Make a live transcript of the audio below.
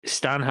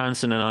Stan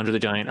Hansen and Andre the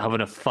Giant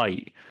having a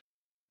fight,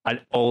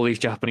 and all these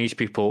Japanese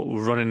people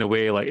running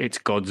away like it's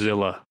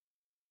Godzilla,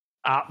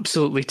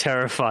 absolutely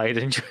terrified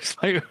and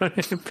just like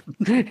running.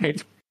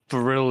 It's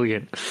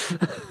brilliant.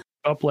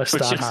 God bless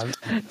Stan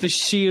Hansen. The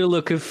sheer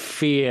look of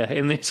fear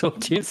in this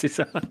audience's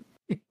eyes.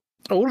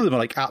 All of them are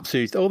like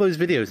absolute. All those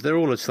videos, they're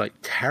all just like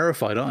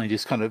terrified, aren't they?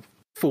 Just kind of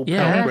full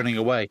pelt running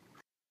away.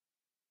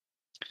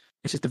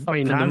 It's just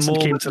Hansen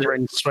came to the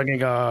ring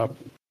swinging a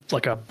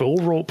bull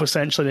rope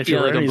essentially. And if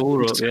you're like a bull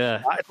rope,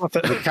 with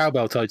a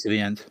cowbell tied to the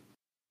end.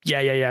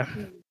 Yeah.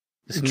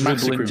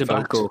 Dribbling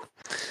tobacco.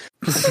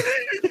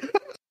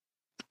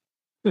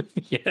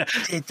 Yeah,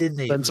 it didn't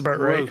he? That's about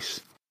right.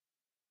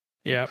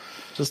 Yeah,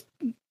 just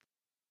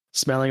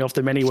smelling off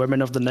the many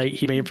women of the night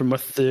he made from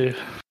with the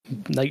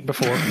night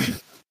before.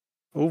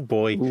 Oh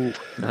boy. Ooh,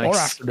 nice. Or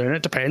afternoon,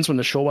 it depends when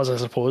the show was, I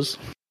suppose.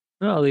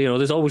 Well,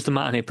 there's always the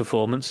matinee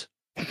performance.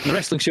 The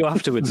wrestling show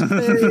afterwards.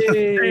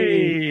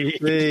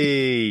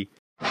 Hey.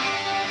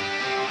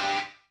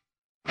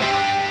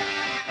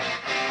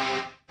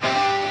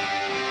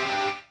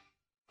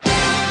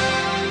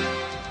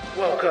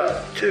 Welcome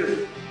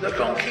to the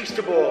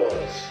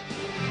Conquistadors.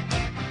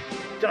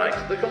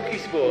 Tonight, the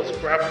Conquistadors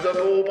grab the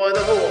ball by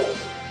the horns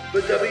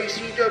for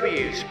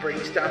WCW Spring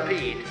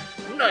Stampede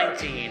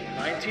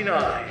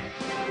 1999.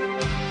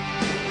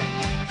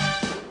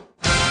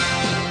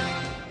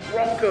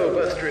 Bronco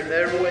bustering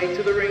their way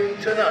to the ring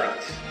tonight.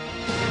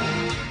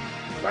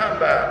 Bam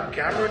Bam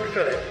Cameron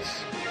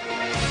Phillips.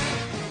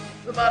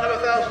 The Man of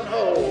 1,000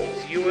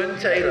 Holes, Ewan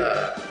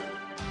Taylor.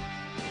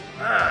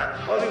 And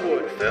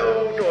Hollywood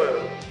Phil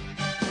Doyle.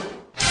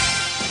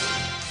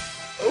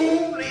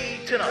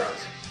 Only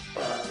tonight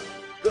on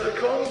The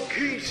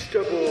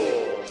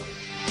Conquistadors.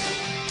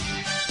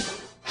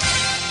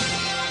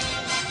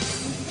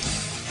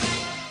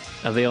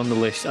 Are they on the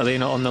list? Are they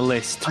not on the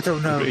list? I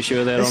don't know. I'm pretty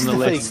sure they're on the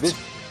list. This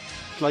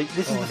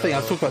is the thing. I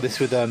was talking about this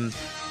with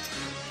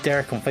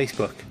Derek on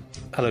Facebook.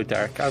 Hello,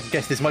 Derek. I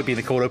guess this might be in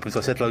the cold open, so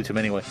I said hello to him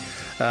anyway.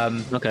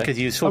 Okay. Because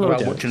he was talking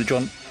about watching a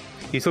John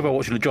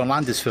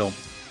Landis film.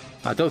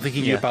 I don't think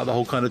he knew about the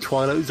whole kind of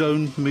Twilight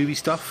Zone movie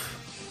stuff.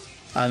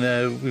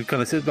 And we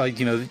kind of said, like,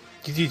 did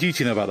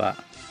you know about that?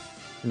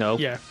 No.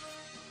 Yeah.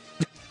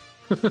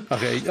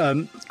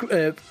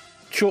 Okay.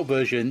 Short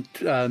version,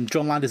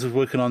 John Landis was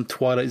working on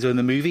Twilight Zone,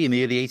 the movie, in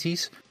the early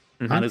 80s.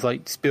 Mm-hmm. And it was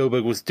like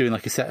Spielberg was doing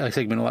like a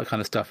segment, all that kind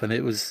of stuff. And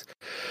it was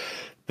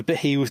the bit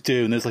he was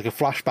doing, there's like a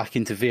flashback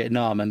into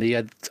Vietnam, and they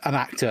had an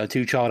actor,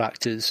 2 child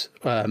actors,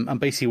 and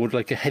basically wanted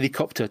like a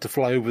helicopter to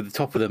fly over the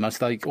top of them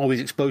as like all these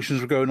explosions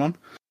were going on.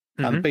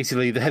 Mm-hmm. And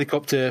basically he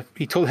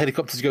told the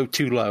helicopter to go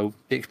too low.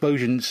 The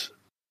explosions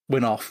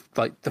went off,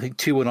 like I think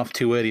 2 went off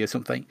too early or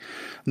something.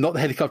 Not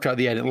the helicopter at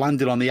the end, it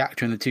landed on the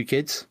actor and the 2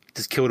 kids,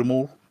 just killed them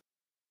all.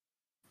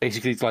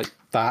 Basically, it's like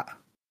that.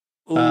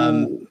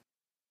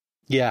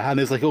 Yeah, and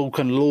there's like all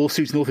kind of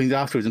lawsuits and all things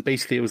afterwards, and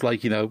basically it was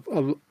like,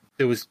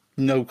 there was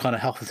no kind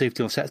of health and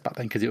safety on sets back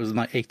then because it was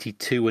like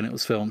 82 when it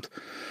was filmed.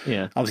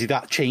 Yeah. Obviously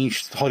that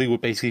changed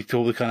Hollywood basically to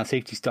all the kind of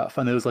safety stuff,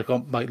 and there was like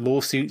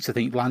lawsuits. I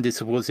think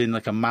Landis was in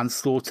like a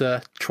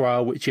manslaughter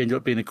trial, which he ended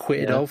up being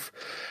acquitted of.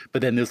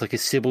 But then there was like a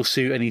civil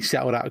suit, and he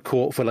settled out of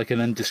court for like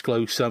an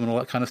undisclosed sum and all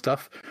that kind of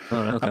stuff. Oh,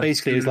 okay. And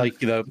basically it was like,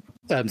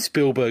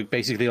 Spielberg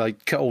basically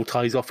like cut all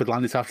ties off with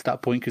Landis after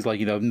that point because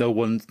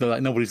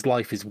nobody's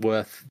life is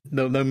worth,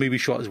 no movie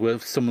shot is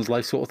worth someone's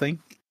life, sort of thing.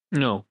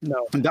 No.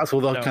 And that's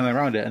all kind of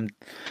around it. And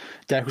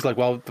Derek was like,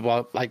 well,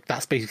 like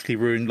that's basically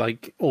ruined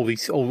like all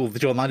the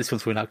John Landis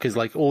films for now, because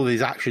like all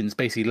these actions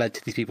basically led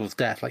to these people's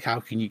death. Like, how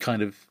can you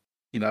kind of,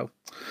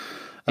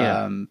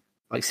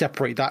 like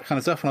separate that kind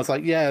of stuff? And I was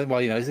like, yeah, well,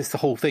 it's the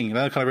whole thing. And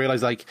then I kind of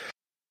realized like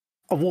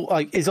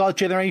is our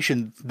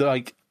generation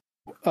like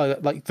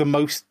the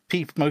most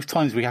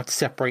times we have to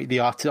separate the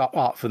art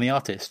from the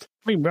artist.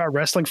 I mean, we're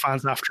wrestling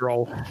fans after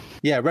all.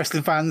 Yeah,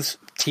 wrestling fans,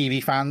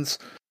 TV fans,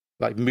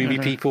 like movie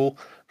people.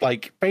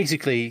 Like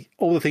basically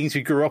all the things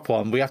we grew up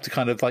on, we have to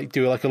kind of like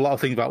do like a lot of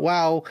things about,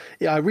 wow,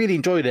 yeah, I really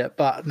enjoyed it,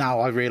 but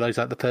now I realise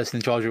that the person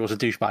in charge of it was a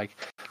douchebag.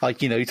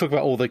 Like, you talk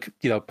about all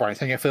the, Bryan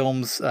Singer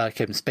films,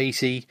 Kevin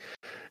Spacey,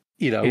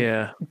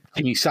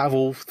 Jimmy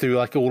Savile through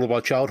like all of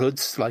our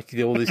childhoods, like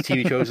all these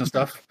TV shows and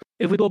stuff.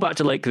 If we go back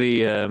to like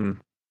the,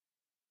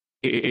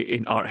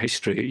 in art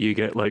history, you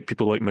get like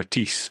people like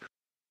Matisse,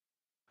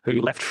 who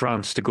left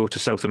France to go to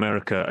South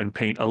America and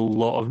paint a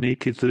lot of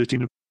naked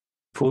 13 and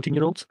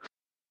 14-year-olds.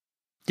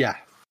 Yeah.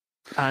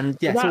 And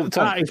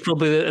that is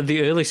probably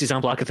the earliest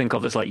example I could think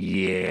of that's like,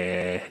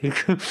 yeah.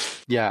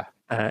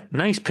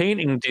 Nice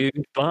painting,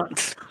 dude,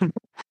 but...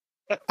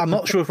 I'm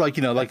not sure if, like,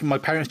 like my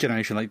parents'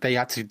 generation, like, they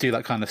had to do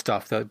that kind of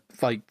stuff, that,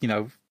 like,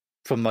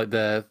 from, like,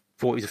 the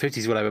 40s or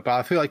 50s or whatever, but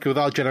I feel like with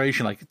our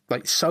generation,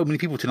 like so many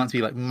people turn out to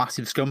be, like,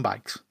 massive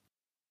scumbags.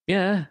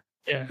 Yeah.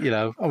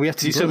 Yeah. And we have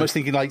to do so much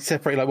thinking, like,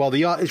 separate, like, well,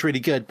 the art is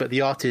really good, but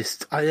the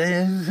artist, I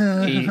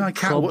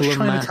can't watch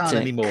Chinatown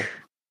anymore.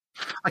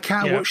 I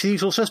can't watch The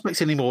Usual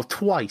Suspects anymore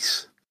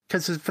twice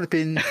because of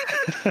flipping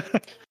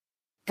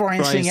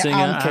Bryan Singer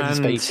and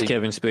Kevin Spacey.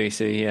 Kevin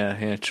Spacey,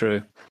 yeah,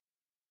 true.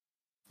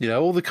 You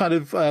know, all the kind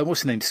of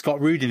what's his name, Scott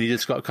Rudin. He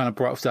just got kind of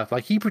brought up stuff.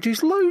 Like he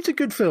produced loads of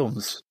good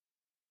films.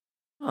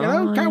 You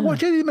know, can't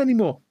watch any of them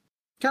anymore.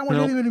 Can't watch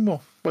any of them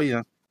anymore. Well, you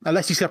know,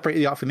 unless you separate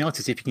the art from the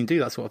artist, if you can do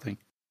that sort of thing.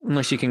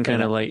 Unless you can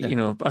kind of you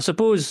know, I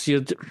suppose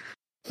you're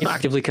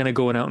actively kind of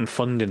going out and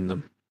funding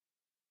them.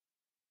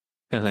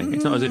 Kind of thing.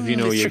 It's not as if you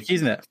know it's tricky,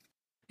 isn't it?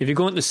 If you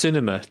go into the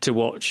cinema to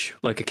watch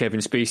like a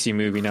Kevin Spacey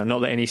movie now, not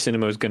that any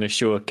cinema is going to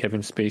show a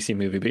Kevin Spacey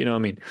movie, but you know what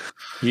I mean.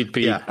 You'd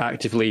be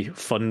actively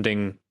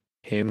funding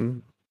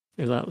him.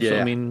 Is that what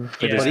I mean?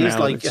 But he's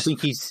like, I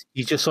think he's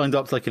just signed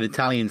up to like an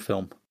Italian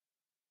film.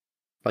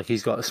 Like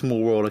he's got a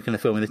small role like in a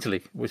film in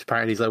Italy, which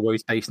apparently is like where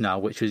he's based now,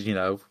 which is, you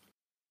know.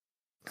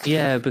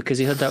 Yeah, because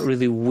he had that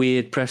really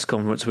weird press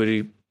conference where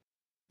he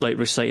like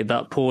recited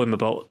that poem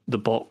about the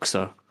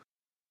boxer.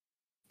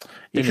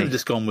 He should have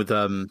just gone with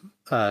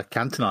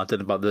Cantona,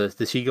 didn't about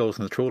the seagulls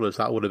and the trawlers.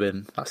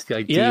 That's the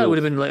ideal. Yeah, it would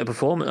have been like a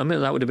performance. I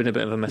mean, that would have been a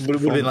bit of a mess. Would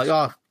have been like,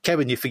 oh,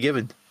 Kevin, you're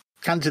forgiven.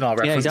 Cantona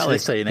reference. Yeah,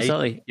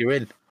 exactly. You're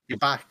in. You're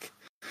back.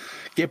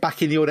 Get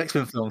back in the old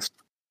X-Men films.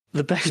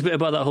 The best bit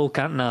about that whole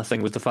Cantona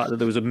thing was the fact that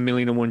there was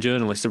 1,000,001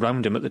 journalists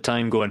around him at the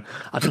time going,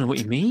 I don't know what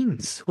he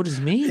means. What does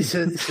he mean?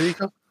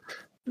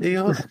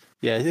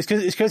 Yeah, it's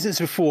because it's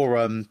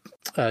before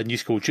New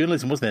School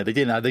journalism, wasn't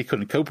it? They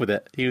couldn't cope with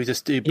it. He was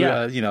just, you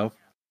know,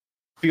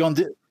 beyond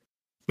it.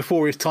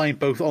 Before his time,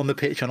 both on the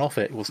pitch and off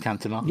it, was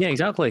Cantona. Yeah,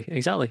 exactly.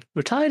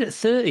 Retired at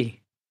 30.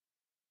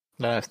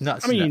 No, it's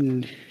nuts. I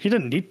mean, he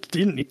didn't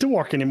need to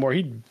work anymore.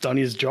 He'd done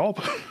his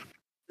job.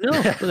 No,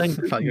 but then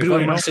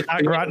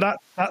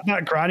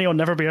that granny will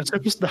never be a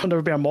superstar,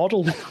 never be a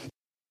model.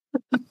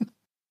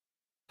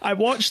 I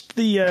watched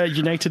the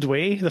United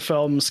Way, the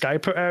film Sky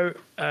put out,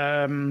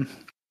 I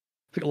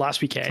think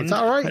last weekend. Is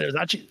that all right?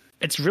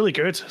 It's really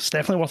good. It's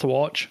definitely worth a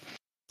watch.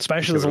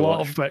 Especially there's a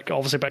lot of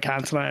obviously about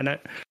Cantona in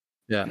it.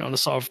 Yeah, you know, the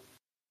sort of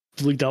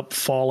lead up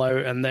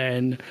fallout, and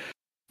then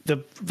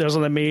there's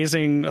an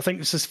amazing. I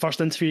think it's his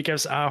first interview he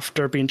gives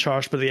after being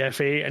charged by the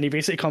FA, and he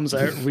basically comes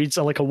out, reads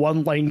a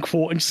one-line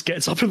quote, and just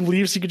gets up and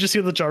leaves. You could just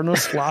hear the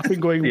journalists laughing,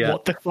 going,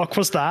 "What the fuck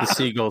was that?" The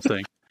seagull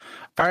thing.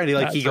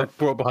 Apparently, he got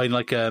brought behind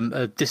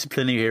a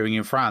disciplinary hearing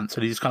in France,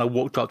 and he just kind of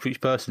walked up to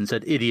each person,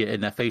 said "idiot" in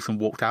their face, and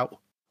walked out.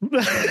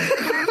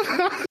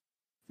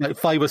 Like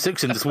 5 or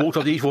 6 of them just walked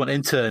up to each one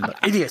in turn,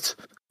 like, idiot.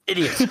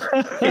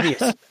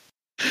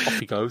 Off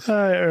he goes.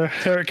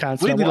 Eric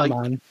Cantona,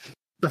 man.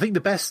 I think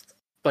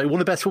one of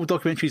the best football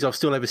documentaries I've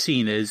still ever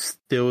seen is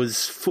there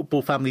was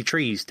Football Family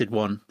Trees did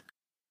one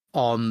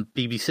on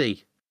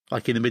BBC,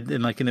 like in the mid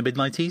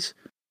 90s.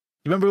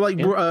 You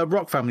remember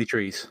Rock Family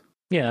Trees?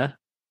 Yeah.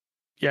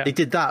 They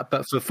did that,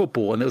 but for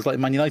football, and it was like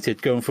Man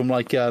United going from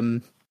like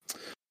the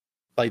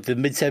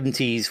mid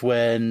 70s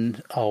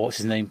when what's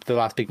his name? The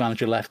last big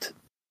manager left.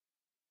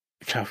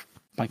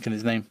 Blanking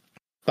his name.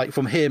 Like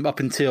from him up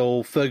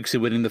until Ferguson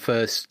winning the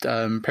first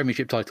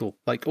Premiership title,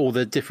 like all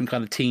the different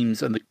kind of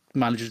teams and the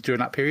managers during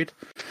that period.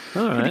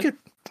 All right. Pretty good.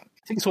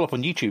 I think it's all up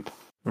on YouTube.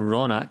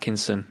 Ron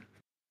Atkinson.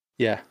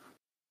 Yeah.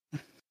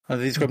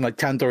 And he's got like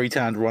Tandoori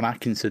Tan, Ron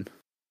Atkinson.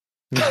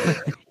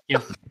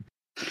 Yeah,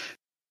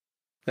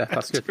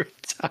 that's good.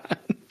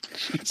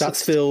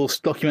 That's Phil's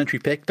documentary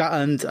pick. That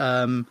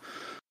and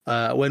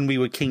When We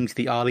Were Kings,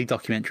 the Ali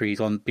documentaries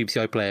on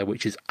BBC iPlayer,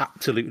 which is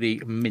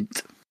absolutely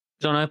mint.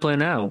 It's on iPlayer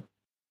now.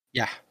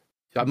 Yeah,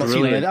 I'm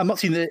not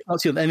seeing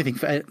anything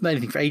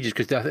for ages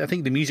because I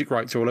think the music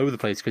rights are all over the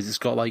place because it's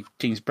got like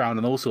James Brown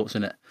and all sorts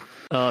in it.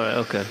 All right,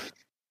 okay.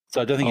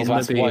 So I don't think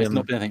that's why it's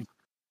not been anything.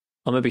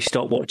 I'll maybe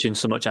stop watching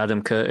so much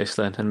Adam Curtis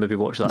then, and maybe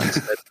watch that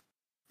instead.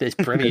 It's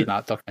brilliant,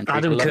 that documentary.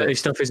 Adam Curtis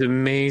stuff is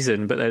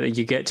amazing, but then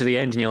you get to the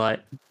end and you're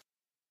like,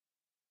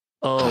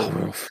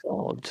 oh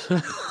God.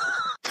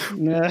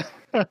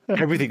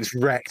 Everything's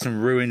wrecked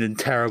and ruined and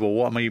terrible.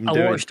 What am I even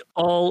doing? I watched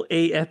all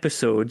 8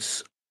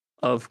 episodes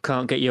of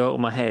Can't Get You Out of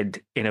My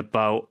Head in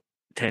about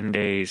 10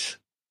 days.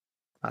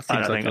 That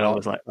seems like I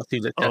was like,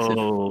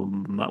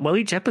 well,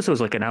 each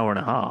episode's like an hour and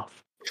a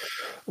half.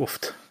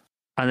 Oofed.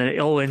 And then it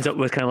all ends up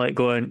with kind of like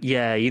going,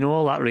 yeah, you know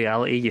all that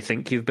reality you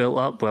think you've built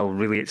up? Well,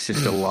 really, it's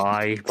just a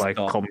lie by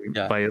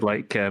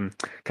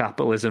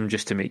capitalism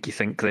just to make you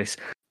think this.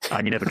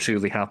 And you're never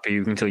truly happy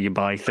until you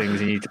buy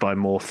things. You need to buy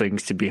more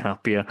things to be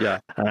happier. Yeah.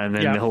 And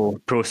then the whole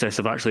process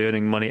of actually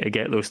earning money to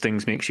get those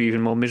things makes you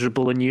even more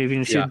miserable than you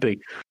even should be.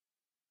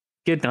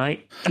 Good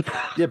night.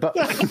 Yeah, but...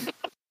 And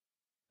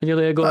you're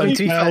there going,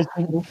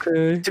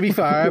 to be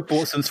fair, I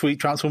bought some sweet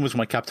Transformers with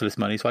my capitalist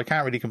money, so I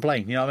can't really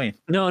complain. You know what I mean?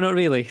 No, not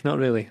really.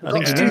 I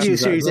think Studio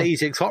Series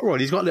 86 Hot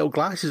Rod. He's got little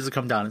glasses that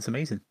come down. It's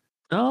amazing.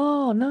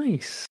 Oh,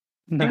 nice.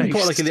 You can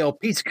put like a little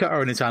pizza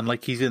cutter in his hand,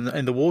 like he's in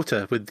the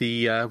water with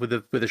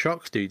the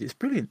sharks, dude. It's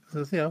brilliant.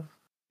 You know,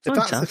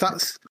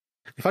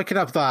 if I could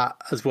have that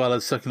as well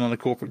as sucking on a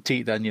corporate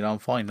teat, then I'm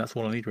fine. That's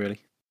all I need, really.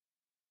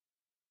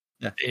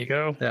 Yeah. There you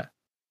go. Yeah.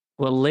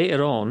 Well,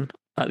 later on,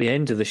 at the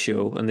end of the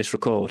show and this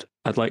record,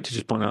 I'd like to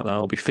just point out that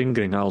I'll be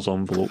fingering Al's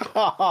envelope.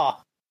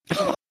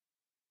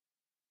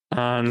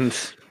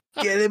 And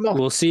get him off.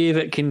 We'll see if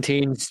it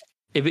contains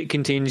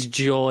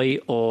joy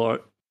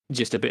or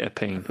just a bit of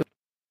pain.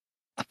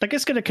 I think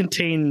it's going to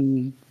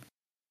contain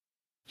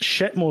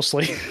Shit,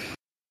 mostly.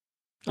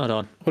 Hold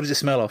on. What does it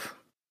smell of?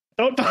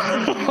 Don't.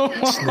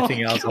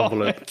 Sniffing out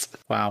envelope.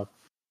 Wow.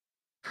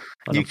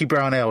 Yuki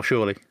Brown Ale,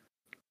 surely.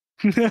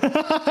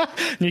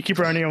 Yuki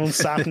Brown Ale and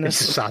sadness.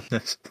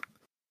 Sadness.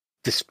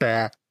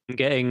 Despair. I'm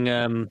getting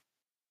a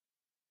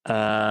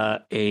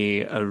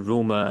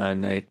aroma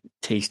and a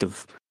taste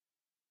of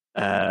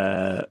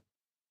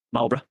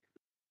Marlborough.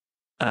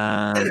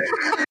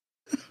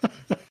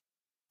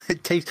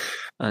 It tastes.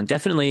 And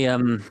definitely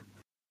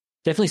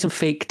some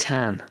fake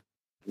tan.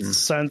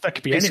 Sounds that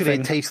could be Basically,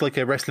 anything. it tastes like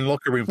a wrestling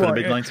locker room from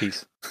the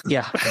mid-90s.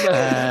 Yeah.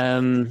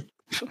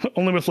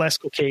 Only with less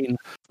cocaine.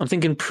 I'm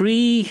thinking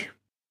pre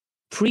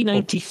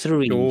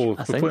 93. Oh,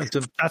 I think.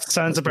 That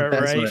sounds about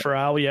right for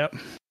Al. Yep.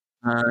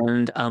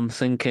 And I'm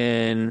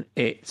thinking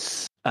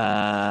it's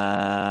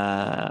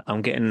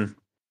I'm getting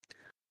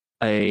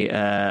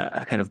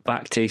a kind of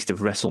back taste of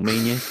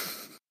WrestleMania.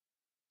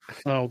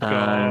 Oh god.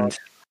 And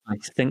I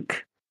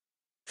think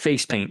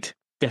face paint.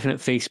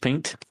 Definite face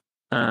paint.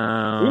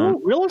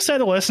 Real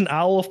upset. Listen,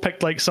 Al have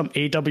picked like some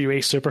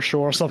AWA Super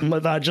Show or something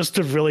like that just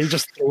to really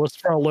just throw us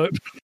for a loop.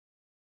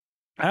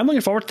 I'm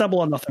looking forward to Double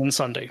or Nothing on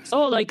Sunday.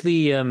 Oh, like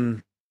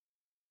the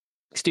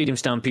Stadium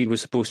Stampede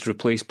was supposed to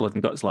replace Blood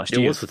and Guts last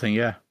year. It was the thing,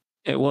 yeah.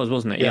 It was,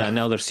 wasn't it? Yeah.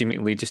 Now they're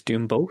seemingly just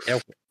doing both. Yeah,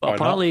 but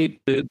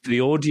apparently, the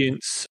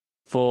audience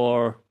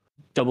for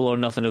Double or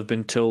Nothing have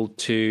been told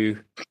to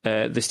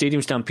the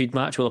Stadium Stampede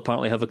match will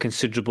apparently have a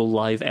considerable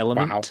live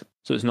element. Wow.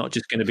 So it's not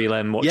just going to be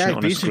them watching it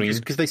on a screen.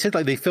 Because they said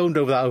like they filmed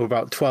over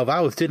about 12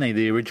 hours, didn't they?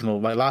 The original,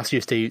 like last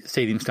year's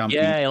Stadium Stampede.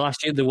 Yeah,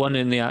 last year the one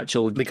in the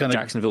actual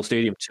Jacksonville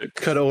Stadium took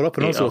cut it all up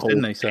and all sorts,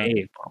 didn't they? So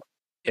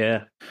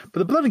yeah, but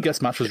the Blood and Guts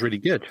match was really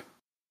good.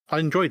 I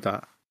enjoyed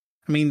that.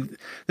 I mean,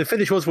 the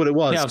finish was what it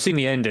was. Yeah, I've seen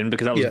the ending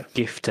because that was a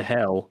gift to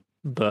hell.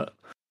 But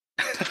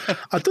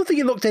I don't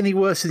think it looked any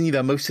worse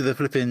than most of the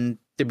flipping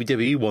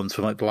WWE ones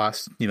from like the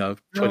last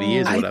 20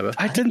 years or whatever.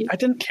 I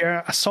didn't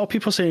care. I saw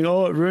people saying,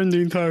 "Oh, it ruined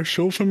the entire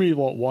show for me."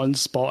 What one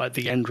spot at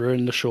the end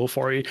ruined the show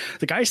for you?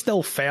 The guy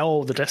still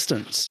fell the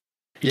distance.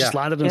 He just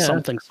landed in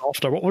something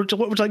softer. What would you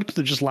like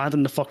to just land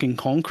in the fucking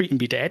concrete and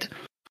be dead?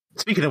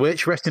 Speaking of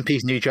which, rest in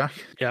peace, New Jack.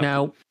 Yeah.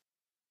 Now.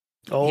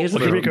 Oh,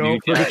 here we go.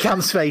 Look at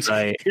Cam's face.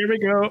 Here we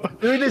go.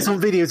 Doing this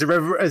on video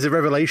as a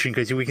revelation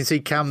because we can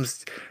see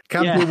Cam's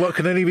what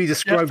can only be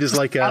described as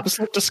like a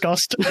absolute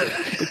disgust.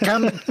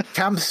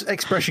 Cam's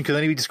expression can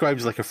only be described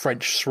as like a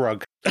French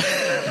shrug.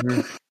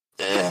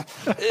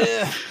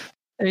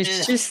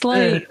 It's just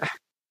like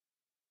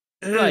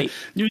right,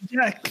 New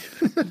Jack.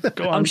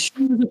 Go on. I'm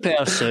sure the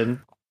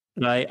person,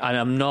 right,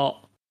 and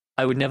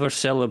I would never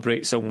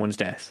celebrate someone's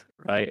death,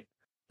 right?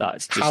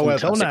 That's just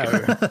however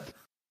now.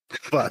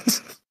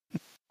 But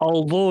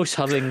although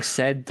having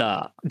said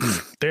that,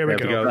 there we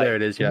go. Right. There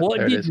it is. Yeah.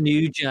 What did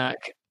New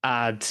Jack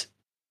add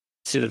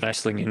to the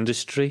wrestling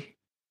industry?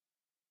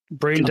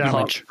 Brain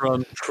damage.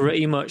 From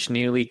pretty much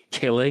nearly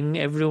killing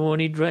everyone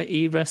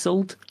he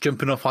wrestled.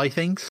 Jumping off high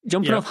things?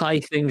 Jumping off high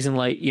things and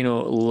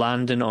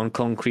landing on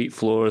concrete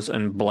floors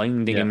and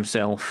blinding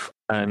himself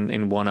and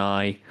in one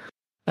eye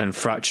and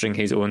fracturing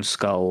his own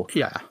skull.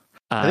 Yeah.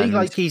 I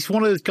think he's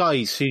one of those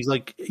guys who's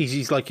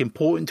he's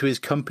important to his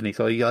company.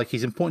 So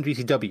he's important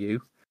to ECW,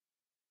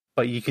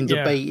 but you can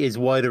debate his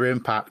wider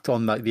impact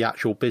on the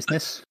actual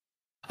business.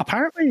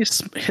 Apparently,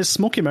 his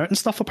Smoky Mountain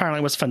stuff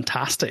apparently was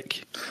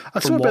fantastic. I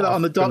saw a bit of that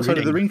on the Dark Side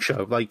of the Ring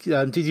show.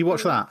 Did you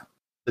watch that?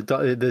 The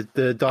Dark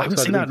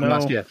Side of the Ring from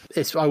last year.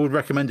 I would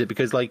recommend it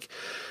because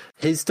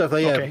his stuff,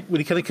 when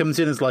he kind of comes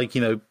in as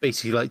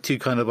basically two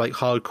kind of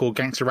hardcore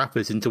gangster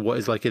rappers into what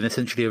is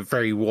essentially a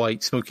very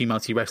white Smoky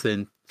Mountain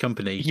wrestling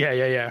company.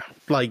 Yeah.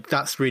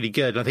 That's really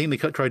good. I think they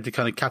tried to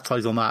kind of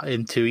capitalize on that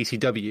into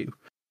ECW.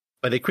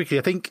 But they quickly,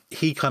 I think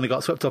he kind of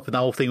got swept up in that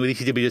whole thing with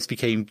ECW just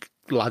became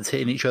lads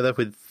hitting each other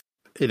with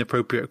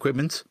inappropriate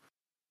equipment.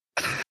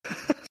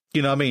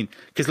 You know what I mean?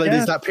 Because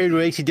there's that period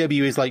where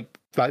ECW is like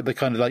the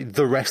kind of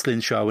the wrestling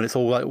show and it's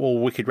all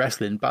wicked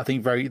wrestling. But I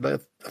think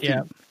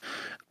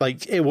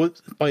it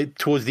was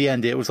towards the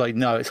end, it was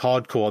no, it's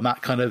hardcore, and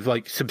that kind of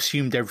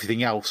subsumed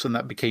everything else, and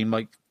that became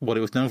what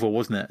it was known for,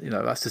 wasn't it?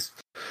 That's just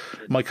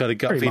my kind of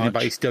gut feeling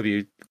about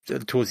ECW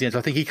towards the end. So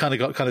I think he kind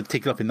of got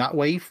taken up in that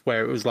wave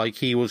where it was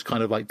he was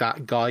kind of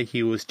that guy.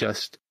 He was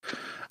just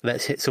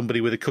let's hit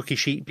somebody with a cookie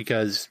sheet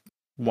because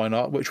why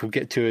not? Which we'll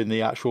get to in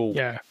the actual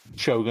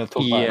show we're going to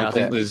talk about. Yeah, I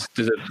think there's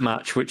a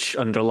match which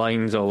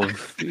underlines all of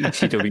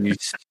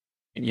ECW's.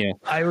 Yeah,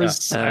 I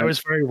was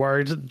very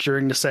worried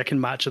during the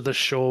second match of the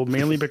show,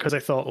 mainly because I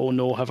thought, oh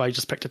no, have I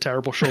just picked a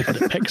terrible show?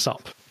 But it picks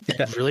up.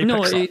 It really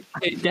picks up.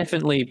 It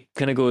definitely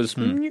kind of goes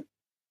a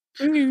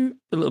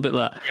little bit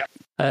like that.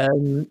 Yeah.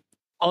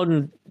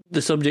 On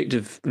the subject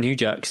of New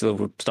Jack, so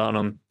we're starting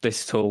on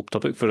this whole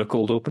topic for a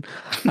cold open.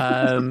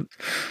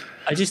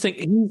 I just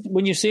think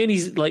when you're saying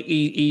he's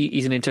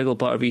he's an integral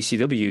part of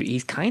ECW,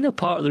 he's kind of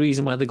part of the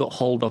reason why they got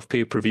hauled off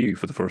pay-per-view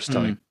for the first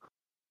time.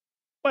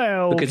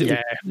 Well, because it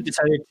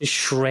decided to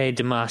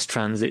shred Mass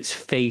Transit's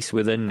face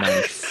with a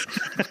knife.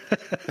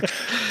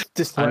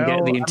 And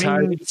get the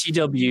entire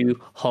ECW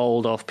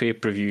hauled off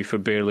pay-per-view for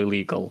barely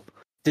legal.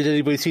 Did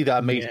anybody see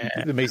that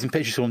amazing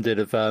picture someone did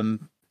of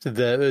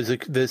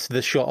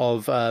the shot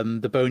of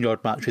the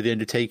Boneyard match with the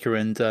Undertaker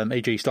and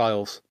AJ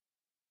Styles?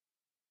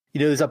 You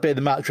know, there's that bit of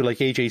the match where like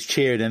AJ's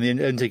cheering and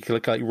the Undertaker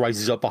like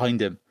rises up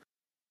behind him,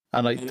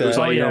 and like it was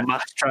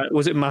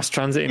was it Mass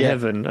Transit in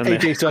Heaven? And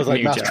AJ Styles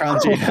like Mass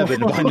Transit in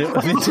Heaven behind him, and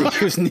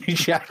Undertaker's New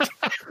Jack.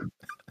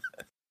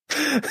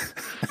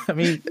 I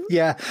mean,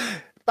 yeah,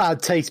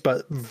 bad taste,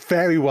 but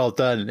very well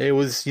done. It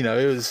was,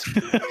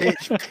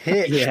 pitch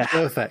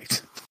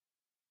perfect.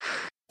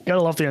 You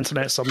gotta love the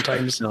internet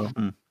sometimes. No.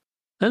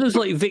 And there's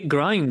like Vic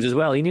Grimes as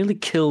well. He nearly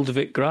killed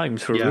Vic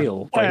Grimes for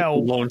real,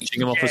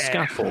 launching him off a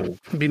scaffold.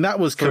 I mean, that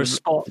was for a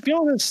spot. To be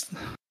honest,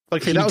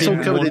 okay, that was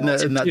all covered in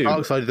that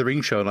Dark Side of the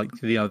Ring show. Like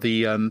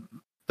the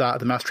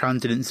Mass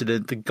Transit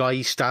incident, the guy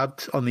he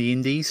stabbed on the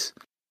Indies,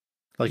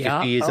 like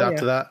a few years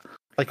after that.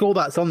 Like all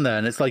that's on there,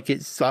 and it's like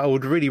I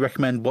would really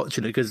recommend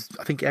watching it because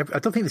I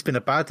don't think there's been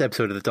a bad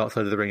episode of the Dark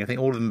Side of the Ring. I think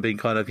all of them have been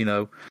kind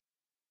of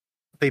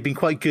they've been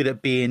quite good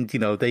at being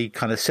they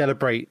kind of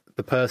celebrate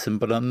the person,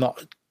 but I'm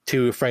not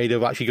too afraid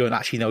of actually going,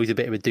 actually, no, he's a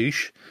bit of a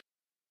douche.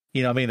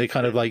 You know what I mean? They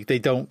kind of they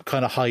don't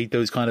kind of hide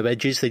those kind of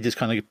edges. They just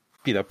kind of,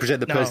 present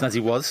the person as he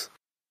was,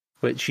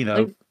 which,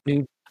 New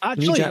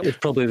Jack was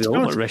probably the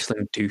ultimate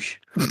wrestling douche.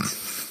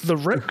 The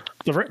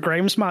Rick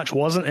Grimes match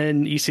wasn't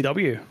in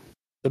ECW.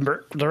 The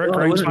Rick Grimes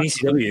match wasn't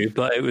ECW,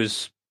 but it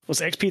was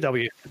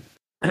XPW.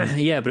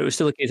 Yeah, but it was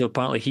still a case of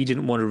apparently he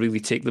didn't want to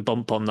really take the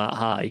bump on that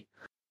high.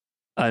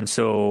 And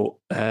so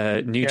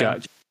New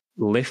Jack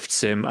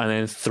lifts him and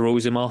then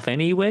throws him off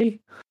anyway.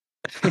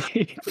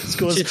 Just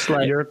goes,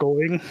 you're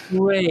going.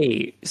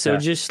 Great. So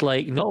just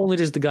like, not only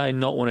does the guy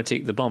not want to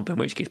take the bump, in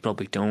which case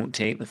probably don't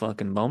take the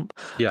fucking bump,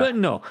 but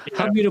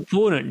have your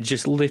opponent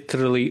just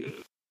literally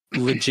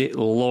legit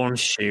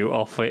launch you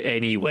off it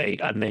anyway,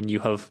 and then you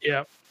have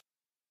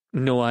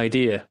no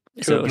idea.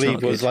 So I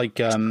believe was like,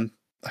 I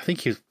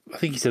think he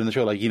said on the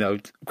show, like,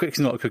 quick's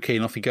not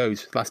cocaine, off he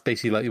goes. That's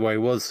basically like where he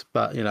was,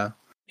 but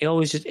he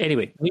always just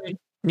anyway.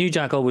 New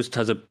Jack always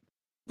has a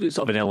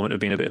sort of an element of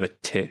being a bit of a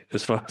tit,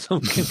 as far as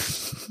I'm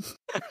concerned.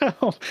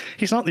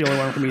 He's not the only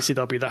one from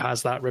ECW that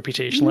has that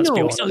reputation. Let's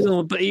be honest. He's not the only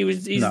one, but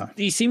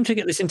he seemed to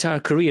get this entire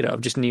career out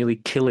of just nearly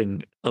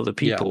killing other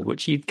people,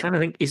 which you kind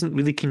of think isn't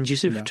really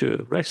conducive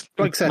to wrestling.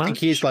 Like I said, I think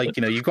he is like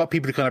you've got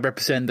people to kind of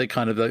represent the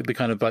kind of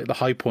the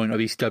high point of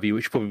ECW,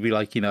 which would probably be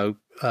like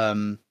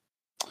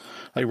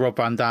like Rob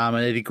Van Dam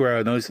and Eddie Guerrero,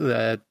 and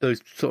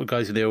those sort of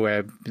guys in there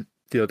where.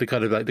 The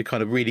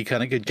kind of really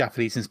kind of good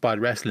Japanese inspired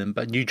wrestling,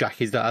 but New Jack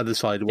is that other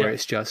side where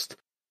it's just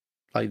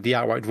like the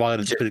outright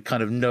violence, but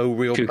kind of no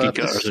real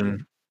purpose.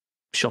 And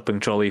shopping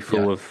trolley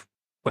full of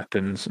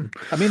weapons. And,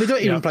 I mean, they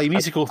don't even play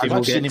musical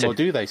themes anymore,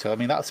 do they? So I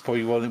mean, that's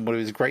probably one of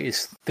his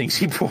greatest things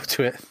he brought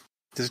to it.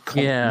 Just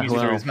music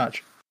through his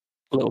match.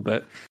 A little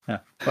bit. Yeah,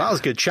 well, that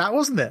was good chat,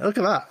 wasn't it? Look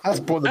at that.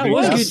 That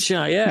was good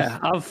chat. Yeah,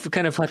 I've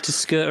kind of had to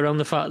skirt around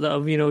the fact that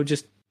I've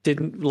just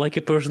didn't like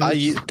a person.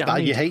 You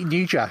hate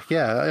New Jack,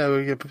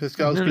 This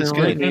guy was good.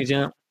 Like New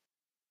Jack.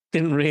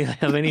 Didn't really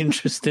have any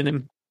interest in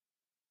him.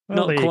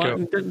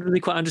 Didn't really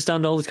quite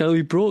understand all this guy.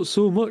 He brought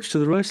so much to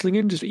the wrestling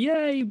industry.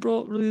 Yeah, he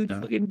brought really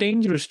fucking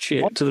dangerous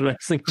shit to the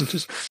wrestling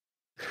industry.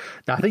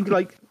 Now, I think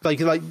like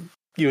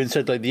you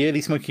said, like the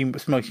early Smoky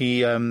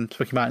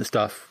Mountain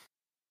stuff.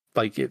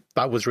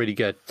 That was really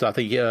good. So I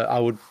think I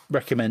would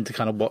recommend to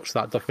kind of watch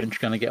that documentary,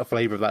 kind of get a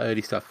flavour of that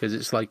early stuff, because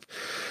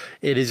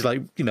it is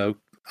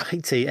I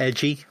hate to say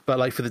edgy, but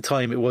like for the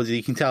time it was,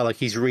 you can tell like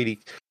he's really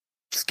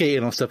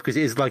skating on stuff because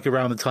it is like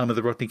around the time of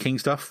the Rodney King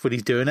stuff when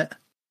he's doing it.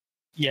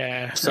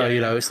 Yeah. So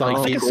it's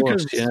like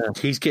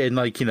he's getting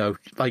like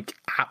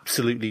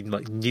absolutely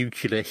like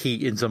nuclear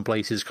heat in some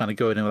places, kind of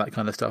going in with that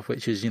kind of stuff,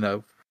 which is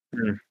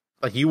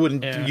like you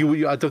wouldn't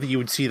I don't think you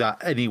would see that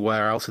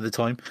anywhere else at the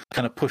time.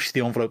 Kind of push the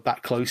envelope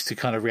back close to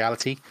kind of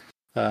reality.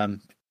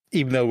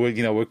 Even though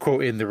we're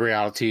quoting the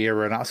reality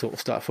era and that sort of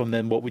stuff, and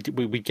then what we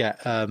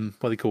get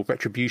what they call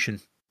Retribution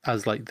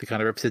as like the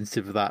kind of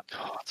representative of that.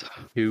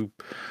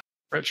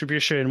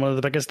 Retribution, one of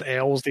the biggest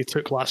L's they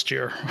took last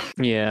year.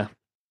 Yeah,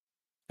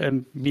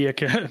 and Mia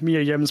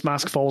Yim's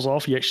mask falls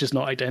off. Yet she's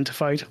not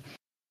identified.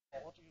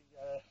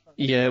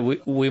 Yeah,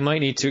 we might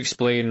need to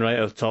explain right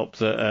up top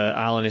that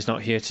Alan is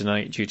not here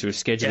tonight due to a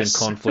scheduling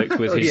conflict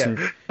with his.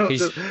 There'll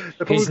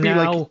probably be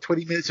now like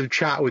 20 minutes of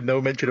chat with no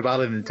mention of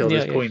Alan until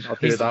this point. I'll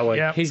put it that way.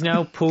 Yeah. He's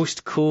now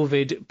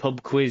post-COVID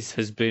pub quiz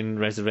has been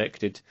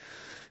resurrected,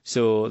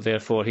 so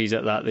therefore he's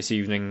at that this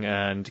evening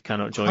and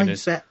cannot join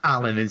us. I bet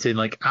Alan is in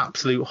like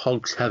absolute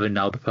hog's heaven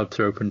now. The pubs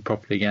are open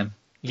properly again.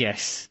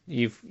 Yes,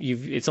 you've.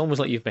 It's almost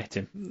like you've bet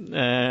him.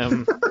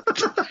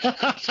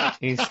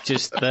 He's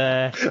just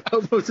there.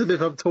 Almost as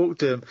if I've talked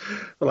to him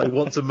like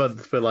once a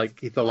month for like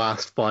the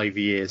last 5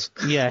 years.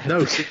 Yeah,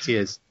 no, 6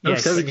 years. No,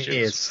 7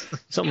 years.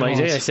 Something like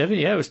that. Yeah, 7.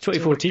 Yeah, it was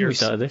 2014 we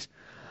started this.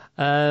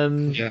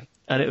 And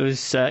it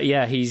was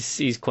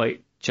he's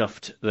quite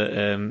chuffed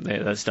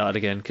that that started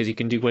again because he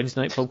can do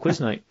Wednesday night pub quiz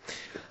night,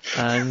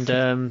 and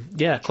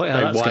quite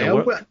how that's going to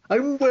work.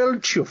 I'm well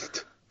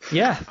chuffed.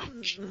 Yeah,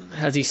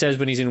 as he says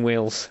when he's in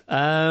Wales. Bit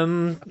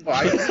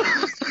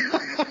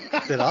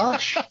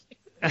harsh.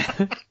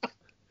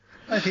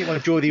 I think my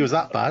Geordie was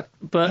that bad.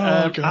 But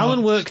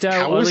Alan worked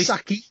out, or at least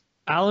Kawasaki.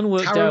 Alan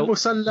worked out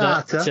Kawasaki.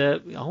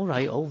 that.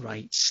 All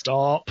right.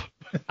 Stop.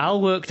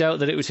 Al worked out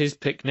that it was his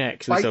pick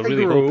next, which I Biker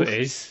really Grove. hope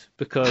it is,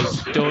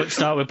 because don't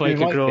start with It Biker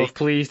might Grove. be.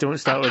 Please don't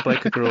start with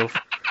Biker Grove.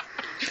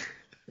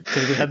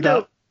 Because we had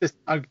that.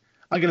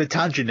 I'm going to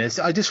tangent this.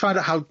 I just found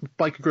out how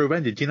Biker Grove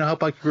ended. Do you know how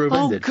Biker Grove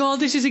Oh ended?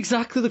 God, this is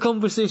exactly the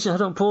conversation I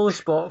had on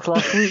Polish Box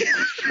last week.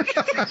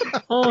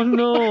 Oh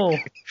no!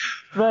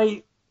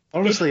 Right,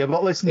 Honestly, I'm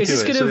not listening is to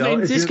this it.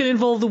 going to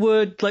involve the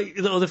word, like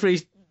the other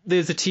phrase?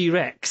 There's a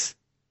T-Rex.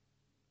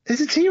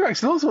 There's a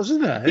T-Rex and all sorts,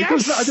 isn't there?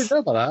 Yes! I didn't know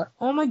about that.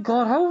 Oh my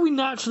God, how are we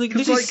naturally?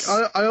 This is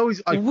I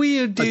always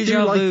weird I do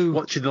deja vu. like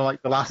watching the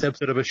last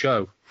episode of a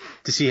show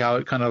to see how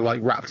it kind of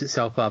wraps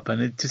itself up,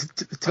 and it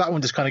just that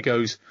one just kind of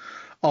goes,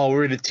 oh,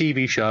 we're in a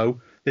TV show.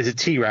 There's a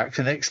T-Rex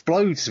and it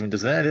explodes,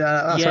 doesn't it? And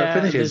that's how it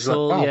finishes. this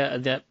whole, wow,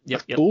 yep.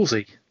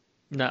 ballsy.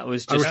 That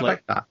was I just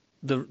respect that.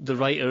 the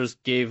writers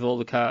gave all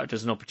the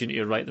characters an opportunity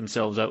to write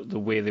themselves out the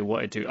way they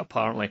wanted to.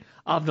 Apparently,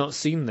 I've not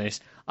seen this.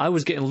 I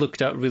was getting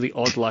looked at really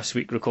odd last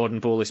week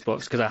recording Polish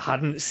Box because I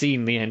hadn't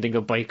seen the ending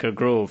of Biker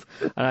Grove.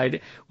 And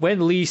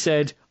when Lee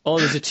said, "Oh,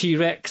 there's a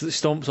T-Rex that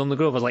stomps on the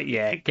grove," I was like,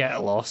 "Yeah,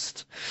 get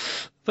lost."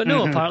 But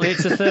no, apparently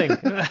it's a thing.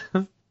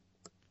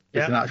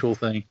 It's an actual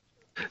thing.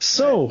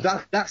 So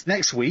That's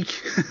next week.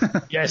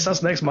 yes,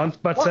 that's next month.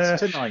 But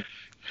What's tonight?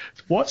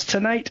 what's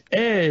tonight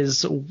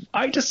is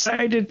I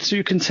decided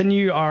to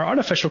continue our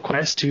unofficial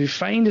quest to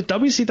find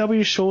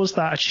WCW shows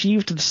that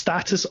achieved the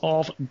status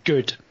of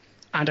good.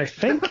 And I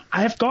think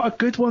I've got a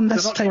good one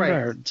this not time great.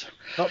 round.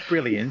 Not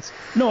brilliant.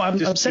 No, I'm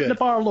Just setting good. the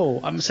bar low.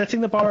 I'm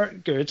setting the bar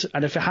at good,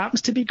 and if it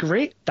happens to be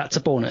great, that's a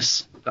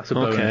bonus. That's a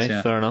bonus. Okay,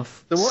 Yeah. fair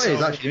enough. So what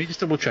is actually? Let me just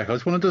double check. I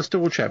just want to just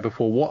double check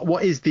before.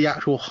 What is the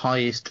actual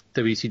highest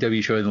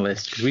WCW show in the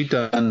list? Because we've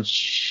done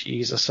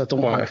Jesus, I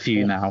don't quite know. a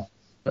few now.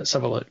 Let's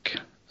have a look.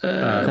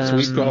 So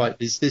we've got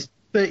there's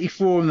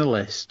 34 on the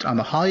list, and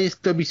the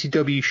highest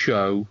WCW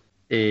show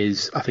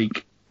is I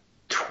think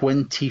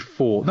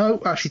 24.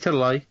 No, actually, tell a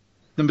lie.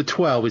 Number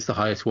 12 is the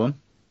highest one.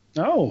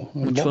 Oh,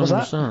 Which what one was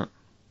that?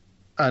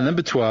 And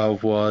number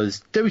 12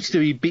 was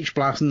WCW Beach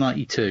Blast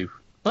 92.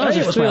 Oh,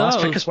 Hey, it was my last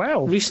that pick as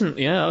well. Recent,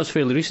 yeah, that was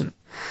fairly recent.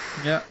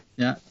 Yeah.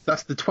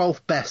 That's the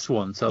 12th best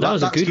one. So That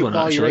was a that's good your one,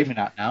 bar you're actually.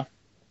 aiming at now.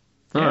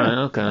 All right,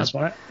 okay. That's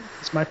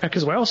my pick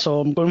as well, so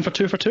I'm going for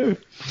 2 for 2.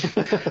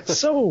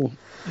 So,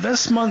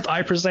 this month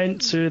I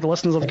present to the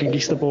listeners of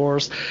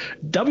Conquistadors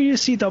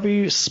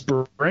WCW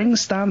Spring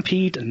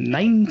Stampede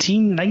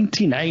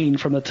 1999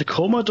 from the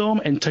Tacoma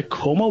Dome in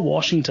Tacoma,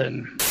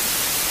 Washington.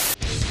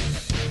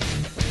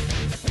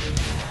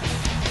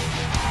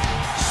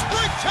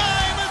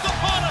 Springtime is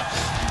upon us.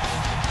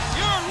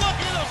 You're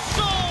looking at a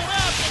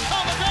sold-out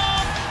Tacoma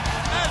Dome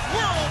as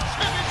World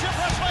Championship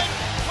Wrestling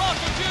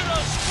welcomes you to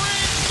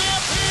Spring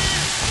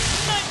Stampede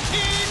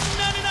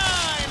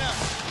 1999.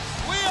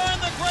 We are in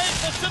the great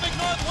Pacific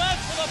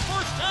Northwest for the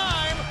first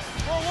time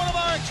for one of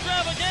our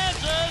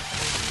extravaganzas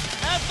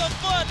at the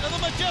foot of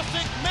the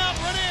majestic Mount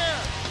Rainier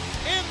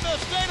in the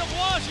state of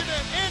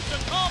Washington, in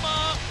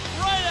Tacoma,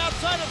 right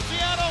outside of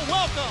Seattle.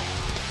 Welcome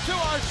to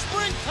our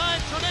springtime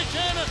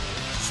tradition,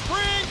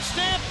 Spring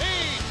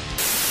Stampede.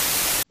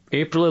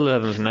 April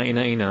 11th,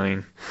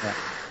 1999.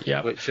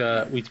 Yeah. Which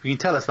we can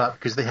tell us that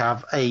because they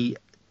have a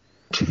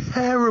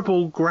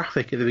terrible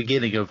graphic at the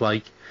beginning of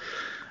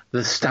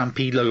the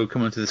Stampede logo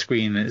coming onto the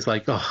screen, and it's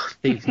like, oh,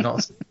 it's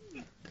not.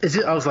 Is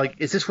it? I was like,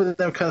 is this where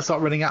they'll kind of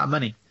start running out of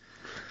money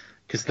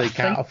because they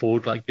can't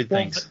afford good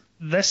things?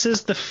 This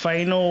is the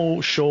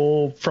final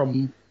show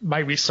from my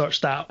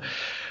research that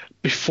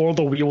before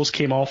the wheels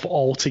came off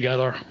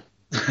altogether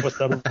with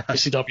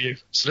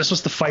WCW. So this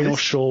was the final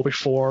show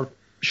before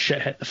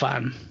shit hit the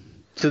fan.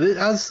 So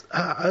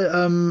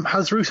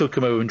has Russo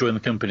come over and joined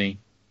the company?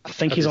 I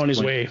think he's this on his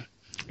point. way.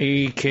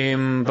 He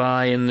came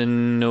by in the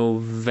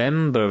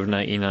November of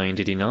 99,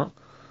 did he not?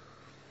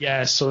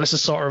 Yeah, so this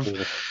is sort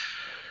of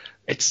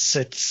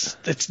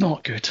it's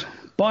not good,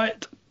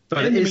 but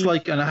it is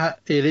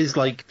it is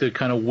like the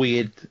kind of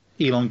weird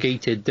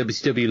elongated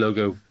WCW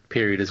logo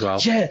period as well.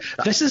 yeah,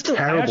 this is the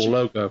Terrible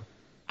logo.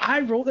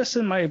 I wrote this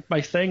in my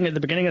thing at the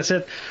beginning. I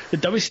said the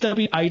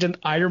WCW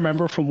I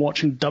remember from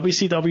watching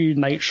WCW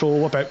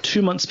Nitro about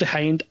 2 months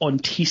behind on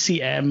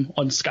TCM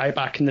on Sky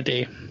back in the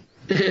day.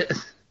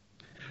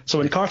 So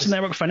when Cartoon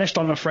Network finished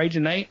on a Friday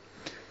night,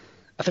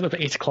 I think it was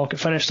about 8 o'clock it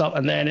finished up,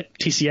 and then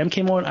TCM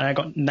came on, and I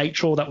got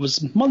Nitro that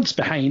was months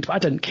behind, but I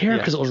didn't care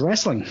because it was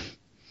wrestling.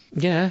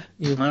 Yeah.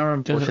 I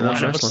remember watching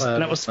watch that.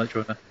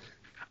 wrestling.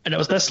 And it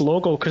was this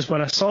logo, because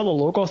when I saw the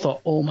logo, I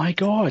thought, oh my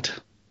god,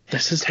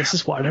 this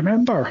is what I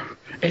remember.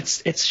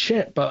 It's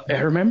shit, but I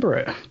remember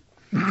it.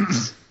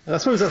 I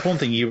suppose that's one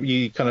thing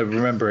you kind of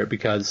remember it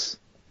because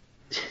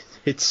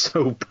it's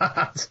so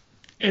bad.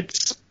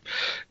 It's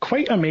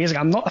quite amazing.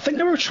 I think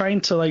they were trying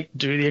to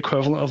do the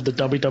equivalent of the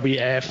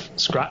WWF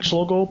scratch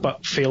logo,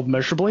 but failed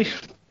miserably.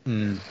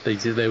 They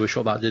did. They were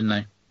shot that, didn't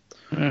they?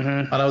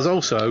 Mm-hmm. And I was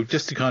also,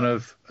 just to kind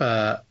of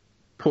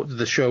put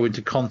the show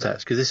into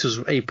context, because this was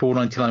April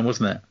 '99,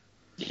 wasn't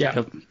it?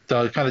 Yeah.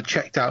 So I kind of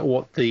checked out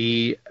what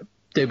the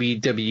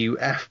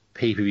WWF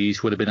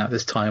pay-per-views would have been at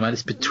this time, and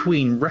it's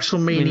between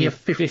WrestleMania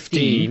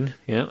 15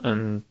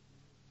 and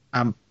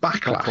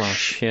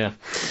Backlash. Yeah.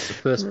 The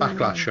first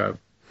Backlash show,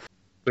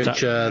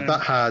 which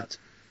that had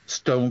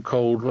Stone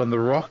Cold and The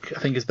Rock, I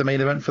think, is the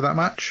main event for that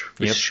match,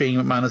 with Shane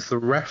McMahon as the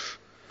ref.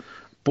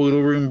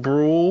 Boiler Room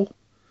Brawl.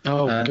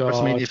 Oh, God.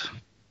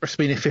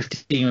 WrestleMania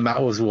 15, and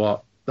that was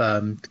what?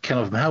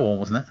 Kennel from Hell one,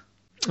 wasn't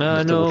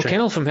it? No,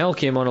 Kennel from Hell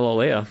came on a lot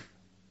later.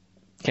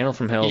 Kennel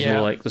from Hell's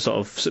more like the sort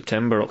of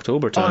September,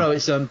 October time. Oh, no,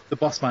 it's the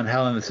Boss Man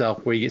Hell in the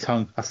Cell, where he gets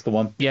hung. That's the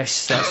one.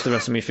 Yes, that's the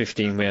WrestleMania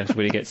 15 where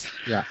he gets...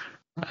 Yeah.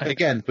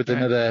 Again, with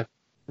another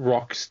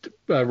Rock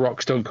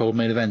Stone Cold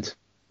main event.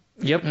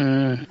 Yep.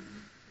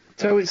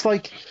 So it's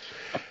like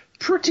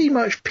pretty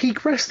much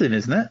peak wrestling,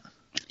 isn't it?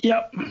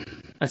 Yep.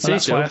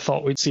 That's why I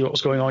thought we'd see what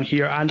was going on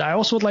here. And I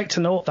also would like to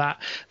note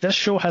that this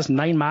show has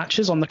 9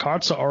 matches on the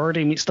card, so it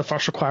already meets the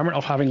first requirement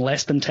of having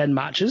less than 10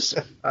 matches,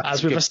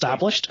 as we've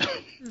established.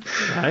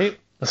 Right.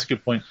 That's a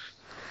good point.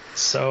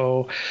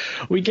 So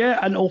we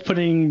get an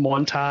opening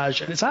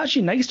montage, and it's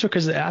actually nice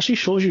because it actually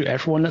shows you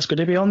everyone that's going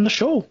to be on the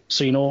show,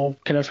 so you know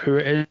kind of who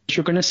it is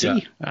you're going to see.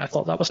 Yeah. I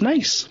thought that was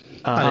nice.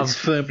 And it's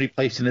firmly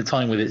placed in the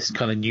time with its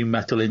kind of new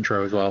metal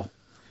intro as well.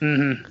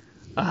 Mm-hmm.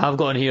 I have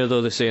got on here,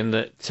 though, they're saying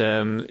that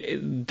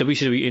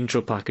WCW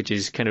intro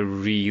packages kind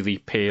of really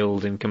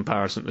paled in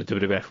comparison to the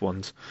WWF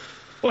ones.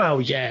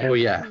 Well, yeah. Oh,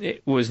 yeah.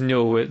 They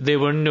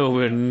were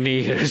nowhere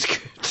near as good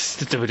as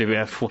the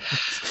WWF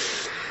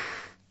ones.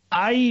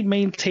 I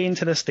maintain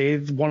to this day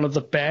one of the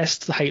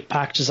best hype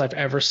packages I've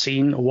ever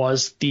seen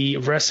was the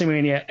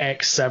WrestleMania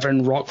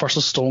X7 Rock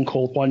vs. Stone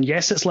Cold one.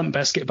 yes, it's Limp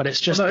Bizkit, but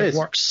it's just it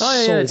works so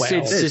well.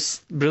 It's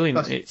just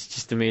brilliant. It's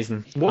just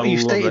amazing. What you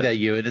stated there,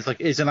 Ewan,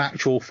 is an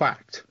actual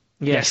fact.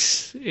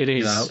 Yes, it is.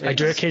 You know, I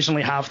do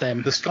occasionally have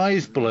them. The sky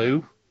is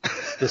blue.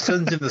 The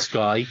sun's in the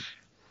sky.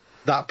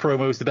 That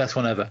promo is the best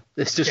one ever.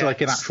 It's just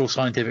like an actual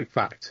scientific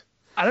fact.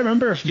 I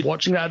remember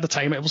watching that at the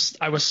time.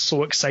 I was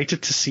so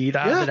excited to see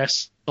that. And then I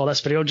saw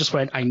this video and just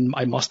went,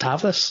 I must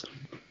have this.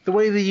 The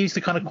way they used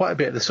the kind of quite a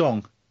bit of the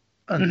song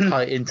and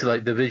tie it into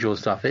like the visual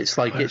stuff, it's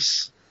like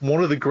it's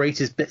one of the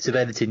greatest bits of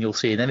editing you'll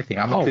see in anything.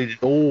 I'm including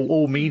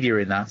all media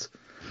in that.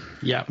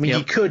 Yeah, I mean,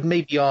 you could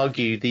maybe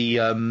argue the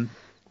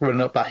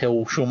running up that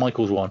hill Shawn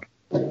Michaels one.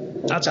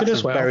 That's good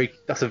as well.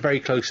 That's a very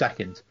close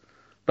second.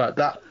 But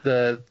that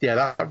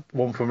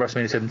one from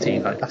WrestleMania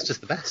 17, that's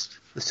just the best.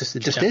 It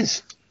just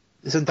is.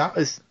 There's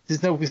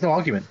no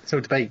argument. There's no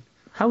debate.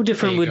 How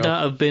different would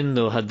that have been,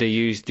 though, had they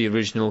used the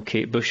original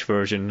Kate Bush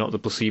version, not the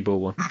placebo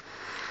one?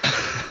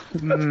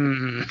 Would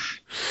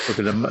have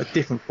been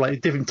a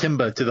different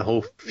timbre to the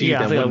whole feud.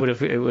 Yeah, I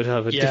think it would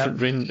have a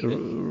different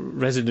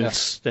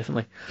resonance,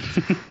 definitely.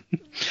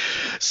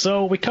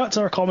 So we cut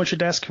to our commentary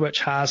desk,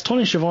 which has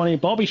Tony Schiavone,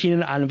 Bobby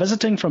Heenan, and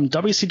visiting from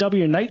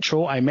WCW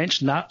Nitro. I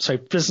mentioned that. Sorry,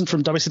 visiting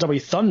from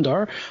WCW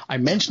Thunder. I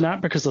mentioned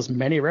that because there's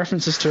many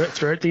references to it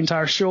throughout the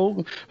entire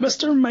show.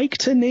 Mr. Mike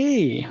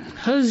Tenay.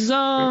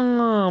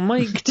 Huzzah!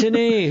 Mike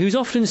Tenay, who's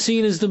often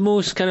seen as the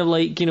most kind of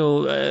like,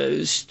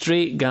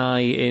 straight guy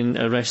in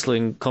a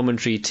wrestling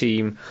commentary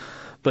team.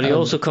 But he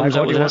also comes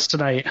out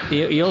tonight.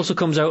 He also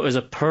comes out as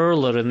a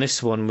perler in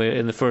this one,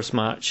 in the first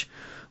match,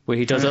 where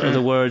he does utter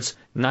the words,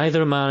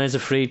 "Neither man is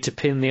afraid to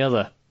pin the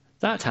other."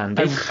 That's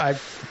handy. I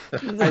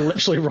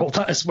literally wrote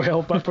that as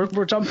well, but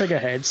we're jumping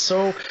ahead.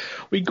 So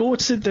we go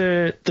to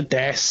the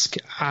desk,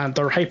 and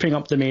they're hyping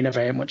up the main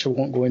event, which I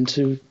won't go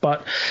into.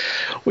 But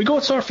we go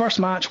to our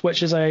first match,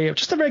 which is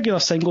just a regular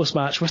singles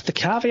match, with the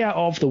caveat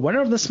of the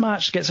winner of this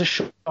match gets a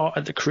shot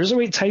at the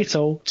Cruiserweight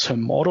title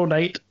tomorrow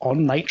night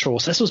on Nitro.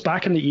 So this was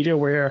back in the era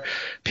where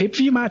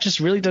pay-per-view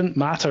matches really didn't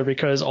matter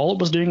because all it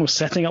was doing was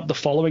setting up the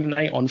following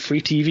night on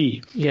free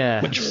TV.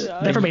 Yeah. Which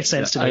never made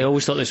sense to me. I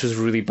always thought this was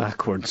really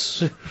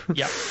backwards.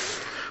 Yeah.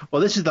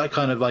 Well, this is that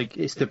kind of like,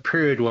 it's the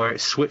period where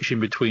it's switching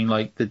between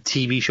like the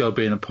TV show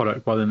being a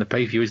product rather than the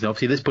pay-per-view, isn't it?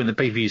 Obviously, at this point, the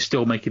pay-per-view is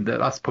still making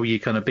that's probably a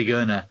kind of big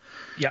earner.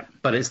 Yeah.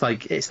 But it's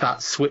like, it's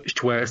that switch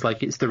to where it's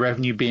like, it's the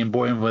revenue being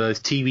brought in with those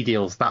TV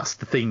deals. That's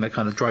the thing that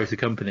kind of drives the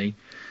company.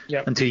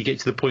 Yeah. Until you get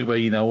to the point where,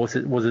 was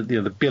it the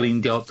 $1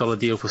 billion deal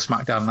for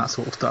SmackDown and that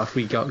sort of stuff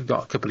we got a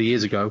couple of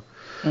years ago.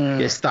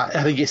 It's that,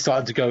 I think it's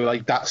starting to go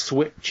like that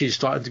switch is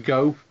starting to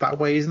go that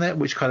way, isn't it?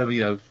 Which kind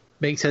of,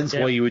 makes sense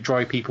why you would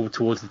drive people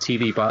towards the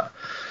TV, but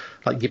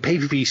like your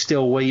pay-per-view is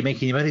still where you're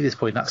making your money at this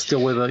point. That's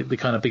still where the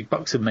kind of big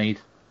bucks are made.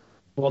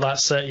 Well,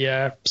 that's it,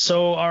 yeah.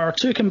 So our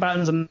two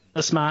combatants in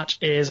this match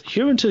is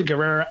Juventud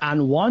Guerrera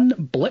and one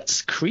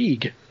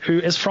Blitzkrieg, who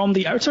is from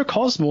the Outer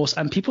Cosmos,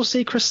 and people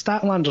say Chris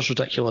Statlander's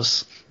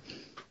ridiculous.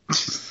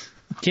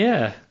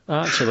 Yeah,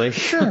 actually.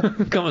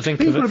 Come to think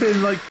people of it. Have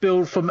been like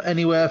billed from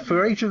anywhere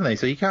for age, haven't they?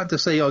 So you can't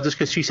just say, just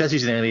because she says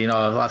she's an alien,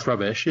 that's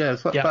rubbish. Yeah,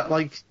 but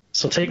like...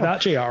 So take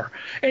that, JR.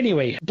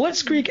 Anyway,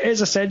 Blitzkrieg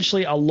is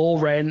essentially a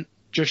low-rent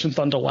Jushin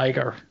Thunder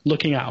Liger.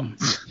 Looking at him.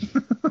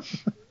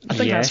 I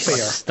think that's fair.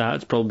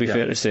 That's probably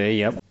fair to say,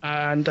 yep.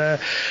 And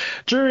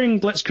during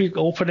Blitzkrieg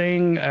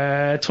opening,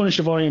 Tony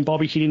Schiavone and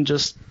Bobby Heenan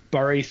just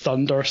bury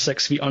Thunder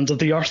 6 feet under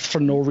the earth for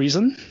no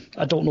reason.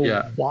 I don't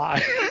know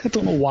why. I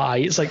don't know why.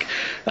 It's like,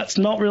 that's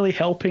not really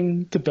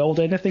helping to build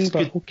anything,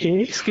 but good.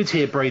 Okay. It's good to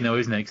hear Bray though,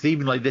 isn't it? Because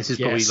even like this is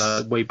probably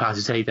like, way past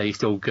his heyday, he's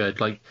still good.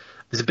 Like,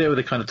 there's a bit where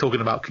they're kind of talking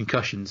about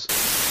concussions.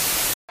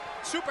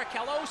 Super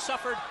Kello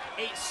suffered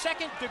a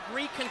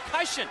second-degree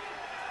concussion.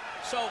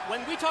 So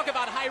when we talk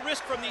about high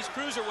risk from these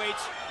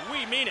cruiserweights,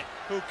 we mean it.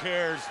 Who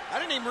cares? I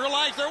didn't even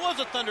realize there was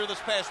a Thunder this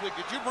past week.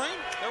 Did you, Brain?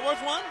 There was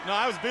one? No,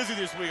 I was busy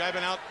this week. I've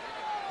been out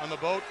on the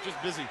boat,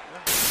 just busy.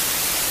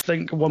 I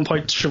think at one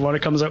point Schiavone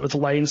comes out with the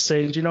line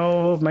saying, you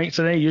know, Mike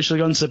today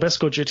usually on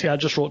Zbyszko duty. I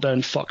just wrote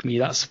down, fuck me,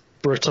 that's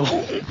brutal.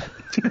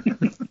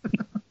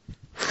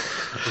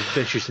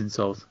 Vicious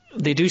insult.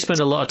 They do spend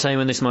a lot of time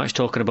in this match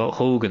talking about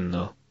Hogan,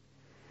 though.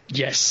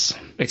 Yes.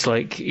 It's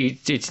like,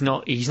 he's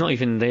not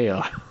even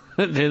there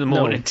at the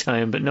moment in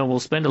time, but no, we'll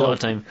spend a lot of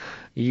time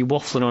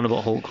waffling on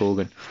about Hulk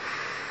Hogan.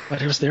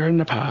 But he was there in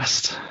the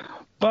past.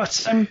 But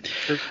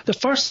the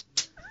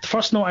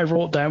first note I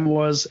wrote down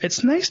was,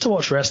 it's nice to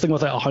watch wrestling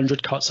without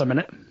 100 cuts a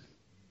minute.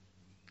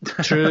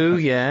 True,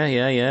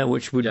 yeah,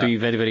 which would be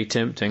very, very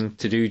tempting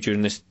to do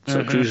during this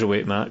sort of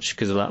cruiserweight match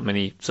because of that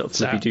many sort of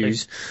flippy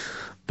doos.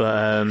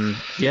 But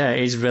it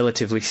is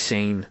relatively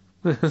sane.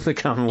 The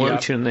camera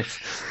work during this.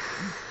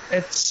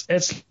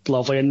 It's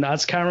lovely, and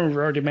as Cameron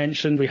already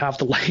mentioned, we have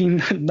the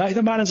line,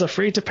 neither man is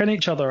afraid to pin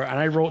each other, and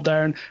I wrote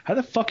down, how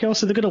the fuck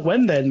else are they going to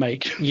win then,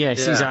 Mike?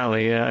 Yes,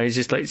 exactly, yeah. It's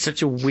just like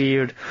such a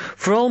weird...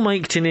 For all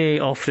Mike Tenay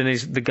often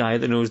is the guy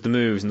that knows the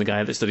moves, and the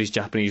guy that studies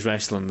Japanese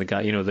wrestling, the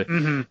guy, you know,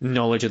 the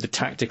knowledge of the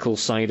tactical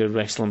side of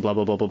wrestling, blah,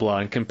 blah, blah, blah, blah,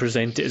 and can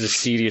present it as a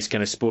serious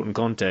kind of sporting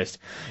contest.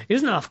 He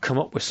doesn't have to come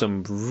up with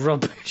some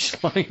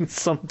rubbish lines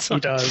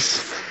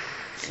sometimes.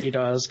 He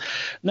does.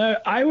 Now,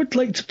 I would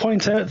like to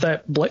point out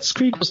that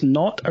Blitzkrieg was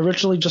not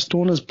originally just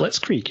known as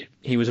Blitzkrieg.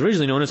 He was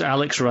originally known as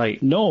Alex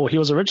Wright. No, he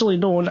was originally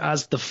known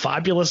as the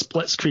Fabulous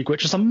Blitzkrieg,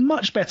 which is a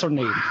much better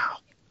name. Wow.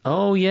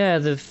 Oh, yeah.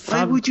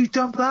 Why would you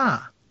dump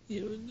that?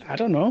 I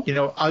don't know. You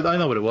know, I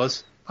know what it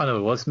was.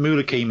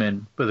 Moolah came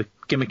in with a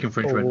gimmick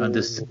infringement and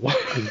just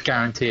I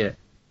guarantee it.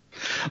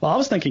 Well, I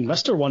was thinking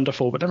Mr.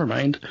 Wonderful, but never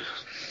mind.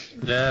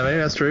 Yeah, maybe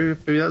that's true.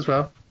 Maybe that's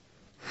well.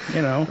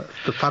 You know,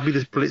 the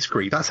Fabulous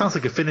Blitzkrieg. That sounds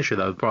like a finisher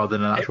though, rather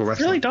than an actual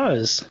wrestler. It really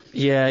does.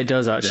 Yeah, it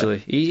does actually.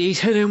 Yeah. He's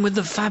hit him with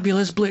the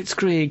Fabulous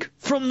Blitzkrieg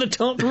from the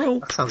top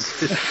rope. That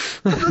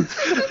sounds.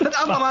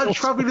 I'm allowed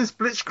Fabulous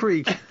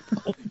Blitzkrieg.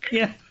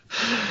 Yeah.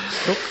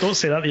 Don't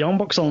say that. The Young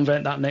Bucks will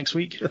invent that next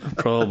week.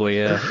 Probably,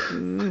 yeah.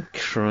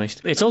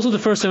 Christ. It's also the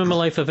first time in my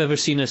life I've ever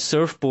seen a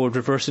surfboard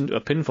reverse into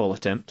a pinfall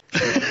attempt.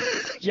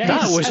 Yes,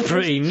 that was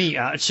pretty neat,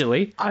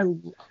 actually.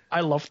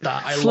 I loved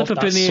that. Flip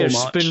up in the air,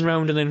 spin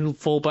round, and then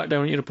fall back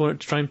down at your opponent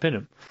to try and pin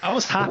him. I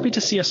was happy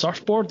to see a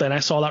surfboard. Then I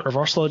saw that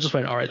reversal. I just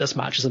went, all right, this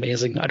match is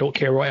amazing. I don't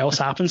care what else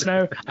happens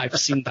now. I've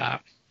seen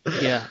that.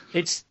 Yeah,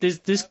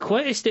 there's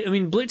quite a state. I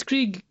mean,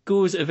 Blitzkrieg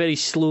goes at a very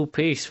slow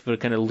pace for a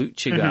kind of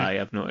lucha guy,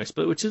 I've noticed,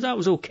 but that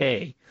was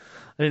okay.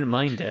 I didn't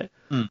mind it.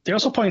 They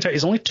also point out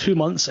he's only 2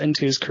 months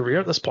into his career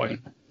at this point.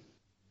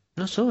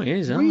 No, so he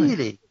is,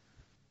 really?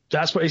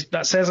 That's what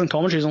that says in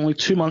commentary. He's only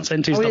 2 months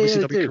into his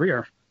WCW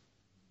career.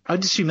 I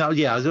just assumed that.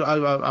 Yeah,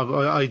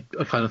 I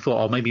kind of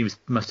thought, maybe he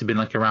must have been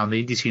like around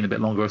the indie scene a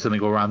bit longer or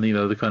something, or around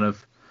the kind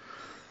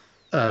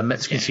of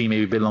Mexican scene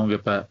maybe a bit longer.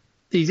 But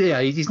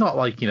he's not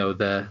like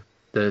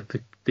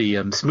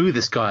the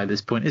smoothest guy at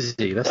this point, is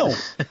he? No,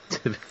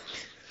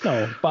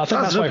 but I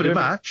think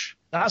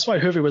that's why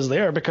Hoovy was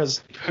there,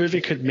 because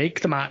Hoovy could make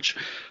the match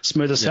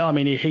smooth as hell. I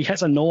mean, he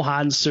hits a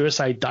no-hand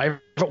suicide dive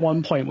at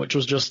one point, which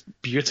was just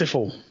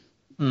beautiful.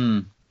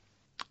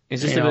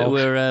 Is this the bit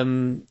where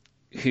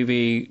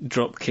Hoovy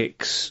drop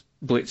kicks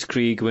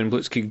Blitzkrieg when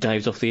Blitzkrieg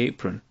dives off the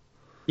apron?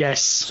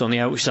 Yes. So on the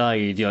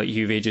outside,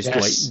 Hoovy just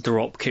like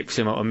drop kicks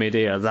him out of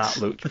midair. That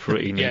looked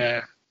pretty neat.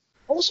 Yeah.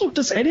 Also,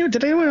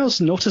 did anyone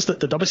else notice that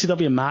the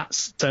WCW mat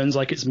sounds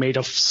like it's made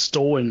of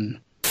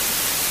stone?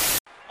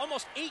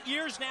 Almost 8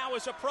 years now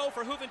as a pro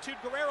for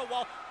Juventud Guerrero,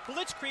 while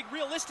Blitzkrieg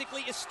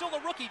realistically is still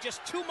a rookie,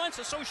 just 2 months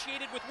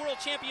associated with World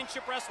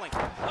Championship Wrestling.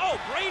 Oh,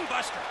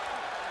 brainbuster!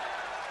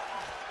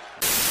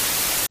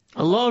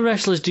 A lot of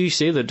wrestlers do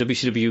say that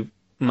WCW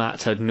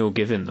mats had no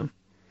give in them.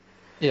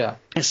 Yeah.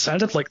 It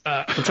sounded like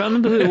that. I'm trying to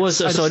remember who it was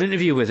I saw an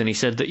interview with, and he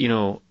said that,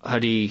 I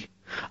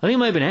think it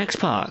might have been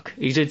X-Pac.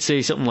 He did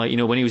say something like,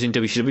 when he was in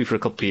WCW for a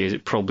couple of years,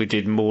 it probably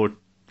did more,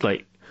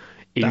 like,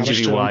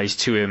 injury-wise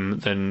to him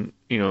than,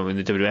 in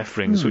the WWF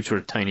rings, which were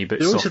a tiny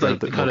bit softer. Also,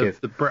 the kind of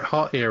the Bret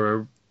Hart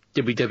era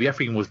WWF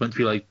ring was meant to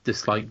be like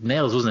just like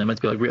nails, wasn't it?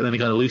 Meant to be like, then they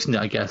kind of loosened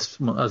it, I guess,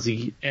 as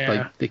they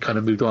kind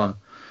of moved on.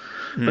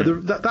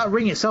 But that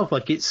ring itself,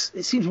 like it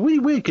seems really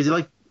weird because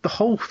like the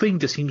whole thing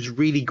just seems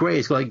really grey.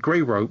 It's got like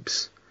grey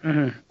ropes.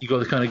 You got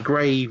the kind of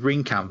grey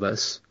ring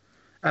canvas,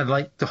 and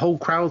like the whole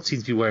crowd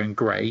seems to be wearing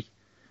grey.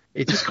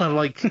 It just kind of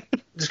like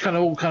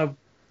all kind of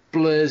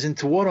blurs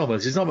into one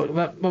almost. There's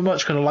not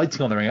much kind of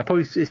lighting on the ring.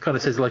 It kind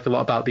of says like a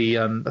lot about the.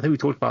 I think we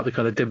talked about the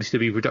kind of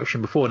WCW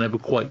production before, never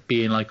quite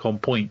being like on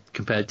point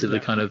compared to the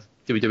kind of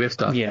WWF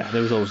stuff. Yeah,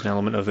 there was always an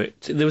element of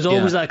it. There was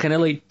always that kind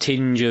of like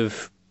tinge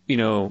of,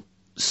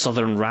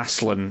 Southern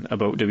wrestling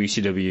about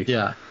WCW.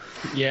 Yeah.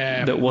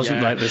 Yeah. That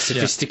wasn't like the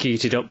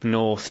sophisticated up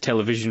north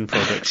television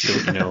products,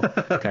 kind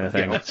of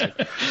thing.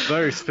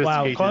 Very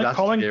sophisticated. Wow,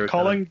 calling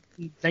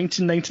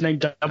 1999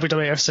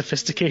 WWF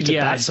sophisticated.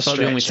 Yeah, that's it's about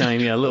the only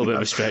time. Yeah, a little bit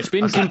of a stretch, but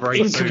in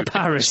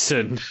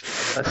comparison,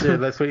 that's it.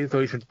 That's what you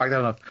back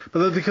down on.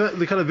 But the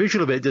kind of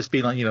visual of it just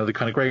being like, the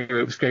kind of grey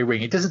ropes, grey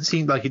ring. It doesn't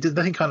seem like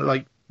nothing kind of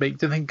like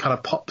nothing kind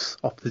of pops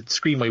off the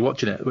screen while you're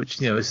watching it, which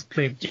seems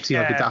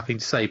like a daft thing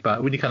to say.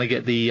 But when you kind of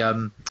get the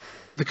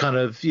kind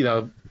of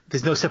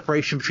there's no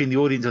separation between the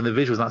audience and the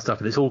visuals and that stuff,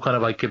 and it's all kind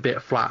of like a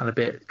bit flat and a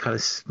bit kind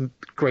of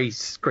grey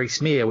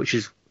smear, which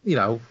is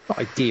not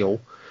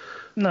ideal.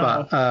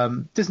 No,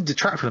 but doesn't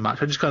detract from the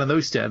match. I just kind of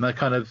noticed it, and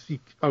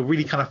I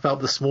really kind of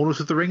felt the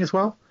smallness of the ring as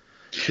well.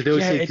 Because they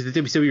always say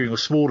the WCW ring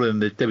was smaller than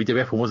the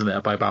WWF one, wasn't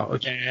it? By about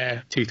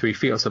 2-3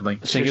 feet or something.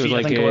 I think it was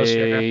like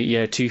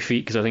 2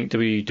 feet, because I think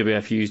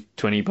WWF used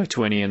 20 by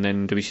 20, and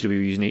then WCW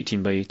used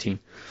 18 by 18.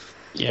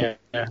 Yeah.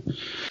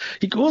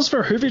 He goes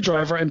for a Hoovy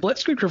driver, and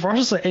Blitzkrieg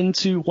reverses it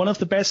into one of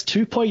the best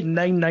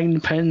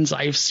 2.99 pins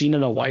I've seen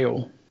in a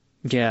while.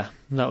 Yeah,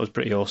 that was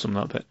pretty awesome,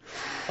 that bit.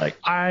 Like,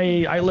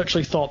 I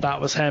literally thought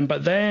that was him,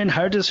 but then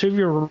how does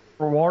Hoovy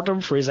reward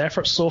him for his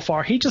efforts so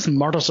far? He just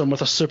murders him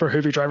with a super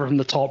Hoovy driver from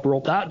the top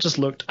rope. That just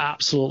looked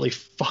absolutely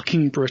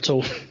fucking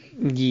brutal.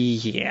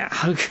 Yeah.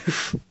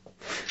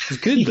 It's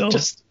good, though.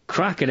 Just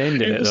cracking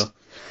ending it, though.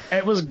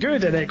 It was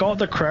good, and it got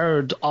the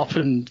crowd up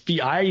and feet.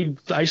 I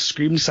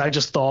screamed because I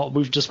just thought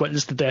we've just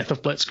witnessed the death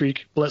of Blitzkrieg.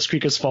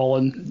 Blitzkrieg has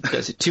fallen.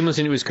 That's it. 2 months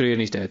into his career and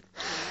he's dead.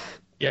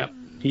 Yeah,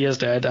 he is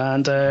dead.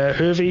 And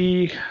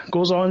Hoovy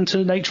goes on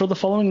to Nitro the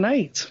following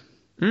night.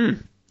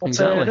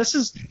 Exactly. This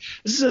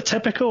is a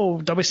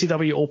typical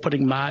WCW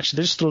opening match.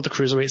 They just throw the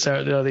cruiserweights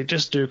out there. They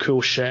just do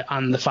cool shit,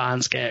 and the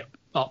fans get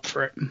up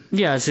for it.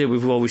 Yeah, I'd say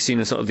we've always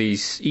seen sort of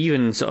these,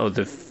 even sort of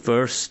the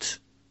first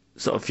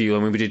sort of few. I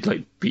mean, we did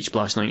like Beach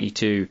Blast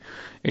 92.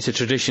 It's a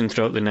tradition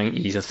throughout the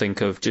 90s, I think,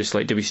 of just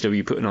like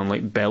WCW putting on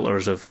like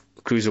belters of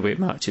cruiserweight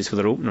matches for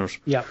their openers.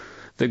 Yeah.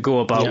 That go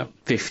about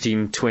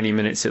 15-20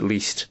 minutes at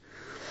least.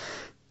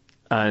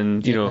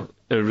 And, they're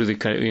really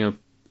kind of,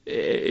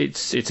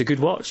 it's a good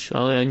watch.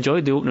 I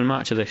enjoyed the opening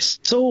match of this.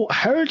 So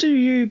how do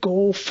you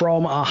go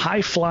from a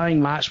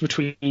high-flying match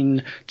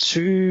between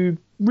two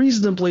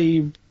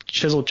reasonably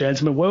chiseled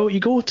gentlemen? Well, you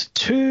go to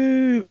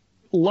two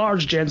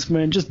large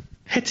gentlemen just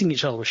hitting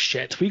each other with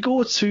shit. We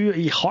go to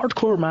a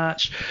hardcore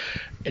match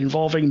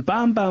involving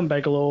Bam Bam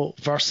Bigelow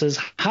versus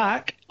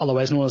Hack,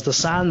 otherwise known as the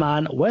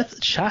Sandman,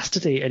 with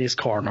Chastity in his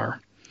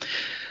corner.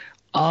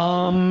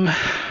 Where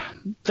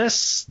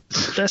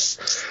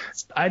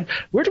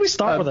do we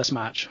start with this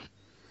match?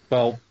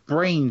 Well,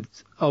 Brain,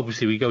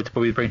 obviously we go to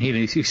probably Brain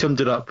Healing. He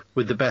summed it up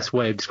with the best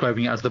way of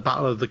describing it as the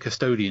Battle of the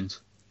Custodians.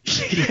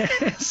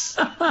 Yes.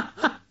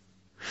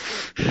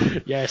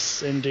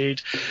 Yes,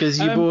 indeed. Because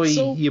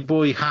your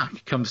boy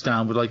Hack comes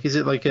down with is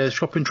it like a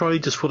shopping trolley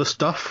just full of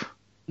stuff?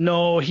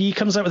 No, he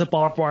comes out with a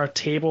barbed wire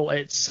table.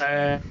 It's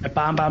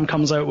Bam Bam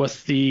comes out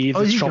with the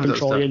shopping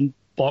trolley and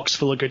box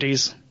full of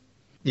goodies.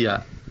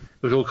 Yeah,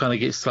 which all kind of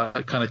gets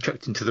kind of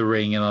chucked into the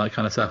ring and all that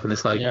kind of stuff. And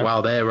it's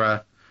wow,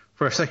 they're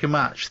for a second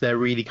match, they're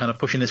really kind of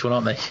pushing this one,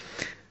 aren't they?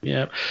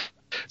 Yeah.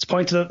 It's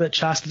pointed out that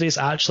Chastity is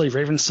actually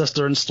Raven's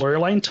sister in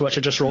storyline, to which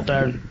I just wrote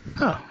down.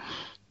 Huh.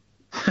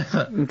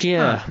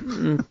 Yeah.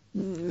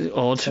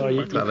 Odd. So I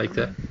liked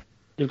it.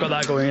 You've got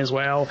that going as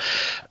well.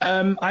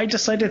 I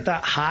decided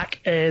that Hack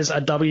is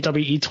a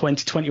WWE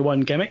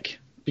 2021 gimmick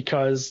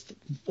because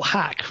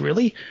Hack,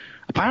 really?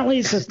 Apparently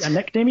it's a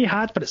nickname he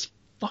had, but it's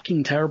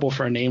fucking terrible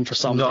for a name for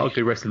something. Not a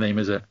good wrestling name,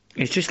 is it?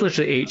 It's just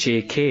literally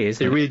HAK, isn't it?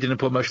 They really didn't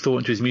put much thought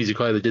into his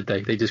music either, did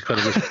they? They just kind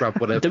of just grabbed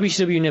whatever.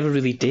 WCW never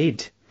really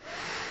did.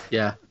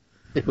 Yeah.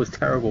 It was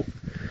terrible.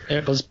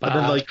 It was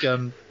bad.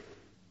 And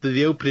then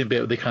the opening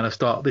bit, they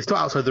start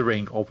outside the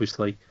ring,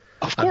 obviously.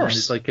 Of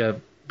course. And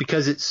it's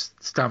because it's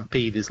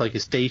Stampede, it's like a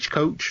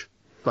stagecoach.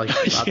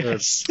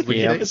 Yes.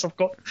 Yes, I've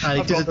got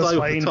and this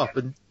over the top.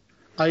 And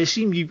I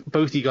assume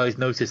both of you guys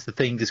noticed the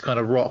thing just kind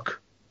of rock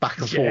back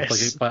and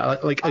forth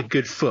like a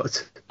good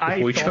foot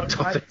before he jumped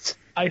off it.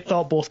 I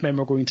thought both men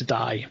were going to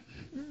die.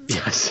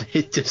 Yes,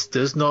 it just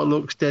does not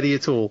look steady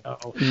at all.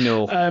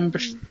 No.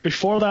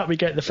 Before that, we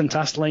get the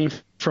fantastic line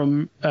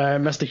from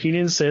Mr.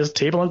 Heenan says,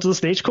 "Table into the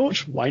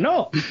stagecoach? Why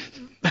not?"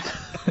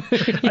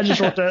 I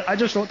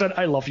just wrote down,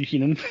 "I love you,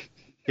 Heenan."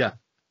 Yeah.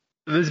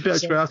 There's a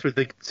bit of afterwards.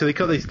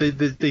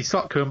 They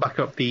start coming back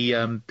up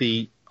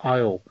the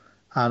aisle,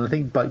 and I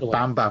think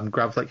Bam Bam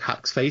grabs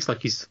Hack's face,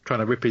 like he's trying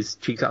to rip his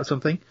cheeks out or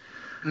something,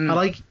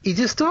 and he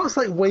just starts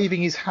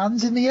waving his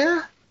hands in the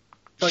air,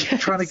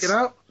 trying to get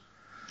out.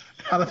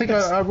 And I think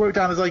I wrote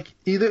down as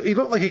he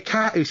looked like a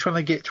cat who's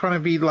trying to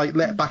be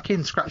let back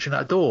in, scratching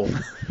at a door.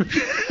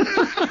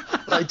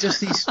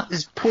 Just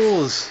his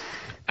paws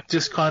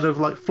just kind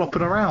of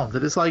flopping around,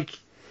 and it's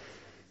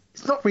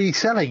it's not really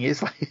selling.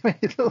 It's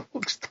it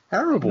looks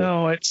terrible.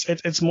 No,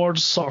 it's more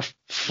just sort of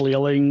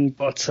flailing,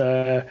 but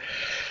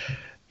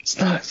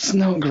It's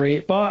not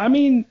great, but I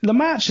mean, the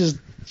match is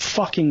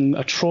fucking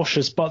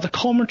atrocious, but the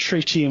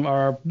commentary team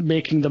are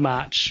making the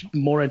match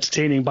more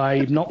entertaining by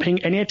not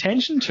paying any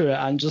attention to it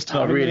and just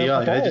Not having really, the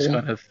are they? ball.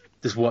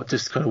 They're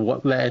just kind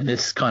of letting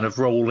this kind of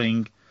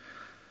rolling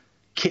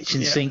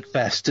kitchen sink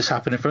fest just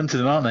happen in front of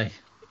them, aren't they?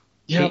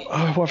 Yep.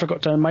 Oh, what have I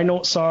got down? My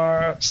notes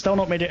are still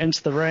not made it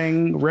into the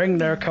ring. Ring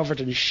there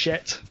covered in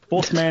shit.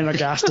 Both men are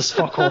gassed as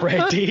fuck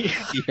already.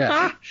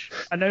 Yeah.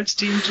 Announce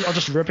teams are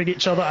just ripping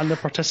each other and the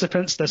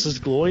participants. This is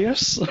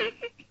glorious.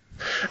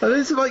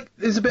 There's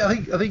a bit. I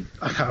think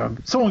I can't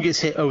remember. Someone gets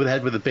hit over the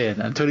head with a bin,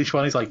 and Tony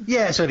Schiavone's like,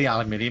 "Yeah, it's only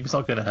aluminium. It's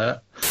not going to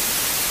hurt."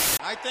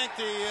 I think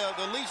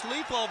the least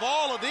lethal of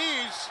all of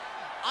these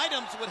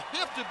items would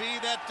have to be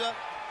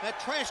that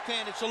trash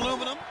can. It's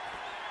aluminum.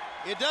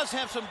 It does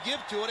have some give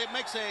to it. It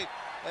makes a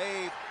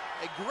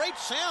great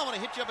sound when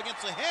it hits you up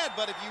against the head.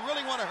 But if you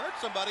really want to hurt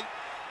somebody,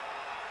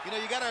 you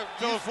got to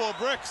Fill it full of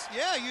bricks.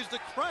 Yeah, use the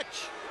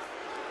crutch.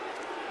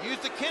 Use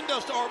the kendo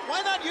or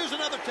why not use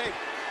another tape?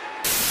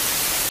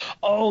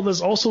 Oh,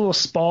 there's also a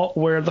spot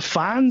where the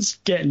fans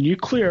get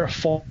nuclear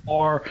for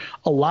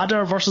a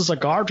ladder versus a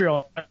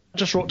guardrail. I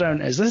just wrote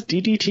down, is this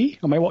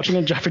DDT? Am I watching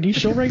a Japanese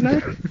show right now?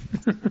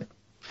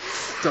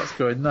 That's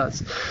going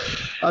nuts.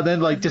 And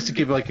then, just to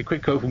give a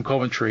quick quote from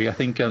commentary, I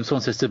think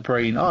someone says to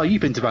Brain, "Oh,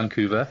 you've been to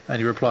Vancouver," and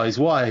he replies,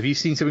 "Why? Have you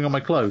seen something on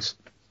my clothes?"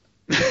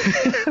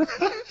 It's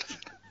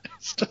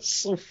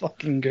just so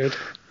fucking good.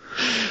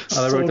 And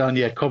I wrote down,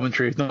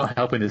 commentary is not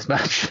helping this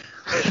match.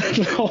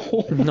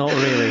 No. Not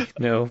really,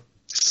 no.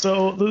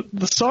 So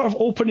the sort of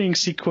opening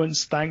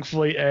sequence,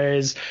 thankfully,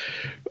 is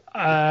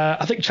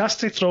I think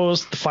Chastity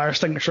throws the fire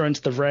extinguisher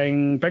into the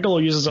ring. Bigelow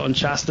uses it on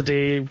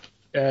Chastity.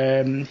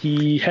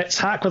 He hits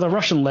Hack with a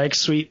Russian leg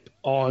sweep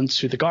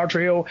onto the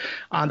guardrail,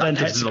 and then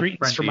hits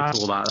Greets from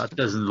all that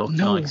doesn't look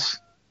nice.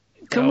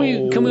 Can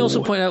we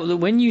also point out that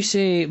when you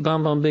say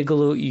Bam Bam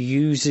Bigelow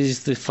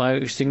uses the fire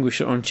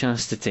extinguisher on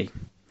Chastity,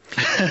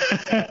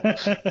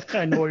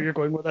 I know where you're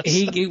going with this.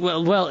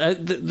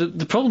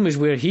 The problem is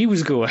where he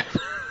was going.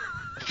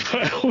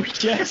 Oh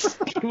yes,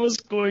 he was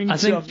going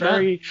to a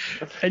very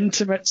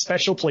intimate,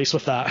 special place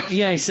with that.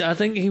 Yes, I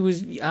think he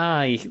was.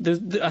 I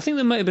think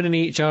there might have been an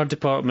HR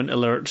department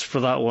alert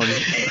for that one.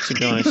 To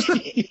be honest,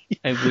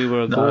 if we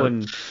were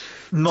going.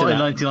 Not in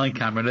 99,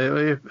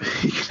 Cameron.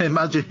 You can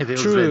imagine if it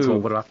was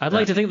True. Vince. I'd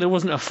like to think there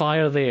wasn't a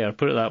fire there.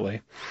 Put it that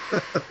way.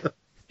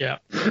 Yeah.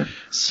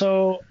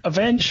 So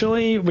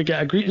eventually we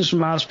get a greetings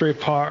from Asbury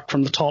Park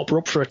from the top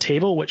rope for a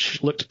table,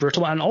 which looked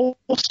brutal. And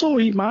also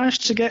he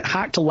managed to get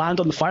Hack to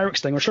land on the fire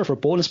extinguisher for a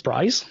bonus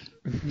prize.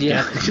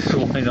 Yeah,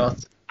 why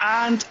not?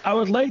 And I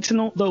would like to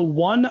note the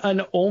one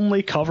and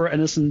only cover in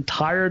this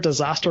entire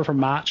disaster of a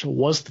match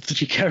was the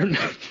 3 count.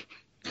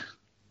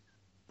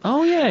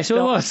 Oh yeah, so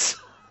it was.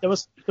 There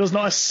was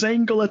not a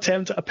single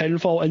attempt at a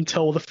pinfall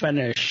until the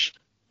finish.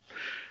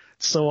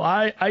 So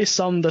I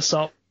summed this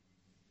up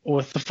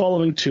with the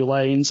following 2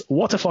 lines.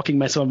 What a fucking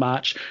mess of a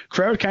match.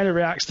 Crowd kind of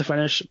reacts to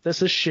finish.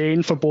 This is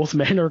Shane for both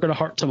men who are going to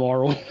hurt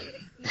tomorrow.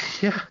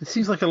 Yeah, it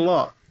seems like a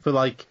lot for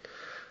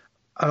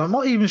I'm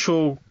not even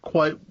sure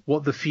quite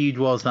what the feud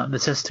was that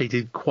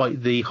necessitated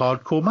quite the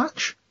hardcore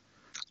match.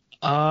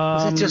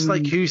 Was it just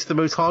who's the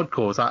most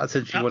hardcore? Is that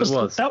essentially what it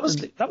was? That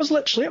was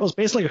literally it. Was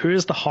basically who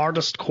is the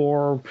hardest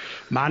core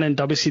man in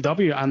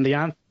WCW, and the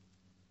answer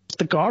is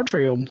the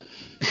guardrail.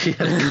 Yeah,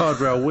 the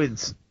guardrail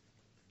wins.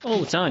 All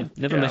the time.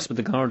 Never mess with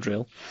the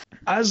guardrail.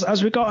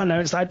 As we got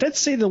announced, I did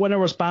say the winner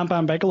was Bam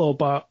Bam Bigelow,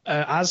 but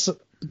as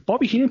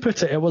Bobby Heenan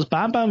put it was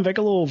Bam Bam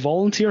Bigelow,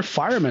 volunteer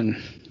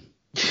fireman.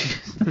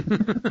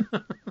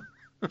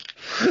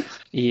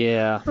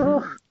 Yeah.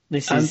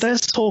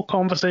 This whole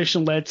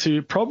conversation led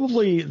to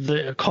probably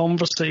the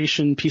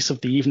conversation piece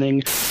of the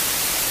evening.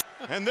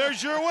 And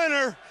there's your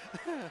winner,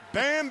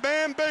 Bam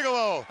Bam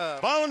Bigelow,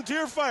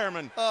 volunteer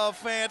fireman. Oh,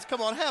 fans,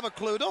 come on, have a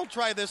clue. Don't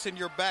try this in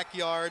your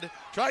backyard.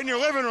 Try it in your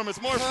living room.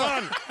 It's more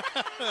fun.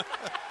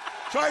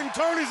 Try it in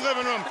Tony's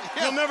living room.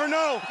 Yeah. You'll never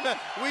know.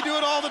 We do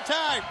it all the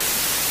time.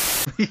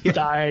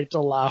 Died to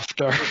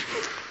laughter.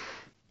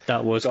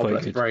 That was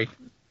quite good. Bray.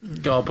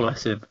 God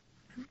bless him.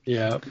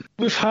 Yeah.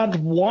 We've had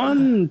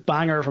one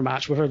banger of a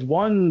match. We've had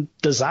one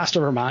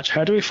disaster of a match.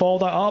 How do we follow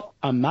that up?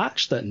 A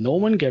match that no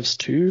one gives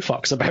 2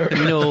 fucks about.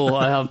 No,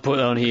 I have put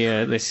on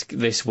here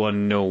this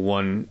one, no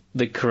one.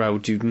 The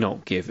crowd do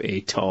not give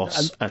a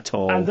toss at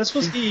all. And this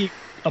was a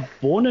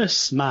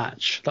bonus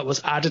match that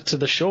was added to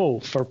the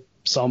show for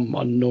some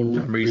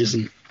unknown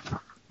reason.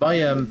 My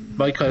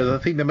kind of,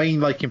 I think the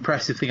main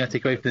impressive thing I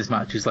take away from this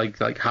match is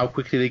like how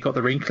quickly they got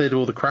the ring cleared of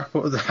all the crap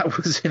that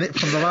was in it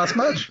from the last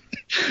match.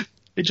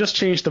 They just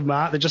changed the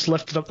mat. They just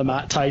lifted up the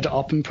mat, tied it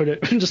up, and put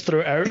it and just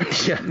threw it out.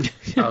 Yeah,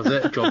 that was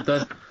it. Job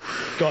done.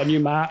 Got a new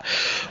mat.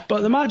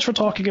 But the match we're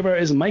talking about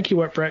is Mikey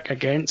Whipwreck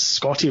against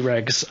Scotty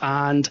Riggs,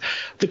 and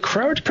the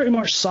crowd pretty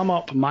much sum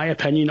up my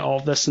opinion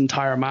of this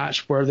entire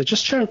match, where they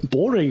just chant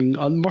boring,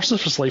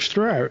 unmerciful life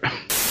throughout. Wow,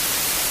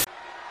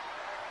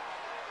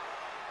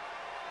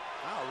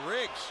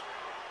 Riggs.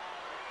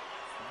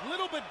 A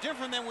little bit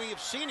different than we have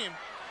seen him.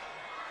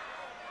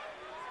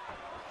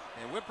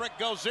 And Whipwreck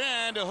goes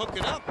in to hook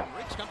it up.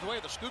 Riggs comes away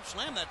with a scoop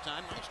slam that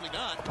time. Nicely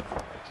done.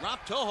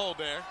 Drop toe hold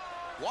there.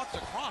 Walks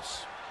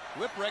across.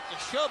 Whipwreck to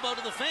showboat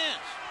to the fans.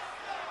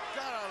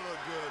 Gotta look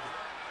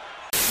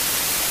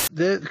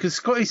good. Because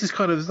Scotty's just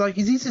kind of like,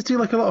 he's just doing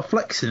like a lot of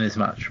flex in this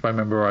match, if I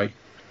remember right.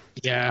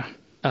 Yeah.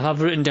 I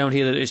have written down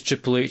here that it's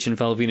Triple H and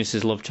Val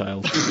Venus's love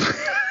child.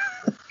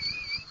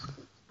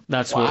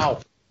 That's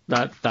Wow.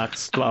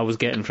 That's what I was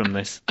getting from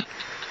this.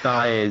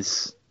 That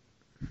is.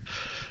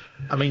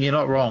 I mean, you're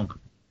not wrong.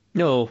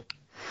 No.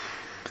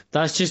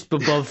 That's just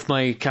above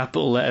my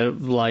capital letter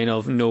line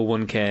of no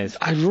one cares.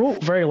 I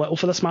wrote very little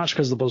for this match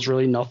because there was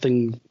really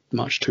nothing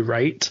much to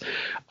write.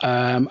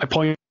 I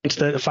pointed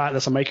to the fact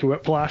there's a Mikey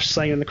Whiplash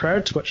sign in the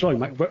crowd, which,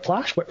 Mike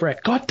Whiplash?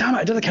 Whipwreck. God damn it,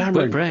 I did a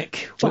Cameron.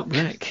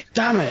 Whipwreck.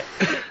 Damn it.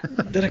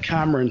 Did a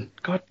Cameron.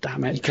 God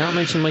damn it. You can't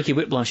mention Mikey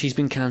Whiplash, he's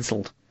been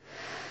cancelled.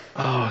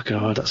 Oh,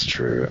 God, that's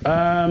true.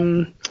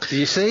 Do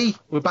you see?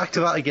 We're back to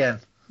that again.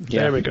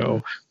 Yeah. There we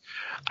go.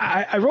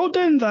 I wrote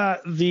down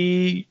that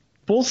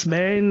both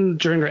men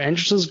during their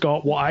entrances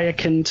got what I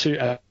akin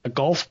to a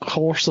golf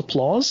course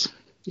applause.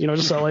 You know,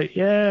 just like,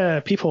 yeah,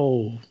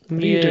 people,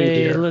 what are you doing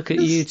here? Look at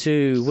you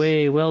two.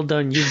 Way, well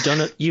done. You've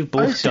done it. You've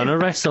both done a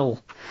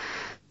wrestle.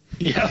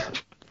 Yeah.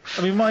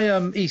 I mean, my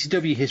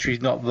ECW history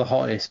is not the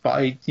hottest, but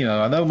I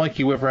know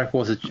Mikey Whipwreck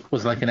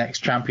was like an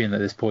ex-champion at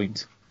this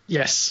point.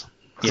 Yes.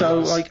 So,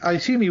 like, I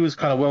assume he was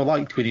kind of well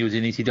liked when he was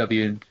in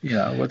ECW, and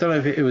I don't know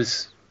if it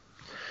was.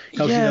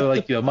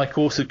 Mike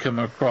also come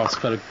across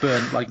kind of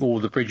burnt like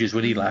all the bridges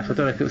when he left. I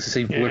don't know if it was the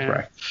same for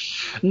Whipwreck.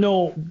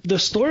 No, the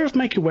story of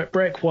Mikey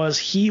Whipwreck was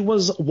he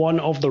was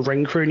one of the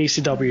ring crew in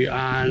ECW,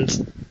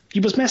 and he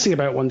was messing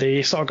about one day.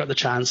 He sort of got the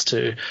chance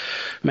to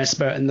mess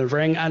about in the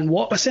ring, and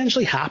what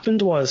essentially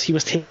happened was he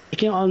was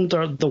taken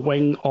under the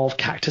wing of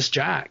Cactus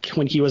Jack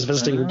when he was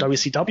visiting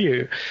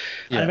WCW,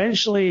 and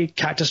eventually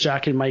Cactus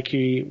Jack and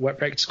Mikey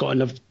Whipwreck just got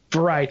in a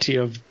variety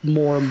of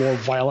more and more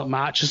violent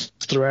matches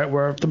throughout,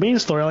 where the main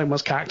storyline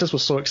was Cactus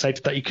was so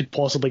excited that he could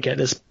possibly get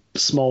this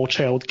small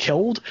child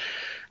killed.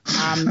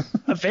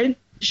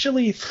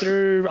 Eventually,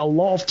 through a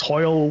lot of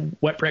toil,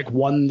 Whipwreck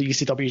won the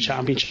ECW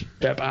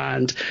championship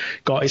and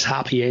got his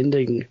happy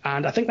ending.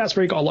 And I think that's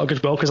where he got a lot of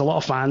goodwill, because a lot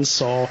of fans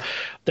saw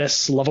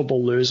this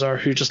lovable loser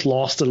who just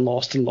lost and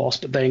lost and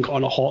lost, but then got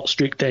on a hot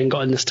streak, then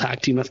got in this tag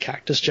team with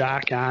Cactus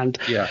Jack, and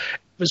it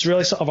was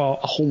really sort of a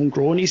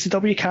homegrown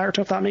ECW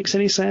character, if that makes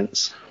any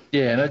sense.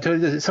 Yeah, and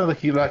it sounds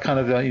like that kind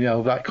of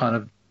that kind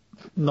of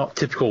not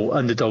typical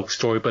underdog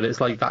story, but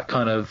it's like that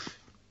kind of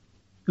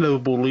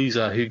lovable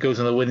loser who goes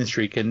on a winning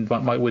streak and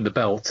might win the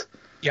belt.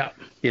 Yeah,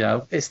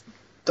 it's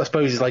I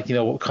suppose it's like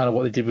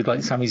what they did with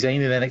like Sami Zayn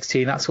in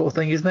NXT and that sort of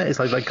thing, isn't it? It's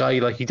like that guy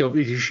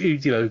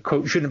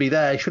quote shouldn't be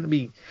there, shouldn't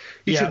be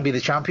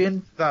the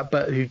champion,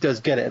 but who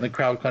does get it, and the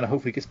crowd kind of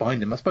hopefully gets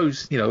behind him. I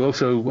suppose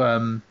also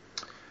kind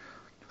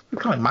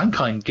of like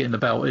Mankind getting the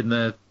belt in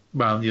the.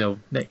 Well,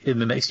 in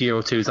the next year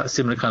or two, is that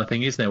similar kind of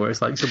thing, isn't it? Where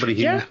it's like somebody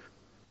who,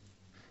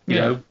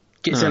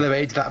 gets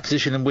elevated to that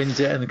position and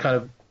wins it, and kind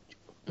of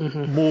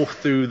morph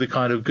through the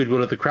kind of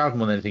goodwill of the crowd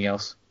more than anything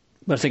else.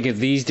 But I think if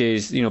these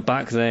days,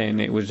 back then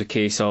it was a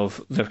case of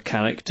their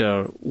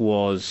character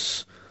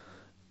was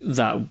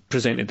that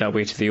presented that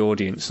way to the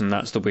audience, and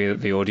that's the way that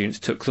the audience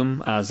took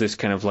them, as this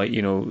kind of like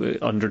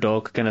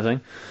underdog kind of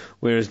thing.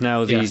 Whereas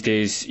now these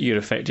days, you're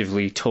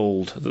effectively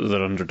told that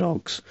they're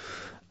underdogs.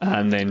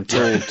 And then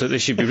told that they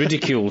should be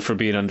ridiculed for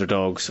being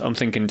underdogs. I'm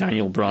thinking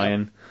Daniel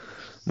Bryan,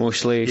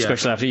 mostly,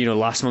 especially after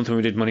last month when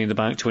we did Money in the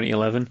Bank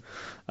 2011,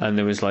 and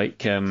there was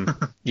like you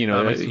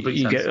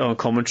get on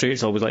commentary,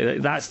 it's always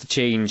like that's the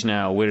change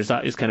now, whereas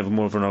that is kind of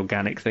more of an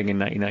organic thing in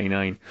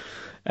 1999.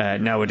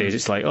 Nowadays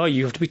it's like, oh,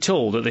 you have to be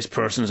told that this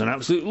person's an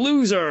absolute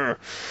loser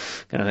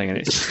kind of thing, and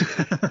it's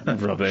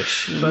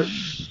rubbish. But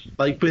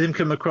like with him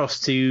coming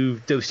across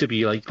to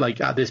WCW, like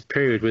at this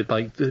period with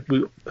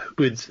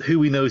with who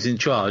we know is in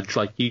charge,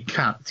 like you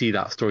can't see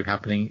that story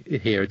happening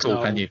here at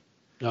all, can you?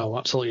 No,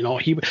 absolutely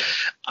not.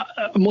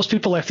 Most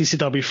people left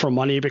ECW for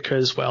money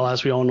because, well,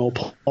 as we all know,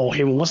 Paul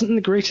Heyman wasn't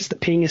the greatest at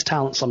paying his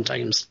talent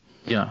sometimes.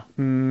 Yeah.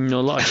 No,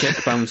 a lot of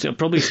check bouncing.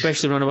 Probably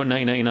especially around about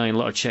 1999, a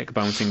lot of check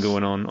bouncing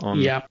going on.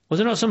 Yeah. Was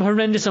there not some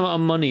horrendous amount of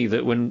money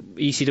that when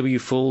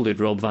ECW folded,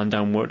 Rob Van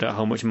Dam worked out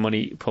how much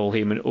money Paul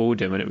Heyman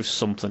owed him, and it was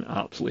something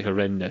absolutely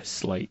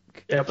horrendous, like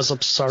it was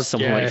absurd,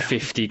 something like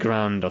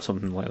 $50,000 or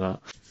something like that.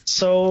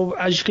 So,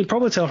 as you can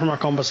probably tell from our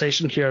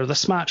conversation here,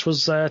 this match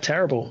was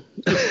terrible.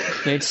 They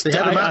had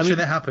a match and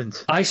it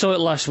happened. I saw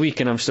it last week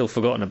and I'm still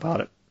forgotten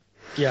about it.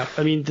 Yeah,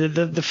 I mean,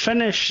 the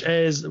finish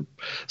is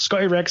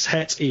Scotty Riggs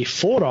hits a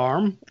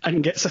forearm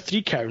and gets a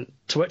 3 count,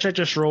 to which I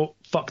just wrote,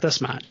 fuck this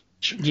match.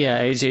 Yeah,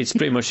 it's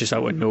pretty much just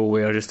out of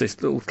nowhere, just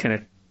this little kind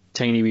of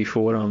tiny wee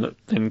forearm that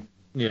then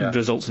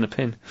results in a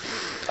pin.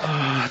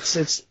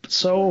 It's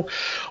so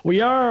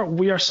we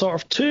are sort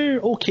of two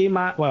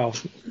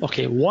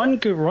one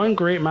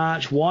great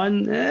match,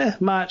 one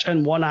match,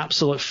 and one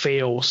absolute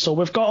fail. So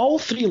we've got all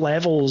three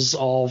levels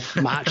of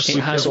match. It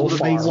has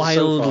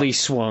wildly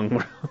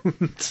swung.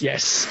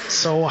 Yes.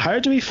 So how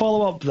do we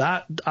follow up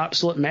that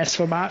absolute mess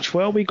of a match?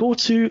 Well, we go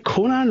to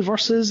Conan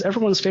versus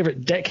everyone's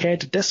favorite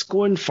dickhead,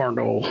 Disco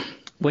Inferno.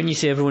 When you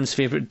say everyone's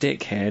favourite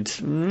dickhead,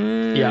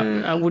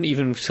 I wouldn't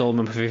even call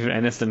him my favourite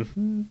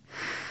anything.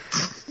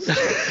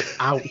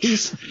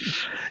 Ouch.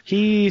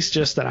 He's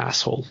just an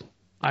asshole.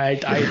 I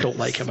don't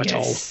like him at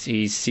all.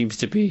 He seems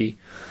to be.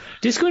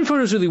 Disco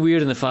Inferno is really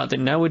weird in the fact that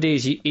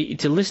nowadays,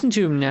 to listen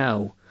to him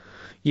now,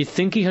 you'd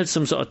think he had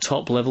some sort of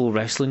top-level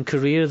wrestling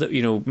career that,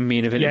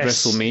 main event at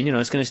WrestleMania,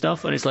 this kind of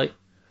stuff, and it's like,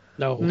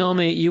 no,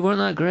 mate, you weren't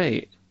that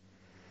great.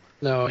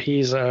 No, he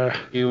was,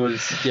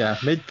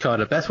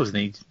 mid-card at best, wasn't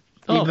he?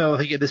 Even though I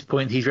think at this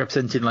point he's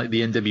representing like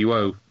the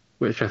NWO,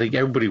 which I think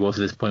everybody was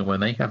at this point,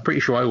 weren't they? I'm pretty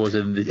sure I was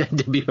in the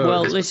NWO.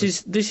 Well, this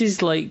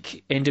is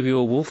like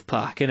NWO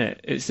Wolfpack, isn't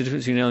it? It's the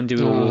difference between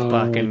NWO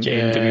Wolfpack and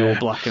NWO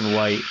Black and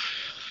White,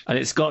 and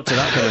it's got to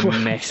that kind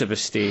of mess of a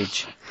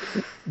stage.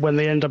 When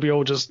the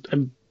NWO just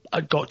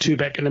got too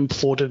big and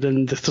imploded,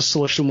 and the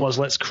solution was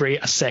let's create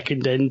a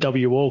second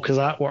NWO because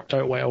that worked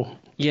out well.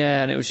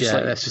 Yeah, and it was just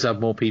let's just have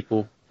more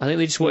people. I think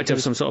they just wanted to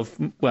have some sort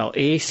of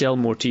A, sell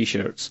more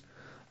T-shirts,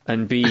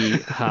 and B,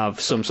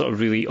 have some sort of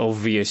really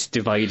obvious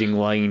dividing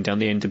line down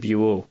the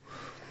NWO.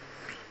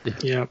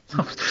 Yeah.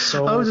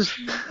 So I was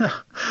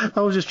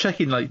just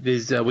checking like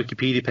his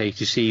Wikipedia page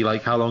to see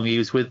like how long he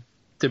was with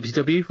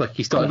WCW. Like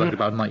he started like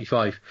about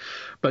 95.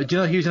 But do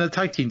you know he was in a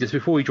tag team just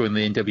before he joined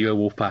the NWO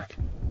Wolfpack?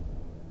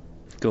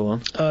 Go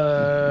on.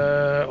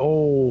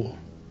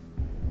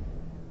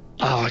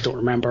 I don't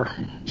remember.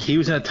 He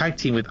was in a tag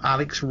team with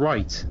Alex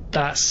Wright.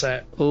 That's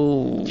it.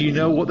 Oh. Do you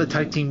know what the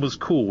tag team was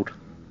called?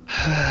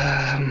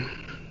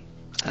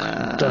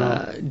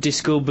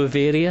 Disco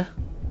Bavaria?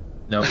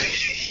 No.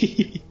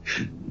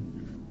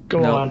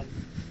 Go on.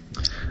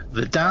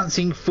 The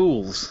Dancing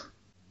Fools.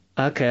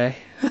 Okay.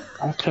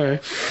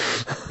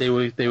 They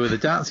were the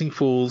Dancing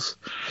Fools,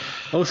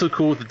 also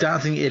called the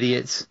Dancing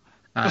Idiots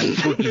and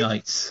Boogie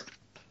Nights.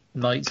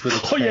 Knights with a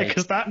K. Oh yeah,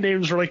 because that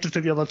name's related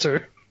to the other two.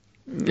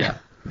 Yeah.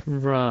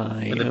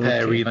 Right. When the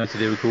pair reunited,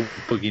 they were called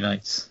Boogie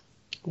Nights.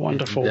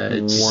 Wonderful.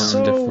 Wonderful.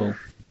 So,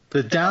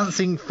 the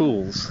Dancing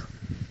Fools.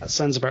 That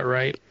sounds about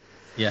right.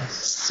 Yes.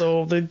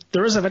 So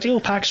there is a video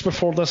package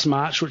before this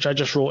match, which I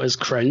just wrote as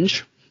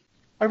cringe.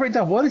 I wrote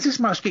down, why does this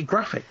match get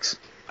graphics?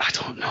 I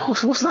don't know.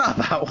 What's that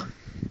about?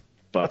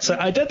 But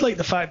I did like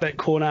the fact that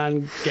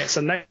Conan gets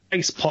a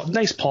nice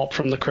pop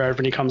from the crowd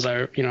when he comes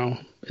out.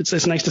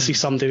 It's nice to see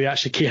somebody we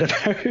actually care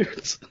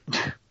about.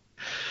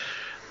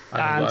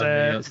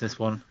 And this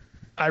one.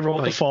 I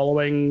wrote the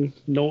following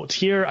note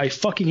here. I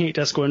fucking hate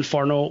Disco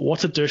Inferno.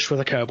 What a douche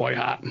with a cowboy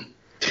hat.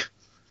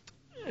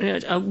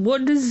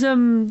 What does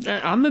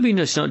I'm maybe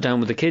just not down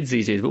with the kids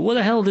these days, but what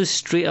the hell does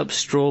straight up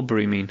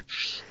strawberry mean?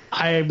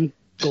 I'm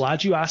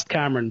glad you asked,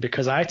 Cameron,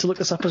 because I had to look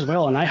this up as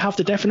well, and I have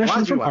the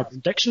definition from our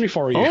dictionary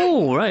for you.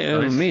 Oh, right.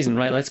 Oh, amazing.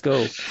 Right, let's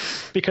go.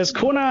 Because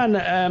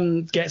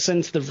Conan gets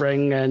into the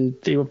ring, and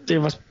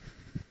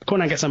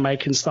Conan gets a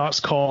mic and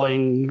starts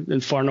calling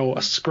Inferno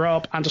a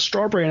scrub and a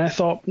strawberry, and I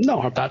thought,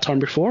 no, heard that term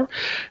before.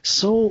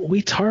 So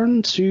we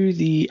turn to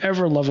the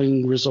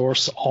ever-loving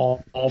resource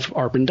of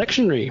Urban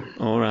Dictionary.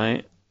 All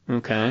right.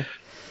 Okay.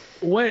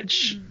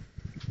 Which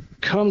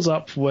comes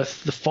up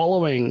with the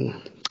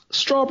following.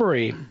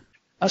 Strawberry.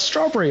 A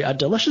strawberry, a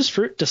delicious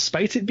fruit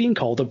despite it being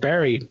called a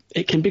berry.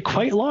 It can be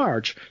quite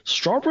large.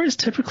 Strawberries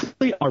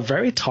typically are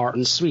very tart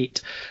and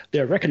sweet. They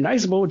are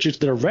recognizable due to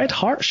their red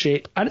heart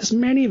shape and its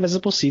many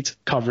visible seeds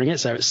covering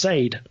its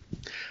outside.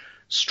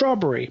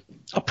 Strawberry,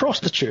 a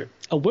prostitute,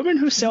 a woman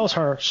who sells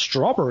her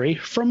strawberry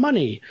for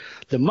money.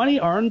 The money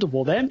earned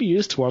will then be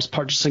used towards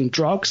purchasing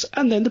drugs,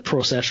 and then the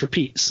process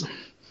repeats.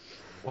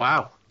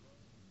 Wow.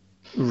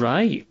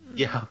 Right.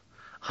 Yeah.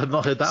 I've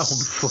not heard that one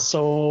before.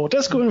 So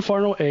Disco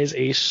Inferno is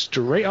a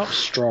straight up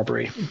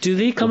strawberry. Do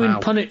they come in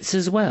punnets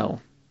as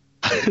well?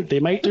 They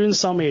might do in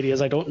some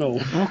areas, I don't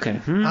know. Okay.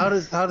 How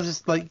does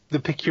this like the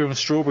pick your own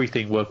strawberry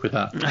thing work with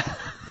that?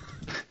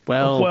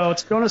 Well,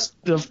 to be honest,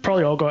 they've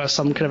probably all got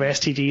some kind of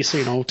STD,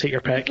 so take your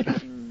pick.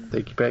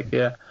 Take your pick,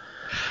 yeah.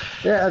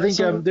 Yeah, I think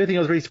the only thing I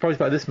was really surprised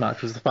about this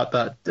match was the fact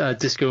that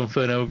Disco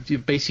Inferno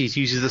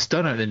basically uses a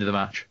stunner at the end of the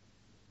match.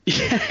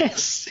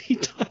 Yes, he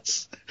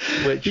does.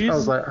 Which I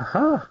was like,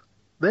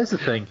 there's the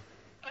thing.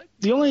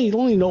 The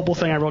only noble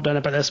thing I wrote down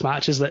about this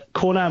match is that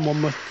Conan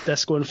won with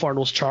Disco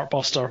Inferno's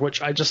Chartbuster,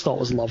 which I just thought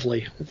was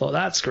lovely. I thought,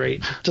 that's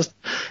great. Just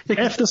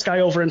F this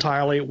guy over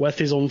entirely with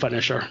his own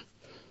finisher.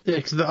 Yeah,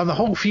 because the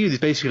whole feud is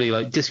basically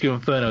like Disco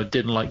Inferno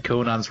didn't like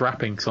Conan's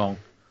rapping song.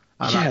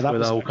 And that's where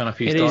the whole kind of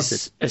feud started. It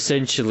is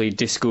essentially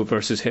disco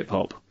versus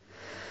hip-hop.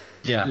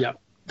 Yeah.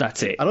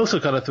 That's it. And also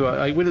kind of throughout,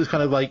 like, when it was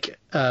kind of like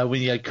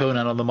when you had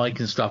Conan on the mic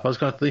and stuff, I was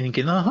kind of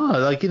thinking,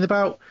 like in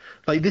about,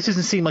 like, this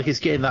doesn't seem like it's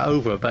getting that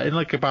over, but in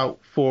like about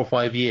 4 or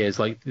 5 years,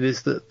 like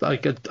there's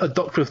like a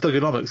Doctor of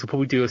Thugonomics will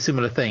probably do a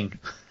similar thing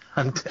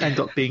and end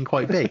up being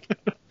quite big.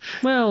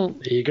 Well,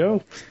 There you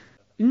go.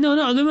 no,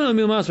 not a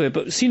million miles away,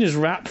 but Cena's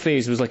rap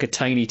phase was like a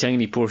tiny,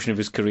 tiny portion of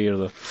his career,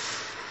 though.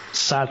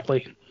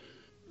 Sadly.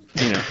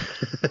 You know.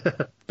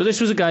 But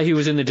this was a guy who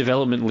was in the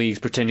development leagues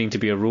pretending to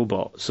be a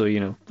robot, so, you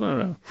know, I don't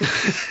know.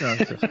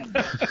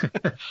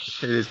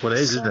 It is what it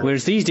is, isn't it?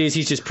 Whereas these days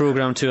he's just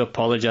programmed to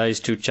apologise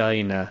to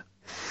China.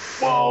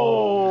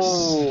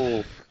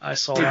 Whoa! I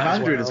saw Did that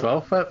Mandarin as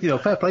well. Fair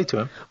play to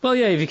him. Well,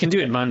 yeah, if you can do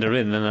it in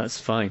Mandarin, then that's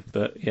fine,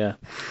 but yeah.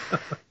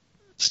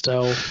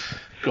 Still.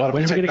 Got to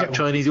When are we protect gonna that get-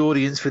 Chinese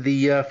audience for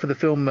the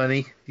film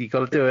money. You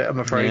got to do it, I'm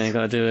afraid. Yeah, you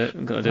gotta do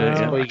it. That's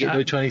Yeah. why you get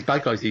no Chinese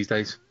bad guys these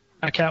days.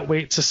 I can't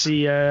wait to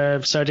see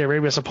Saudi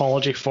Arabia's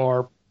apology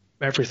for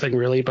everything,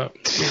 really, but,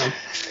 you know,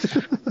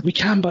 we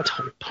can but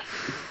hope.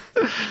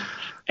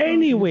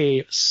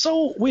 Anyway,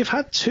 so we've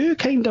had 2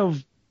 kind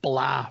of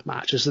blah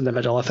matches in the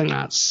middle. I think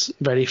that's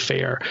very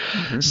fair.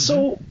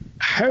 So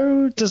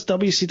how does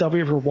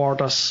WCW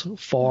reward us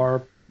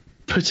for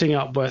putting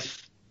up with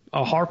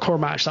a hardcore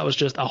match that was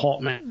just a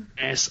hot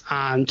mess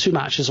and 2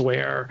 matches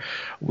where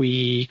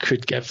we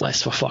could give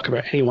less of a fuck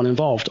about anyone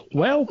involved?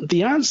 Well,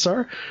 the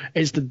answer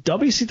is the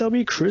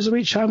WCW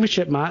Cruiserweight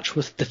Championship match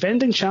with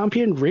defending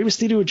champion Rey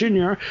Mysterio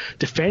Jr.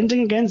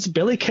 defending against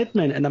Billy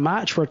Kidman in a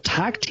match where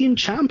tag team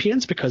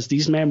champions, because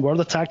these men were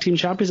the tag team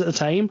champions at the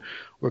time,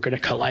 were going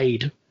to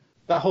collide.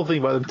 That whole thing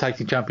about them tag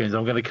team champions,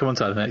 I'm going to come on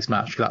to that in the next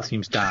match because that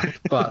seems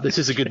daft. But this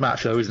is a good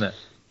match, though, isn't it?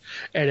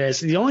 It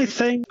is. The only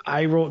thing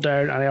I wrote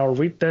down, and I'll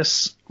read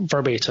this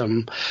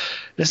verbatim.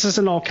 This is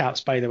in all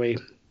caps, by the way.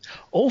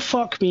 Oh,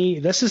 fuck me.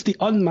 This is the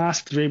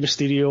unmasked Rey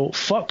Mysterio.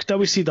 Fuck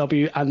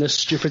WCW and this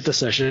stupid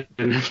decision.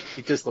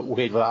 He does look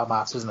weird without a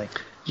mask, doesn't he?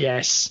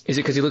 Yes. Is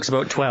it because he looks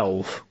about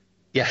 12?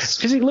 Yes.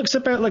 Because he looks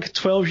about like a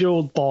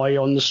 12-year-old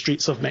boy on the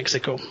streets of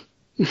Mexico.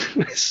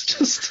 It's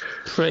just...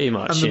 Pretty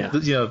much, And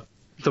yeah. you know,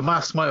 the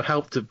mask might have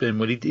helped him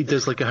when he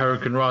does like a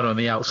Hurricane Rana on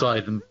the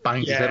outside and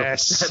bangs his head off the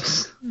Yes.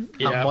 steps.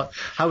 Yeah.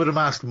 Having a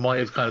mask might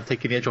have kind of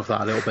taken the edge off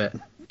that a little bit.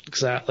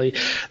 Exactly.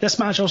 This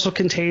match also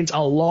contains a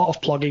lot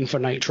of plugging for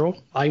Nitro.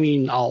 I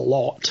mean, a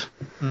lot.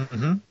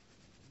 Mm-hmm.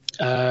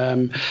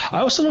 I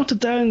also noted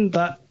down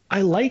that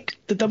I like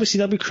the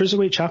WCW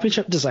Cruiserweight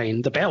Championship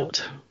design, the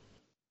belt.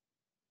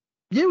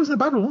 Yeah, it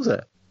wasn't a bad one, was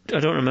it? I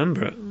don't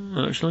remember it,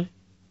 actually.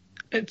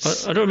 I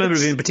don't remember it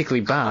being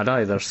particularly bad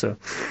either, so...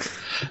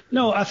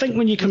 No, I think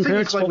when you The thing compare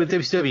it is, to... like with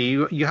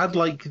WCW, you had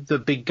like the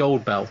big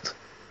gold belt,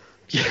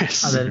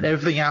 Yes. and then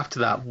everything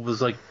after that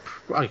was like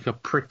a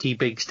pretty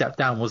big step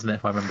down, wasn't it?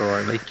 If I remember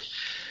rightly.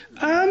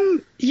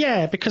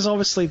 Yeah, because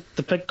obviously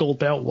the big gold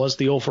belt was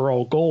the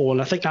overall goal,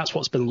 and I think that's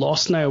what's been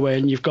lost now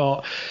when you've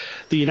got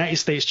the United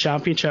States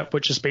Championship,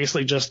 which is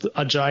basically just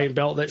a giant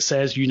belt that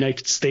says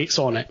United States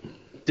on it.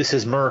 This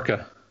is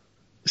America.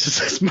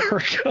 This is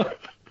America.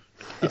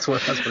 That's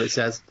what it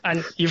says.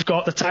 And you've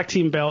got the tag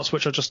team belts,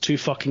 which are just 2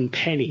 fucking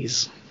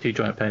pennies. 2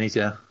 giant pennies,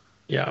 yeah.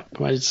 Yeah,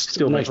 it's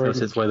Still makes no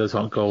sense why those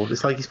aren't gold.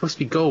 It's like it's supposed to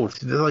be gold.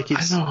 They're like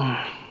it's. I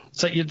know.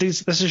 It's like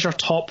this is your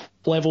top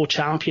level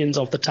champions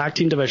of the tag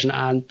team division,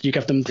 and you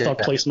give them the third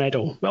place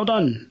medal. Well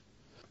done.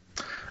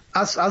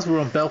 As we're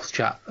on belts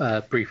chat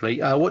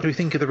briefly, what do we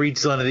think of the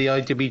redesign of the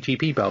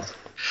IWGP belt?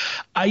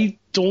 I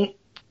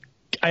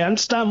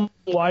understand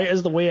why it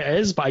is the way it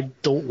is, but I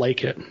don't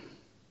like it.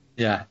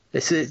 Yeah,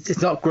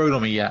 it's not grown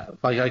on me yet.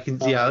 Like I can,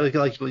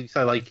 like you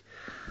say, like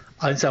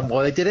I understand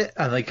why they did it,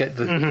 and they get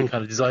the kind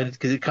of design it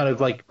because it kind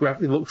of like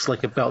it looks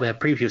like a belt they had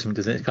previously,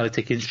 doesn't it? It's kind of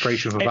taking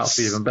inspiration from about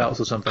 3 different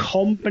belts or something.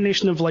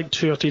 Combination of like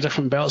 2 or 3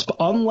 different belts, but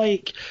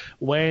unlike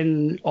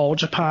when All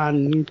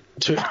Japan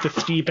took the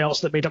 3 belts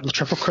that made up the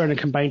Triple Crown and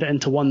combined it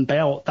into one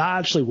belt, that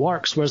actually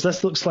works. Whereas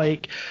this looks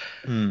like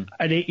an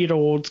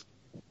 8-year-old.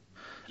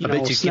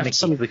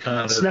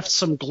 Sniffed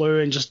some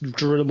glue and just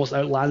drew the most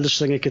outlandish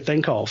thing I could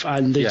think of,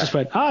 and they just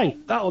went, "Aye,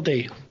 that'll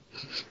do." The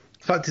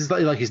fact is,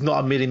 like it's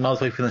not a million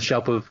miles away from the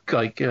shelf of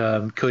like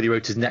Cody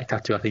Rhodes' neck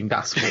tattoo. I think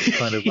that's what's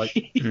kind of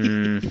like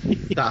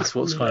that's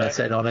what's kind of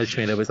setting on edge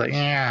me. It was like,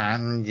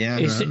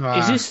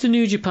 Is this the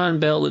New Japan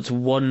belt that's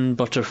 1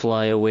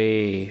 butterfly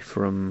away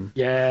from?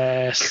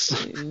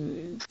 Yes.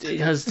 It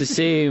has the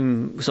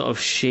same sort of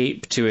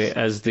shape to it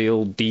as the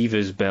old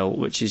Divas belt,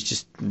 which is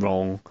just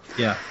wrong.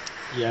 Yeah.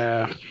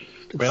 Yeah.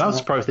 I mean, I'm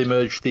surprised they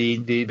merged the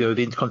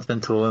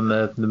Intercontinental and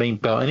the main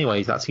belt.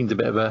 Anyways, that seemed a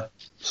bit of a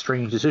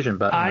strange decision.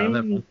 But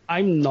I'm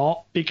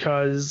not,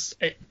 because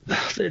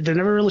they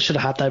never really should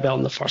have had that belt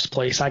in the first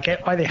place. I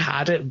get why they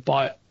had it,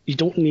 but you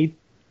don't need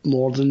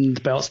more than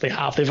the belts they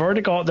have. They've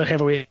already got the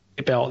heavyweight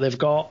belt. They've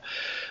got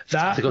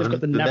that. They've got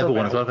the Never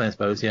one as well, I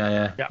suppose.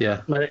 Yeah.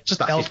 But it just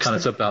that's his kind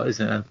of sub belt,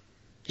 isn't it? Then?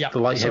 Yeah. The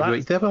light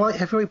heavyweight. Do they have a light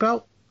heavyweight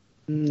belt?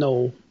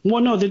 No.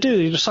 Well, no, they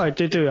do. Sorry,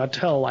 they do. I'd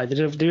tell a lie. They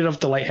do have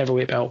the light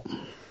heavyweight belt.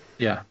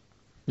 Yeah.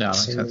 No,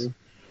 that makes sense.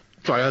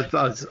 Sorry,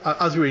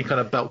 as we were in kind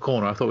of belt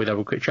corner, I thought we'd have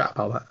a quick chat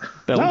about that.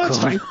 Belt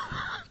corner.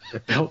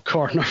 Belt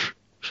corner.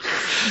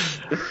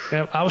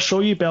 Yeah, I'll show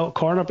you Belt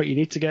Corner, but you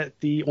need to get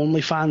the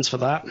OnlyFans for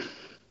that.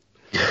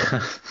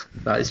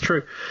 That is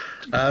true.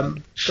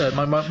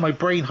 My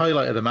brain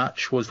highlight of the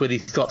match was when he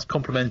starts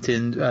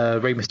complimenting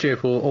Rey Mysterio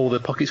for all the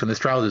pockets on his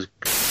trousers.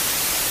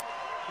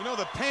 You know,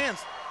 the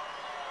pants,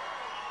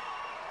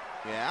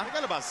 Yeah. they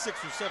got about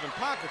 6 or 7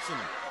 pockets in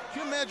them.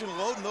 Can you imagine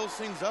loading those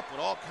things up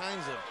with all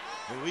kinds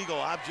of illegal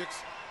objects?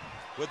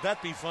 Would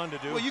that be fun to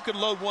do? Well, you could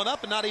load one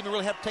up and not even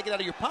really have to take it out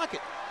of your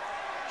pocket.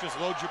 Just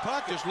load your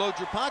pocket. Just load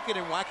your pocket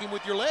and whack him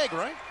with your leg,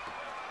 right?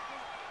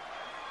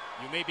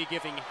 You may be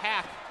giving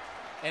Hack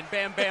and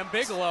Bam Bam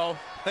Bigelow.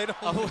 They don't.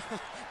 I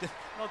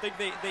don't think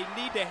they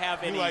need to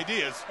have any New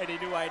ideas. Any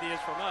new ideas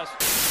from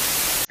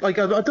us. Like,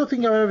 I don't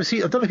think I've ever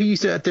seen. I don't know if he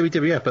used it at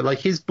WWF, but like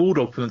his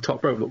bulldog from the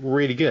top rope looked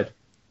really good.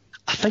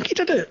 I think he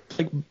did it.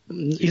 Like,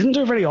 he didn't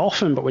do it very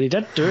often, but when he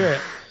did do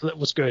it, it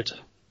was good.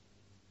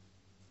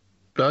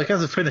 But like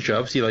as a finisher,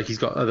 obviously, like he's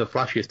got other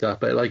flashier stuff.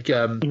 But like,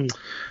 and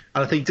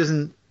I think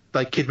doesn't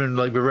like Kidman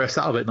like reverse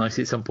out a bit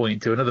nicely at some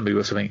point to another move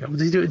or something.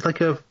 Does he do it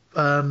like a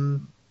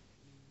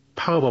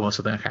powerbomb or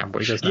something? I can't remember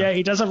what he does now. Yeah,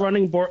 he does a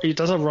running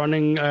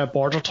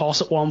border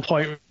toss at one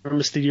point where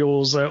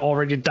Mysterio's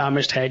already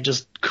damaged head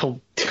just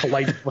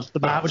collided with the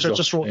mat, which I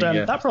just wrote down.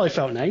 Yeah. That probably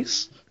felt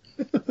nice.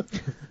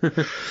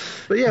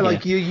 But yeah,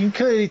 like you can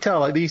clearly tell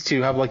like these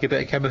two have like a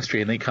bit of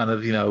chemistry, and they kind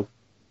of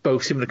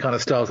both similar kind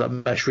of styles that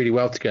mesh really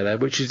well together,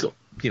 which is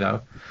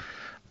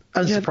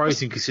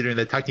unsurprising considering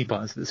they're tag team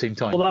partners at the same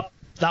time. Well,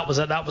 that was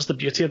it. That was the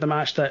beauty of the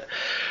match, that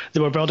they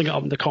were building it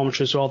up in the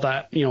commentary as well,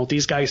 that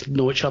these guys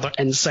know each other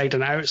inside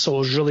and out, so it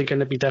was really going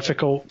to be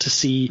difficult to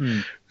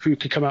see who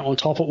could come out on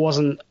top. It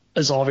wasn't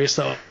as obvious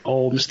that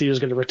Mysterio's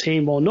going to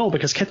retain. Well, no,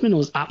 because Kidman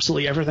knows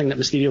absolutely everything that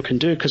Mysterio can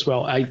do, because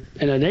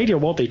in an ideal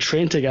world they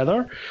train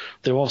together,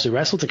 they obviously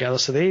wrestle together,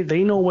 so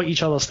they know what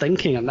each other's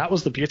thinking, and that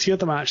was the beauty of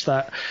the match,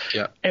 that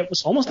it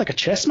was almost like a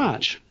chess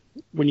match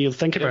when you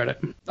think about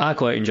it. I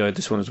quite enjoyed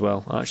this one as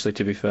well, actually,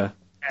 to be fair.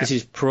 This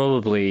is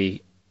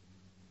probably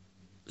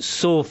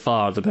so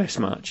far the best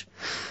match.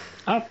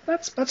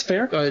 That's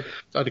fair.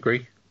 I'd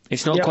agree.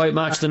 It's not quite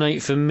match of the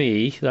night for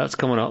me, that's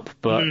coming up,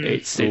 but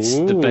it's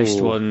the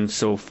best one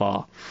so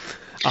far.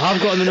 I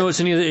have got in the notes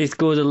in here that it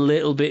goes a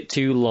little bit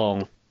too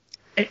long.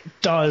 It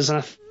does, and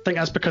I think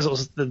that's because it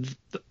was the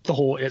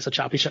whole, it's a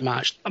championship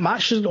match. A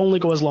match should only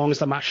go as long as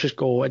the match should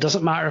go. It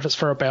doesn't matter if it's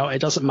for a belt, it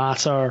doesn't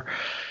matter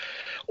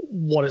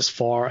what it's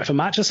for. If a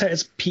match has hit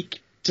its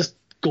peak, just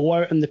go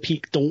out in the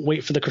peak, don't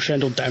wait for the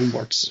crescendo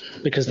downwards,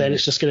 because then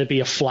it's just going to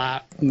be a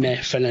flat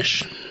meh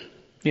finish.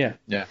 Yeah.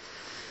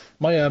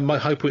 My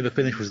high point of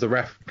the finish was the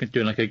ref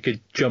doing like a good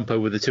jump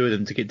over the two of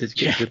them to get to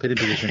the pinning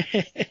position.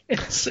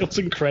 It was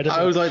incredible.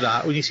 I was like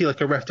that when you see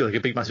like a ref do like a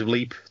big massive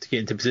leap to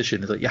get into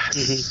position. It's like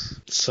yes.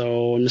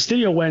 So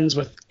Mysterio wins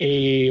with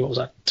a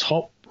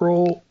top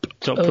rope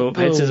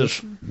Head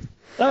scissors.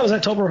 That was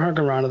it, top rope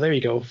hurricane rana. There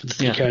you go for the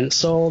 3 count.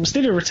 So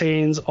Mysterio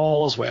retains,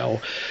 all as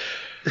well.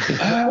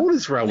 All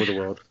is well with the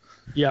world.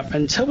 Yeah,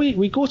 until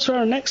we go to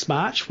our next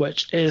match,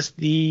 which is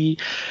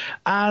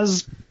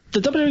as the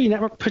WWE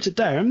Network put it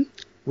down,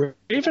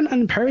 Raven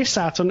and Perry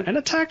Saturn in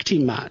a tag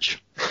team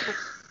match.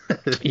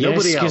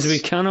 Yes, because we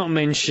cannot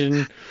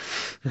mention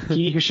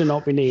he who shall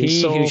not be named.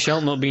 Who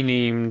shall not be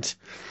named.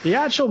 The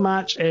actual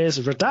match is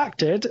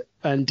Redacted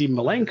and Dean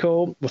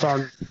Malenko with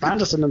Arn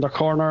Anderson in their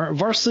corner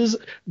versus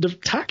the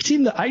tag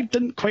team that I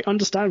didn't quite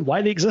understand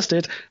why they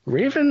existed,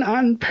 Raven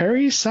and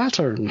Perry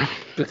Saturn.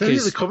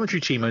 Because the commentary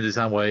team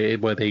understand why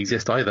they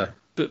exist either.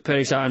 But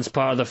Perry Saturn's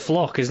part of the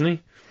flock, isn't he?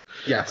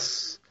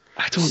 Yes.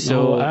 I don't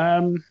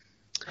know.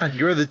 And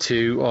your other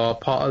two are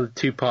part of the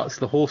 2 parts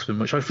of the Horsemen,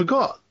 which I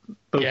forgot.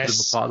 Both of them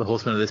are part of the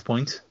Horsemen at this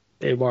point.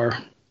 They were.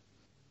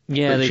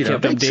 Yeah, they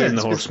kept updating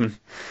the Horsemen.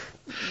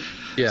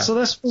 Yeah. So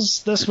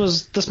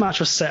this match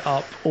was set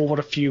up over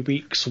a few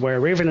weeks where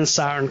Raven and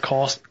Saturn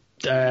cost.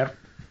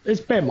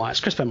 It's Benoit. It's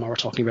Chris Benoit we're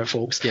talking about,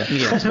 folks. Yeah.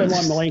 Chris Benoit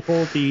and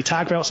Malenko, the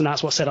tag belts, and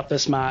that's what set up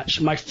this match.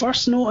 My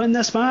first note in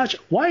this match: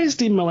 why is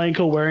Dean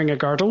Malenko wearing a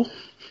girdle?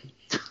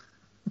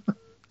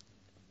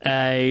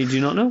 I do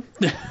not know.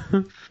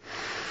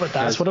 But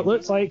that's what it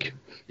looks like.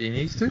 He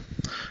needs to.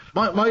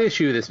 My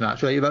issue with this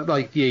match, you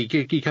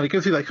kind of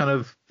go through that kind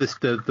of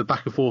the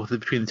back and forth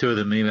between the two of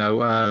them,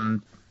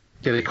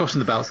 they're crossing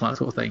the belts and that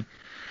sort of thing.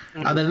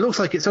 Mm-hmm. And then it looks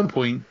like at some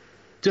point,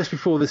 just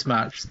before this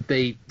match,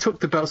 they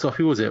took the belts off.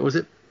 Who was it? Was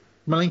it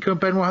Malenko and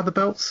Benoit had the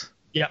belts?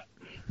 Yeah.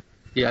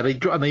 Yeah,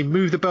 they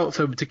moved the belts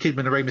over to Kidman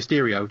and Rey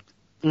Mysterio,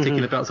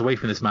 taking the belts away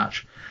from this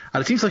match.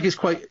 And it seems like it's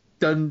quite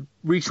done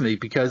recently,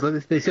 because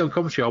like they say on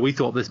commentary, we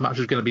thought this match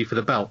was going to be for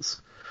the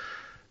belts.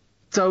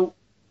 So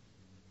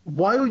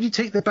why would you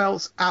take the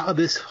belts out of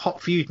this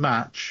hot feud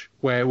match,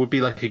 where it would be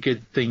like a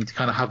good thing to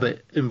kind of have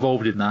it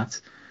involved in that,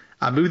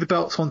 and move the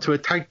belts onto a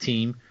tag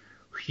team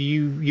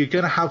you're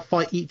going to have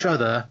fight each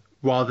other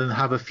rather than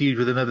have a feud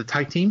with another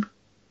tag team?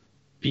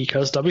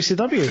 Because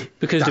WCW.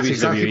 Because that's WCW,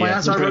 exactly my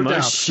answer I wrote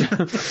much. down.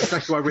 That's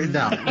exactly what I written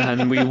down.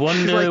 And we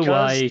wonder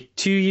why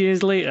 2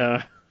 years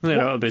later They're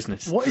out of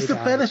business. What is the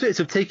benefits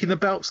of taking the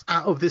belts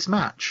out of this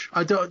match?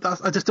 I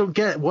just don't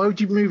get it. Why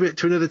would you move it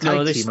to another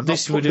tag team?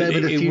 This would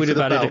have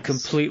added a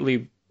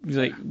completely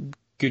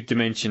good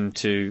dimension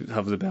to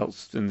have the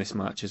belts in this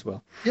match as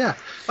well. Yeah,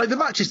 like the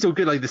match is still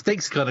good. Like the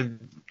stakes are kind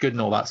of good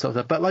and all that sort of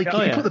stuff. But like,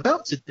 you put the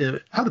belts,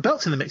 have the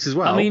belts in the mix as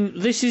well. I mean,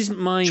 this is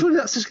my. Surely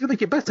that's just going to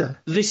make it better.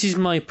 This is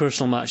my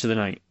personal match of the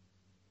night.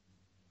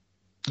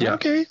 Yeah,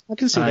 okay, I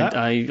can see that.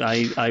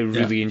 I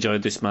really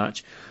enjoyed this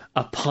match,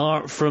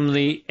 apart from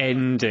the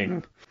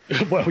ending.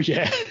 Well,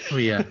 yeah. Oh,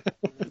 yeah.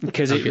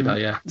 Because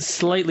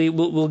slightly,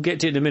 we'll get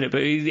to it in a minute,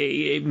 but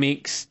it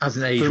makes,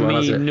 hasn't aged for well, me,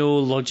 has it? no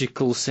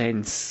logical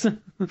sense.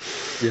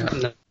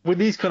 Yeah. When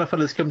these kind of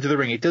fellas come to the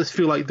ring, it does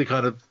feel like the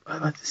kind of,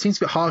 it seems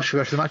a bit harsh for the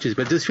rest of the matches,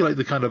 but it does feel like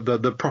the kind of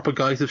the proper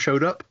guys have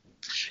showed up.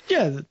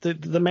 Yeah,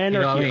 the men you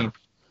are know what here. I mean?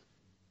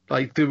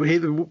 Like,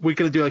 we're going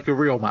to do like a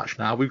real match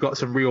now. We've got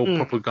some real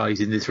proper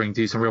guys in this ring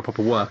do some real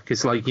proper work.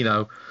 It's like,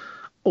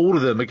 all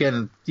of them,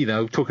 again,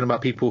 talking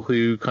about people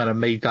who kind of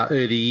made that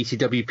early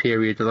ECW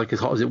period like as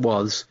hot as it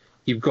was.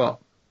 You've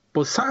got,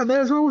 was Saturn there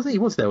as well, wasn't he? He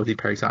was there, was he,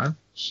 Perry Saturn?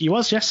 He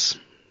was, yes.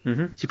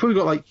 Mm-hmm. So you've probably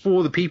got like 4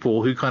 of the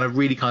people who kind of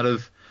really kind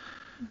of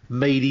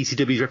made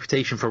ECW's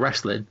reputation for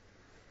wrestling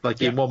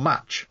in one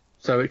match.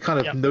 So it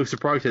kind of no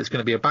surprise that it's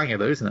going to be a banger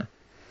though, isn't it?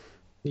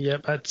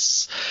 Yep,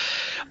 it's.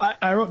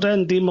 I wrote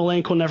down Dean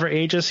Malenko never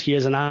ages. He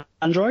is an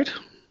android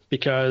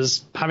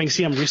because having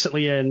seen him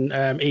recently in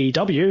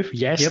AEW,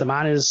 yes, the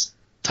man is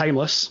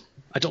timeless.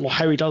 I don't know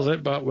how he does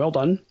it, but well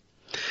done.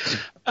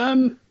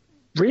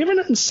 Raven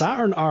and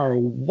Saturn are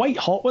white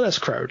hot with this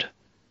crowd.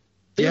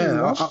 They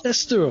love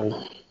this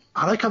duo.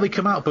 I like how they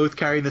come out both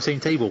carrying the same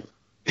table.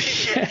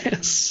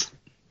 Yes.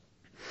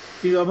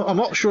 I'm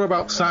not sure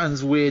about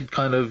Saturn's weird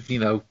kind of,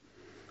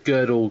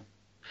 girdle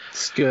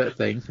skirt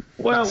thing.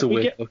 Well, that's a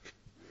weird look.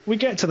 We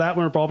get to that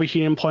when Bobby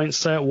Heenan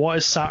points out what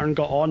has Saturn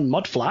got on?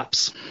 Mud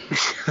flaps.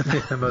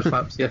 Mud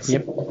flaps, yes.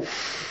 Yep.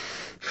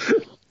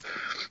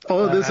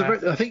 Oh, there's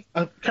I think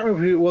I can't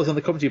remember who it was on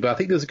the commentary, but I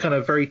think there's a kind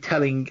of very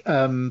telling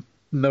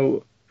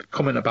no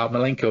comment about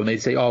Malenko, and they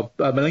say,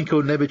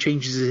 Malenko never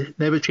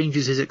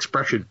changes his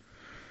expression.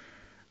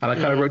 And I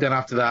kind of wrote down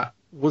after that,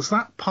 was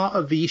that part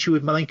of the issue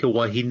with Malenko,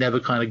 why he never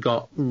kind of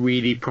got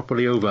really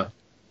properly over?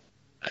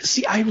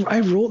 See,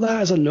 I wrote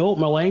that as a note.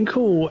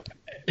 Malenko,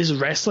 his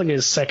wrestling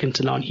is second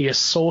to none. He is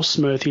so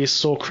smooth, he is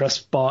so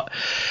crisp, but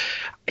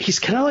he's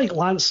kind of like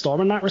Lance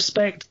Storm in that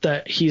respect,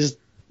 that he's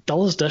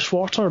dull as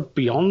dishwater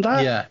beyond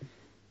that. Yeah.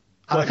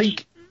 I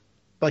think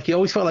he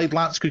always felt like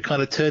Lance could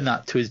kind of turn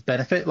that to his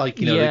benefit,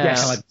 kind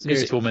of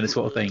spiritual minute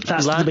sort of thing.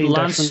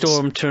 Lance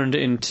Storm turned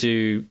it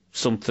into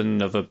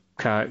something of a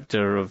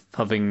character of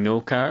having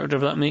no character,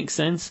 if that makes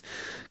sense.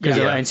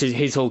 Because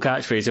his whole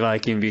catchphrase, if I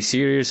can be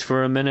serious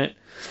for a minute,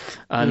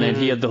 and then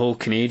he had the whole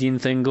Canadian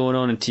thing going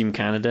on in Team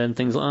Canada and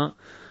things like that.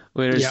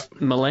 Whereas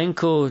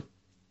Malenko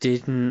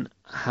didn't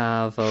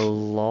have a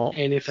lot,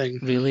 anything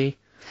really.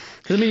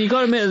 Because you got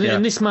to admit,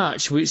 in this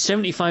match,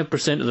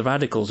 75% of the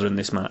Radicals are in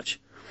this match.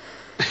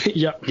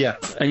 Yeah.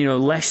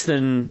 And less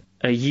than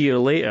a year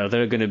later,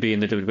 they're going to be in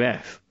the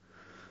WWF.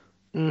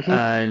 Mm-hmm.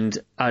 And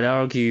I'd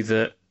argue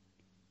that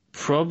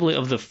probably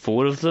of the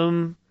 4 of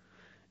them,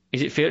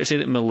 is it fair to say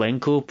that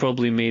Malenko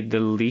probably made the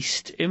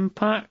least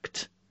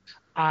impact?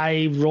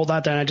 I wrote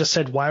that down. I just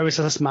said, why was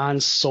this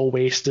man so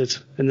wasted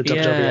in the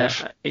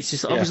WWF? It's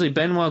just obviously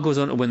Benoit goes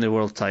on to win the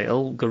world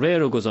title,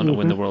 Guerrero goes on to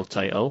win the world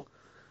title.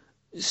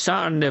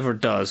 Saturn never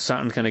does.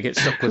 Saturn kind of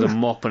gets stuck with a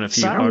mop in a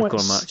few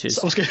hardcore matches.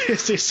 I was going to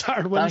say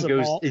Saturn wins a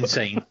mop. Goes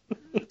insane.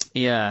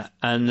 Yeah,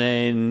 and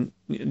then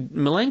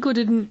Malenko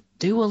didn't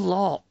do a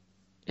lot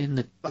in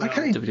the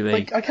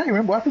WWE. I can't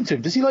remember what happened to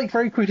him. Does he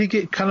very quickly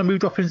get kind of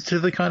moved up into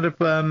the kind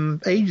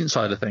of agent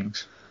side of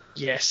things?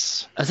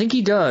 Yes. I think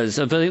he does.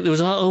 I think there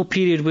was a whole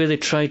period where they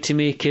tried to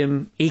make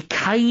him... He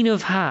kind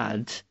of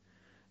had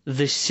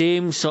the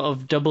same sort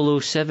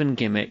of 007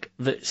 gimmick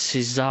that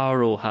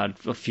Cesaro had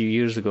a few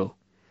years ago.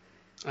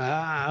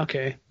 Ah,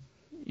 okay.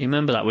 You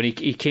remember that when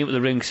he came to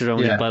the ring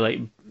surrounded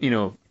by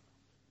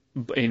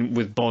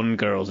with Bond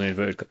girls in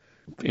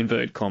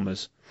inverted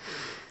commas.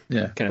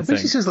 Yeah, kind of thing.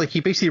 He says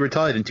he basically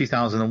retired in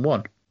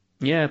 2001.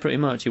 Yeah, pretty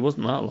much. It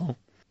wasn't that long.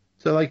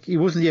 So he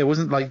wasn't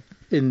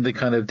in the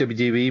kind of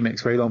WWE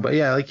mix very long. But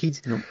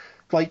he's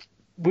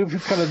we're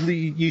kind of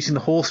using the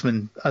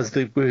Horseman as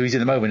where he's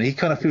in the moment. He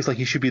kind of feels like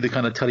he should be the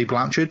kind of Tully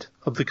Blanchard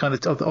of the kind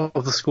of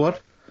the squad.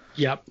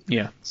 Yep.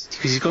 Yeah.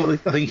 Because he's got,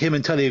 I think him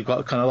and Tully have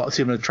got kind of a lot of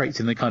similar traits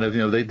in the kind of,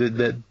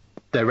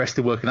 their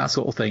wrestling work and that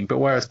sort of thing. But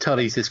whereas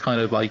Tully's this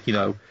kind of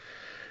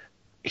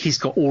he's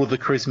got all of the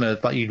charisma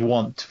that you'd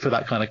want for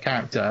that kind of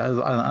character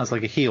as a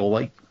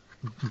heel.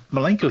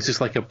 Malenko's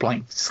just like a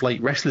blank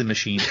slate wrestling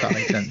machine, if that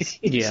makes sense.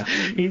 Yeah.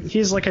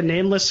 He's like a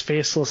nameless,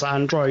 faceless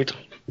android.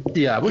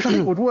 Yeah, which I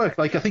think would work.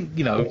 I think,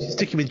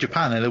 stick him in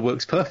Japan and it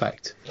works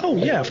perfect. Oh,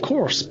 yeah, of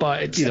course.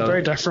 But it's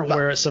very different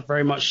where it's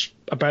very much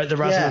about the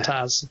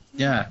razzmatazz.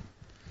 Yeah.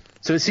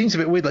 So it seems a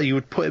bit weird that you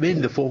would put him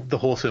in the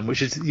Horseman,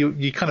 which is,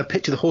 you kind of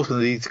picture the Horseman,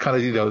 these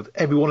kind of,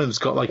 every one of them's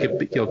got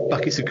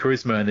buckets of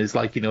charisma and is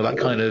that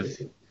kind of,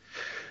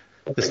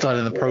 the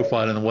styling and the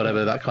profiling and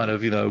whatever, that kind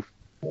of,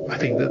 I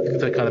think that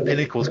the kind of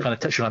pinnacle's kind of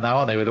touching on now,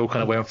 aren't they? Where they're all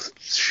kind of wearing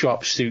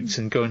sharp suits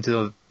and going to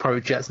the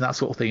private jets and that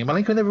sort of thing. And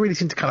Malenko never really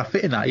seemed to kind of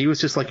fit in that. He was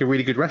just like a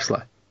really good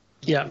wrestler.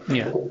 Yeah.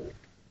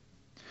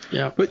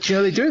 But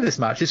they do this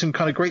match. There's some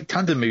kind of great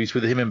tandem moves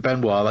with him and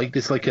Benoit. Like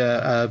there's like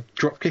a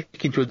drop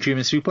kick into a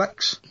German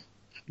suplex.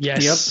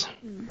 Yes.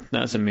 Yep.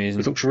 That's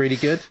amazing. It looks really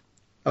good.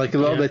 Like a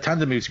lot of their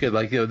tandem moves are good.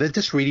 Like they're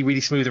just really,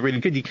 really smooth and really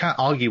good. You can't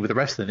argue with the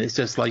wrestling. It's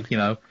just like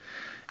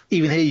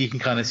even here you can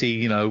kind of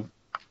see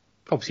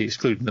obviously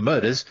excluding the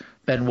murders,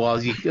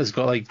 Benoit has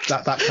got like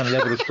that kind of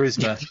level of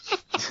charisma.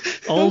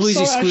 Always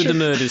exclude the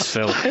murders,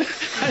 Phil.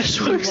 I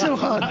work so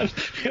hard.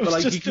 But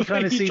like you can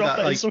kind of see that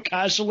like so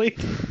casually.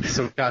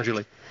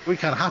 We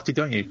kind of have to,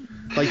 don't you?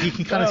 Like you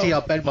can kind of see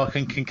how Benoit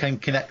can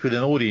connect with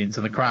an audience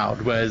and the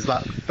crowd, whereas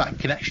that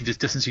connection just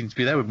doesn't seem to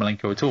be there with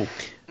Malenko at all.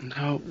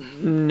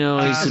 No,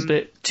 he's a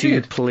bit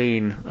too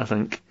plain, I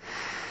think.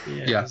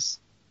 Yes.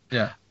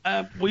 Yeah.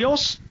 We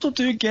also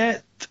do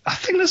get, I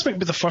think this might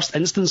be the first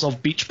instance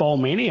of Beach Ball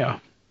Mania.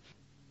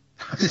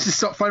 Does it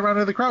stop flying around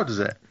in the crowd, does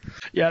it?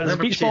 Yeah, there's a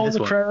beach ball in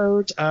the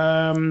crowd.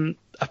 Apparently,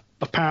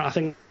 I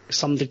think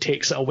somebody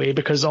takes it away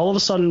because all of a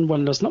sudden,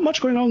 when there's not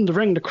much going on in the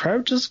ring, the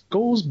crowd just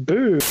goes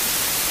boo.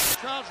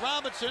 Charles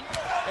Robinson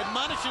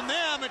admonishing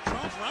them, and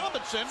Charles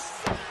Robinson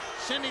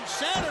sending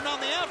Saturn on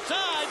the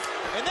outside,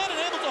 and that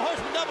enables the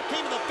Horseman double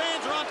team, and the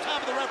fans are on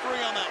top of the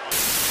referee on that one.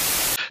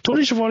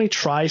 Tony Schiavone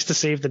tries to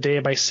save the day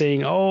by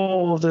saying,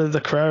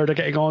 the crowd are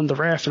getting on the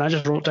ref, and I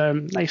just wrote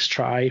down, nice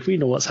try, we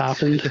know what's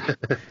happened.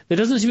 There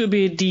doesn't seem to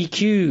be a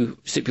DQ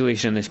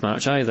stipulation in this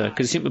match either,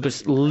 because they seem to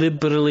just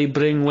liberally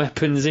bring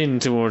weapons in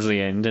towards the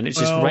end, and it's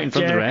just right in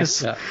front of the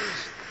ref.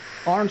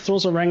 Arn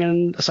throws a ring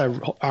in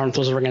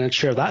a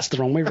chair. That's the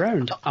wrong way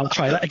round. I'll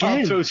try that again.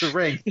 Arn throws a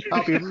ring.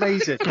 That'll be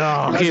amazing.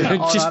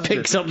 It just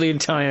picks up the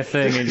entire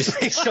thing and just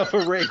picks up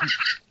a ring.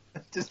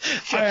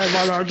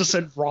 Arn just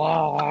said,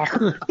 raw.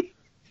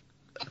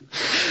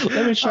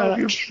 Let me try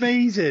that.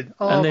 Amazing.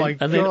 Oh my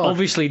god. And then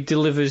obviously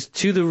delivers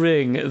to the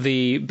ring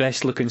the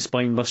best looking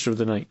spine buster of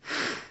the night.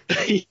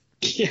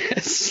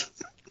 Yes.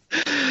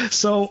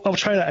 So I'll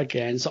try that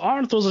again. So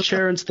Arn throws a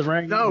chair into the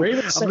ring. No, I'm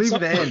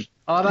leaving it in.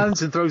 Arn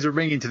Anderson throws a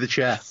ring into the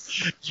chair.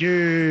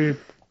 You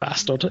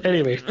bastard.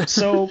 Anyway,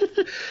 so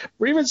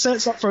Raven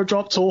sets up for a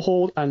drop toe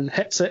hold and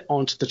hits it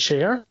onto the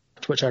chair,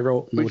 to which I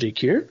wrote no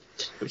DQ.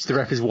 Which the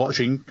ref is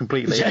watching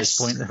completely at this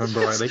point, if I remember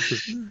rightly.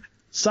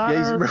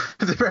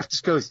 The ref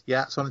just goes,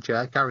 it's on the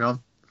chair, carry on.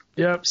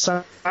 Yep,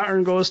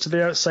 Saturn goes to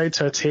the outside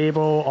to a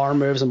table, Arn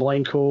moves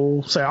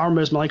Malenko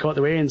out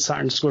the way, and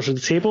Saturn just goes to the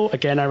table.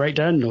 Again, I write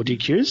down no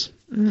DQs.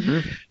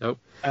 Mm-hmm. Nope.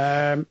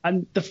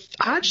 And the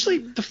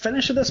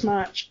finish of this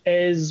match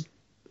is,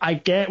 I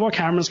get what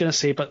Cameron's going to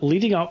say, but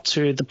leading up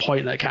to the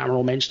point that Cameron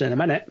will mention in a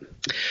minute,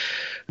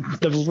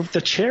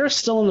 the chair is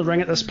still in the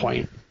ring at this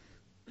point.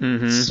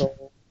 Mm-hmm.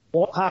 So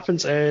what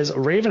happens is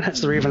Raven hits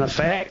the Raven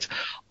effect,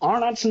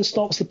 Arn Anderson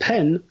stops the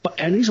pin, but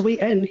on his way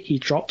in, he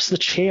drops the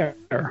chair.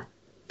 No.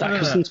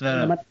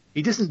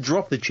 He doesn't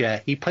drop the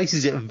chair. He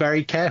places it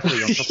very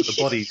carefully on top of the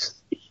bodies.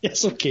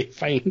 Yes, okay,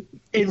 fine.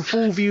 In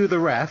full view of the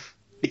ref,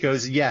 he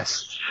goes,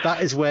 yes,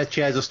 that is where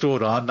chairs are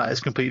stored on. That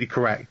is completely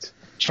correct.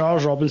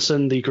 Charles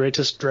Robinson, the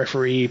greatest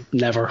referee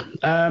never.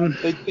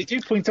 They do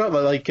point out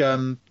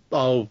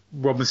that,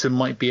 Robinson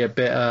might be a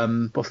bit,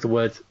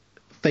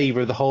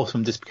 favour of the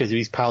Horseman just because of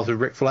his pals with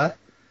Ric Flair.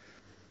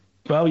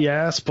 Well,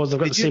 yeah, I suppose they've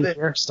got the same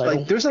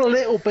hairstyle. There's a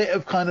little bit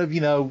of kind of,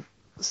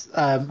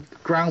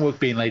 groundwork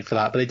being laid for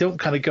that, but they don't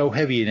kind of go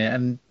heavy in it,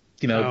 and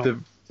he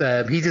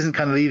doesn't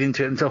kind of lead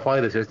into it himself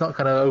either, so it's not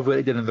kind of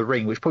overtly done in the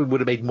ring, which probably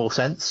would have made more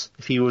sense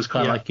if he was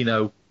kind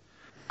of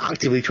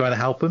actively trying to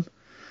help him.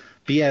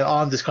 But yeah,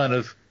 Arn just kind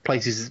of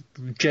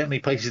gently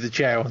places the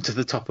chair onto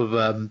the top of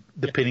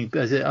the pinning,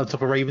 on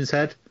top of Raven's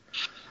head,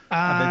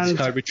 and then just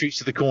kind of retreats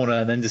to the corner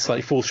and then just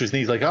falls to his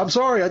knees like, I'm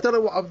sorry, I don't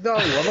know what I'm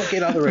not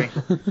getting out of the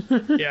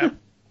ring. Yeah.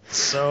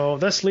 So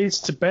this leads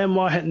to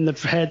Benoit hitting the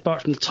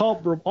headbutt from the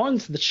top rope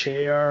onto the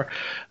chair.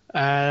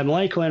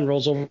 Malenko then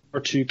rolls over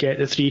to get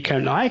the 3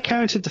 count. Now, I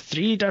counted the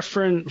 3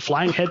 different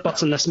flying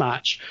headbutts in this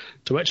match,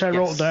 to which I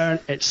wrote down,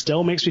 it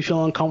still makes me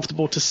feel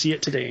uncomfortable to see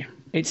it today.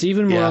 It's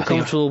even more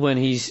uncomfortable when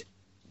he's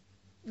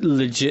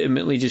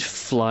legitimately just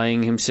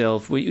flying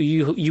himself.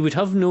 You would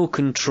have no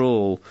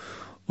control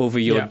over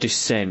your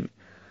descent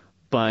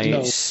by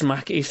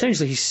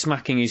essentially he's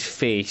smacking his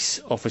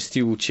face off a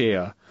steel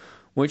chair.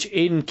 Which,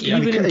 even in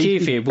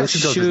kayfabe, will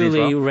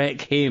surely wreck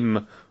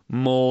him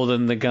more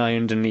than the guy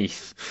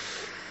underneath.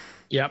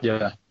 Yep.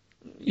 Yeah.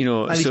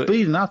 And he's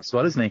bleeding out as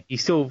well, isn't he?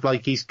 He's still,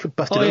 he's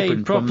busted open.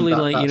 He probably,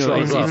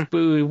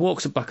 he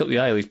walks back up the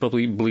aisle, he's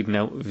probably bleeding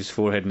out of his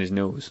forehead and his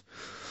nose.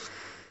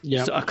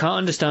 Yeah. So I can't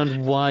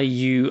understand why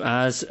you,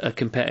 as a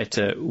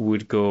competitor,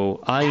 would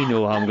go, I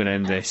know how I'm going to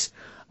end this.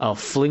 I'll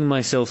fling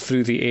myself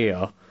through the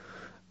air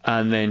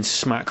and then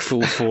smack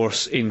full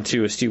force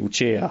into a steel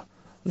chair.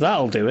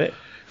 That'll do it.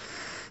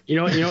 You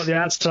know what the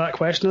answer to that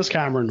question is,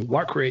 Cameron?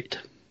 Work rate.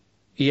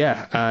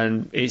 Yeah,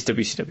 and it's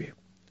WCW.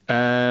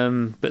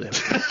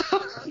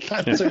 But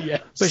So,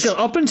 yes. But still,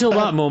 up until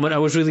that moment, I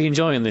was really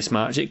enjoying this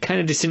match. It kind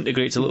of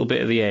disintegrates a little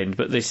bit at the end,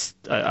 but this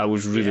I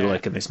was really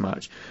liking this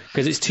match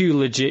because it's two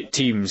legit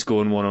teams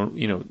going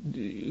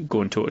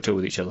going toe to toe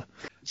with each other.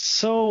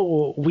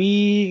 So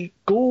we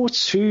go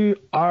to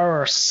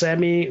our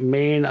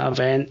semi-main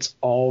event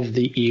of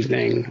the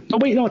evening. Oh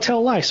wait, no, tell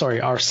a lie.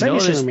 Sorry, our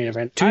semi-main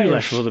event. Two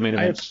left for the main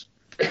event.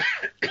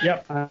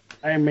 Yep,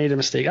 I made a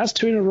mistake. That's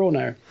 2 in a row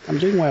now. I'm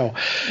doing well.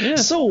 Yeah.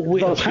 So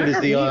we Not as good as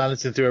the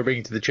Anderson throw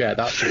bringing to the chair.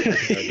 That's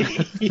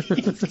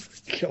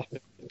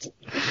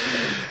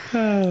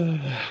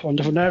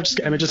wonderful. Now I've just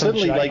got images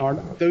suddenly of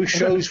like those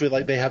shows where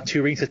like they have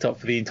 2 rings set up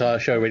for the entire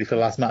show ready for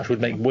the last match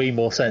would make way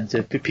more sense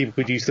if people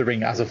could use the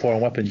ring as a foreign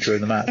weapon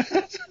during the match.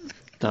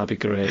 That'd be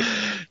great.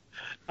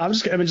 I've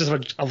just got images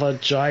of a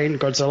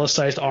giant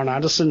Godzilla-sized Arn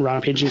Anderson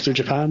rampaging through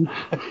Japan.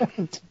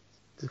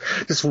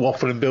 Just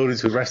waffling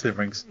buildings with wrestling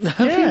rings.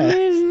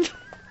 Yeah.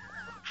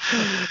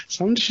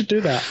 Somebody should do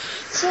that.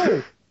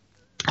 So,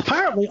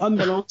 apparently,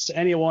 unbeknownst to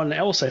anyone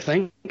else, I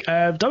think,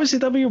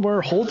 WCW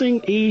were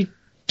holding a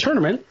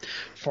tournament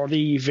for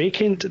the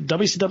vacant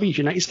WCW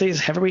United States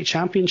Heavyweight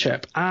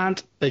Championship.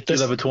 And they do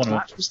have a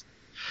tournament.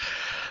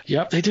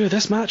 Yep, they do.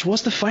 This match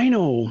was the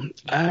final.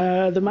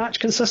 The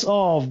match consists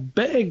of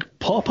Big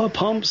Papa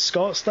Pump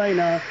Scott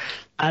Steiner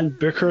and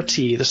Booker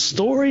T. The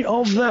story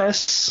of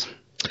this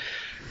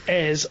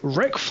is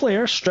Ric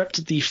Flair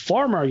stripped the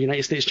former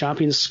United States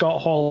champion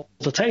Scott Hall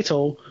of the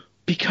title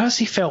because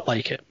he felt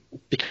like it.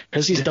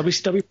 Because he's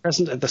WCW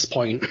president at this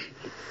point.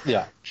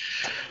 Yeah.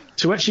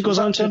 To which he goes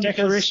on to a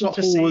declaration Scott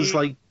to Hall say... was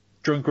like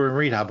drunk or in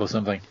rehab or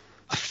something.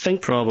 I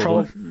think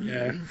probably.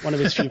 Yeah, one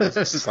of his few.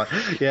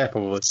 Yeah,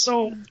 probably.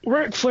 So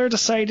Ric Flair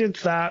decided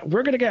that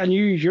we're going to get a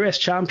new US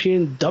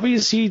champion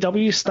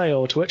WCW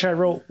style, to which I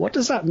wrote, what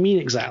does that mean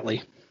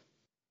exactly?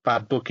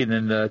 Bad booking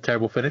and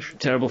terrible finish.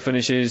 Terrible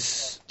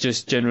finishes,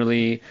 just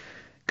generally...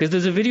 Because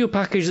there's a video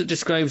package that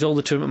describes all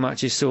the tournament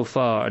matches so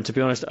far, and to be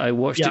honest, I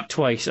watched it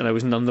twice, and I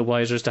was none the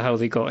wiser as to how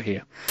they got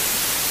here.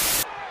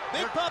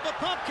 Big Papa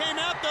Pump came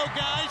out, though,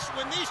 guys,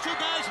 when these two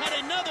guys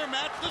had another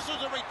match. This was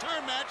a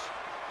return match.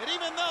 And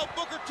even though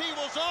Booker T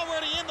was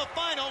already in the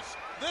finals,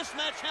 this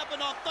match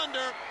happened on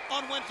Thunder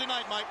on Wednesday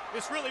night, Mike.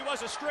 This really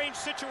was a strange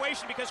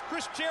situation because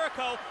Chris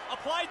Jericho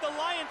applied the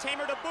Lion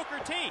Tamer to Booker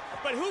T.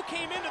 But who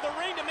came into the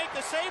ring to make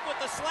the save with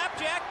the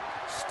slapjack?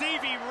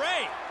 Stevie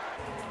Ray.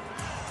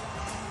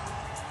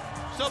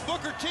 So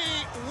Booker T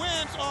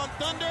wins on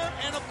Thunder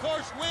and, of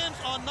course, wins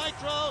on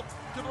Nitro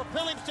to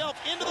propel himself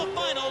into the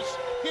finals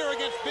here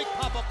against Big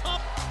Papa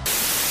Pump.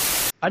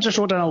 I just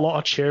wrote down a lot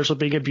of chairs were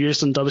being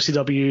abused on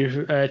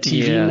WCW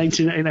TV in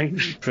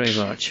 1999. Pretty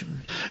much.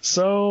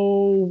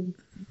 So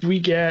we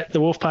get the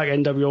Wolfpack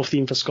NWO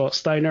theme for Scott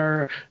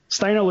Steiner.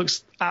 Steiner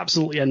looks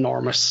absolutely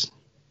enormous.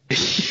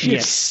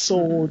 He's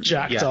so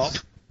jacked up.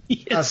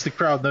 As the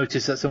crowd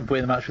noticed at some point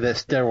in the match with their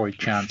steroid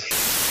chant.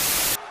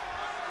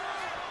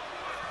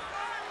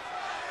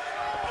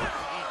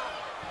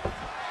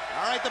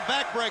 All right, the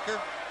backbreaker.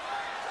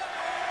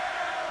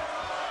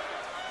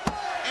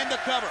 And the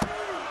cover.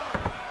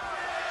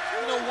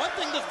 One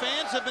thing the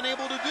fans have been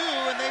able to do,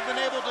 and they've been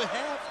able to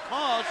have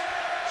caused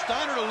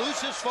Steiner to lose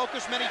his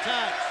focus many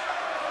times.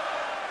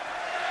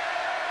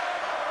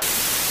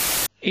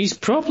 He's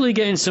probably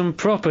getting some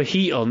proper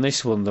heat on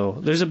this one, though.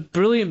 There's a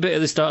brilliant bit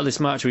at the start of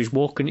this match where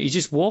he's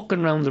just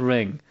walking around the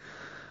ring,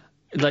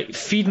 like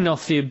feeding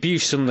off the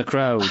abuse from the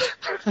crowd.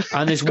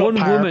 And there's one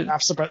woman.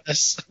 About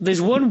this.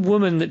 There's one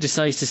woman that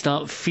decides to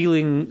start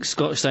feeling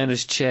Scott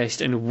Steiner's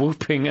chest and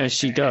whooping as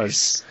she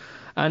does.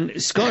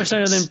 And Scott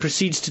Steiner then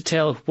proceeds to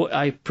tell what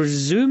I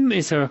presume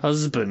is her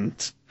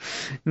husband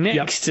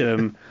next to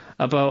him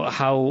about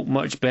how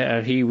much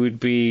better he would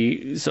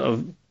be sort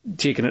of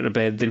taken out of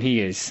bed than he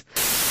is.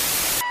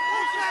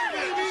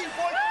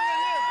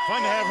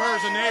 Fun to have her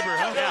as a neighbor,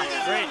 huh? Yeah,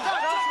 great.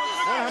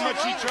 Wonder how much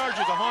she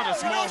charges to haunt a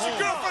small home. Your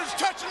girlfriend's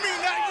touching me,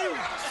 not you.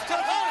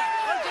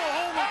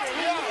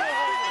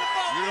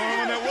 You're the only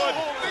one that would.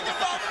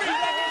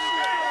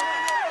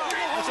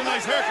 That's a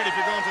nice haircut if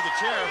you're going to the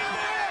chair.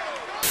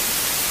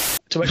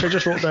 To which I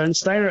just wrote down,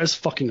 Steiner is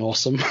fucking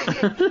awesome.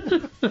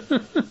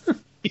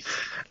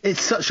 It's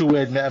such a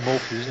weird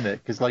metamorphosis, isn't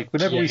it? Because like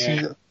whenever we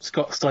see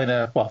Scott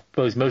Steiner, well, I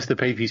suppose most of the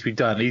pay-per-views we've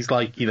done, he's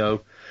like,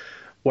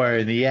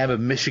 wearing the M of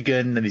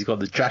Michigan, and he's got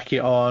the jacket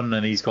on,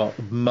 and he's got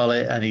the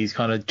mullet, and he's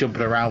kind of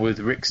jumping around with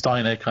Rick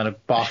Steiner, kind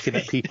of barking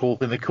at people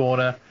in the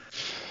corner.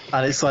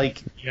 And it's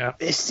like,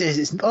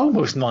 it's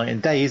almost night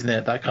and day, isn't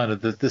it? That kind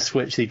of the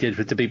switch he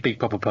did to be Big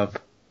Papa Pump.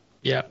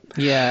 Yeah,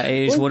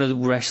 it is one of the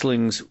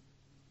wrestling's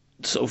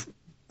sort of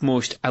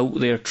most out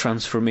there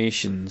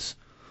transformations.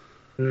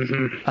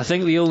 Mm-hmm. I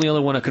think the only other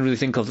one I can really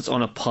think of that's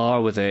on a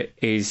par with it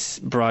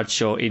is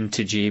Bradshaw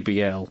into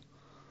JBL.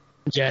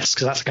 Yes,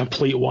 because that's a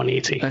complete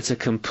 180. That's a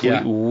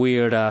complete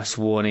weird ass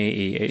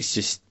 180. It's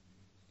just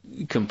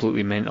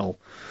completely mental.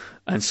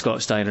 And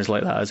Scott Steiner's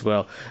like that as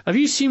well. Have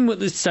you seen what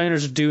the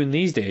Steiners are doing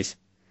these days?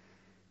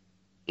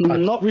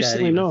 Not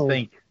recently, no.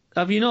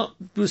 Have you not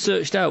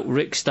searched out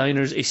Rick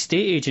Steiner's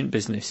estate agent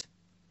business?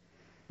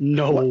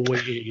 No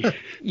way.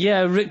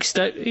 Yeah, Rick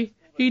Steiner.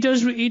 He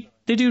does.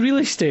 They do real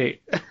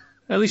estate.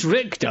 At least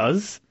Rick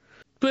does.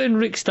 Put in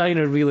Rick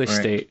Steiner real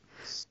estate.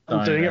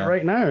 I'm doing it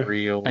right now.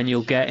 And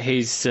you'll get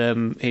his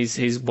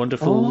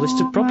wonderful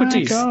list of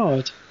properties. Oh my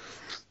god!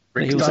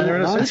 Rick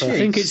Steiner I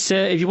think it's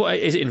if you want.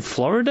 Is it in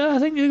Florida? I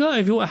think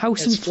if you want a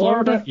house in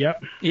Florida.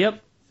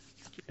 Yep.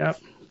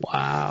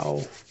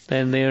 Wow.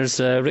 Then there's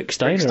Rick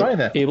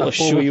Steiner, able to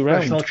show you around.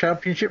 Professional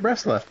championship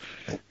wrestler.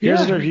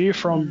 Here's a review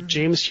from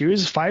James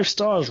Hughes, 5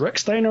 stars. Rick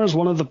Steiner is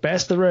one of the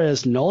best there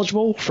is.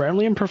 Knowledgeable,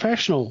 friendly, and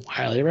professional.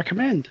 Highly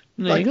recommend.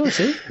 There you go,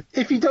 see?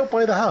 If you don't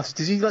buy the house,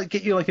 does he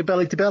get you a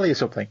belly to belly or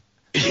something?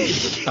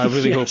 I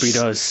really hope he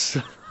does.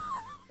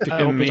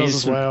 I hope he does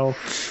as well.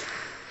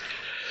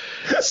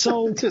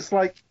 So just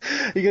you're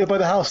gonna buy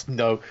the house?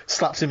 No,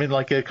 slaps him in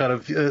a kind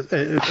of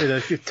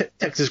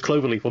Texas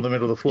cloverleaf on the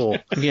middle of the floor.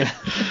 Yeah,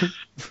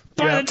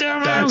 buy the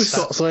damn house.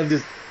 Scott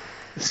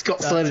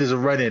Snyder's a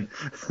run-in.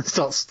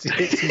 Starts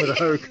hitting him with a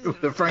hurricane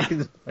with a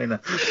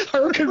Frankensteiner.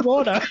 Hurricane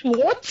Rana.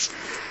 What?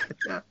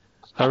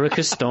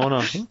 Hurricane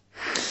Stoner.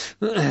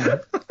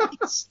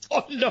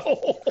 Oh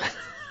no.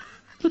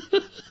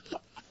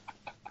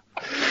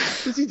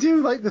 Does he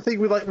do the thing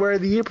with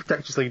wearing the ear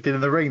protectors like he did in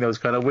the ring? Those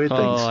kind of weird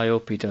things. Oh, I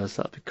hope he does.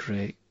 That'd be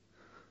great.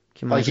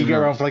 You go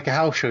around for a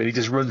house show and he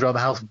just runs around the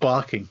house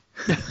barking.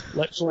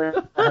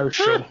 Literally a house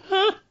show.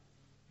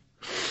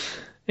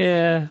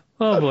 Yeah.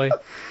 Oh boy.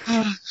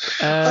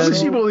 I've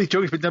seen all these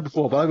jokes been done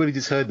before, but I've only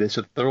just heard this,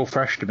 so they're all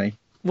fresh to me.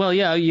 Well,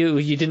 yeah,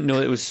 you didn't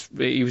know he was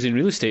in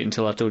real estate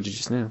until I told you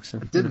just now. So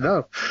didn't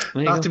know.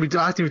 I have to move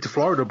to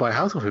Florida and buy a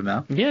house with him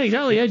now. Yeah,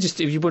 exactly. Yeah, just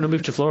if you want to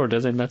move to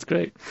Florida, then that's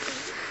great.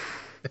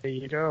 There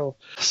you go.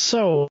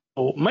 So,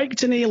 Mike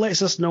Tenay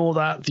lets us know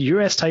that the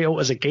US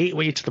title is a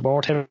gateway to the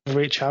World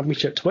Heavyweight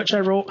Championship, to which I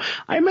wrote,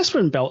 I miss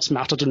when belts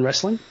mattered in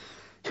wrestling.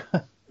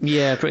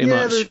 Yeah, pretty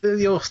much. Yeah,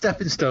 the old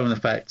stepping stone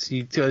effect.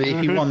 If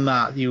you won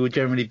that, you would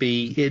generally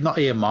be, not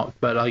earmarked,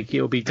 but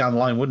it would be down the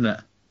line, wouldn't it?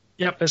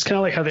 Yep, it's kind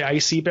of like how the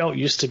IC belt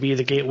used to be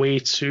the gateway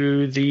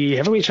to the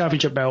Heavyweight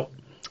Championship belt.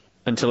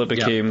 Until it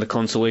became the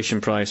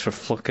consolation prize for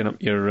fucking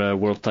up your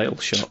world title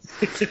shot.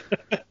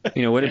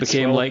 When it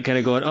became kind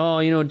of going,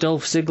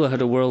 Dolph Ziggler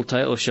had a world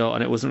title shot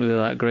and it wasn't really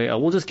that great.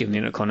 We'll just give him the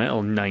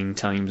Intercontinental 9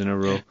 times in a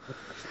row.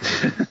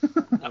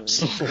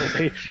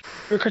 Absolutely.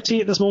 Booker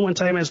T at this moment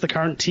in time is the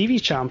current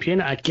TV champion.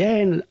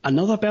 Again,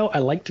 another belt I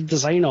like the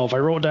design of. I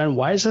wrote down,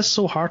 why is this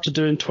so hard to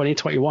do in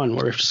 2021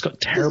 where we've just got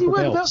terrible belts?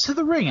 Does he wear belts to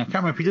the ring? I can't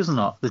remember if he does or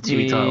not, the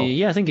TV title.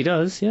 Yeah, I think he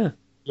does, yeah.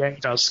 Yeah, he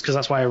does, because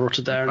that's why I wrote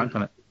it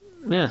down.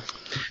 Yeah.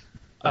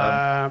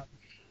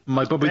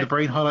 My Bobby the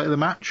Brain highlight of the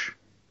match.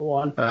 Go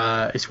on.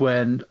 It's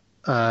when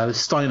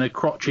Steiner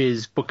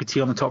crotches Booker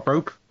T on the top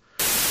rope.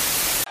 And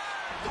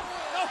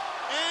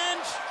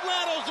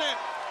straddles it.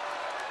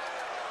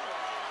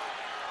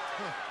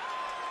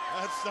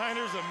 That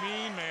Steiner's a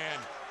mean man.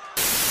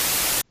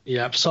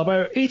 Yep, so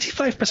about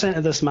 85%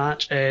 of this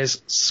match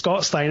is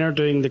Scott Steiner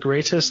doing the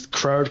greatest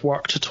crowd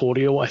work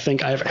tutorial I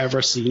think I've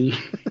ever seen.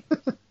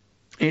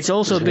 It's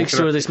also a big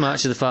story of this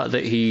match is the fact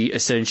that he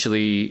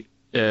essentially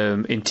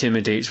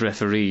intimidates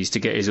referees to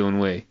get his own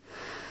way.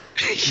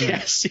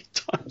 Yes, he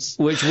does.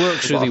 Which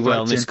works really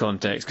well in this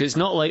context, because it's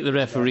not like the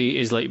referee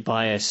is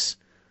bias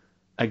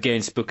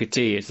against Booker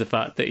T. It's the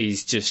fact that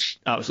he's just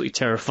absolutely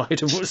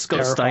terrified of what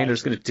Scott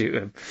Steiner's going to do to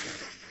him.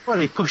 Well,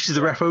 he pushes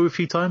the ref over a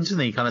few times, doesn't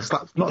he? He kind of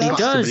slaps. He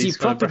does. He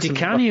proper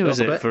DiCanios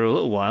it for a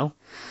little while.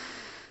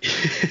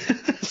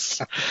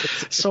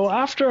 So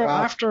after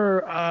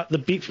the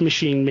beep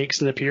machine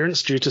makes an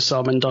appearance due to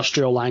some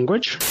industrial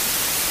language.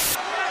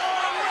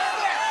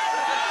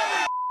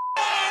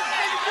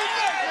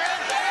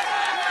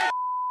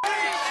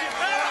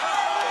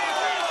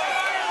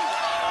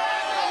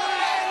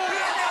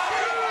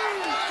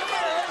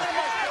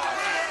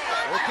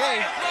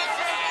 Okay.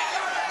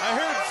 I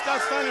heard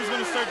Scott Steiner's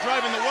going to start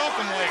driving the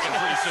welcome wagon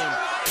pretty soon.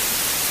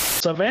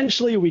 So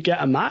eventually we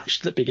get a match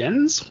that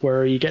begins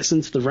where he gets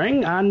into the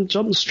ring and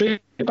jumps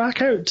straight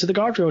back out to the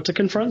guardrail to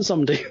confront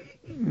somebody.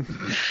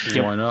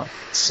 Yeah, why not?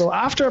 So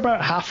after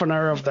about half an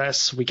hour of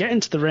this, we get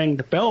into the ring,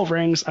 the bell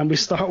rings, and we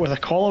start with a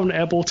collar and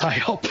elbow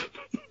tie-up.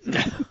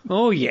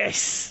 Oh,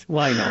 yes.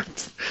 Why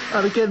not?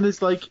 And again,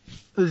 there's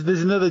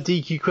another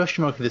DQ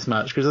question mark in this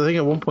match, because I think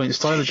at one point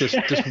Steiner just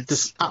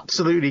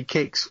absolutely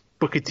kicks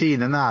Booker T in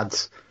the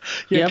nads.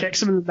 Yeah,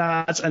 kicks him in the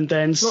nads and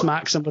then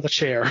smacks him with a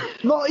chair.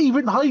 Not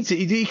even hides it.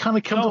 He kind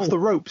of comes off the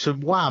ropes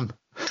and wham.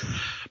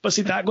 But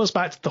see, that goes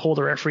back to the whole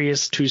the referee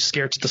is too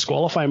scared to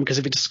disqualify him, because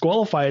if he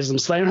disqualifies him,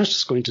 Steiner's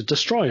just going to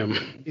destroy him.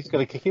 He's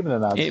going to kick him in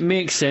the nads. It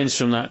makes sense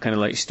from that kind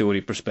of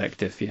story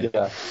perspective,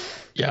 Yeah.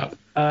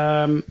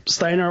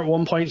 Steiner at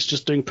one point is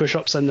just doing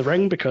push-ups in the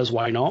ring because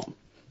why not?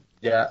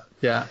 Yeah.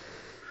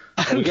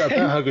 And we get a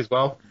bear hug as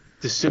well.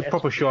 Just a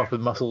proper show off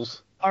with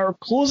muscles. Our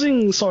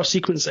closing sort of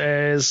sequence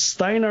is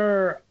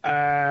Steiner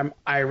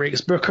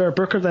eye-rakes Booker.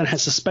 Booker then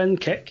hits a spin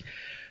kick.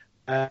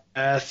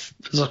 There's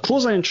a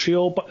clothesline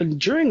trio, but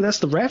during this,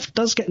 the ref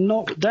does get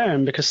knocked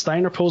down because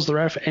Steiner pulls the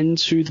ref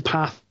into the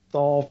path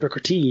of Booker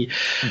T.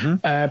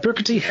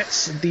 Booker T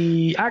hits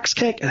the axe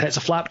kick, hits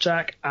a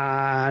flapjack,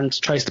 and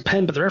tries to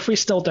pin, but the referee's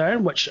still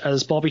down, which,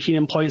 as Bobby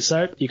Heenan points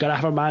out, you got to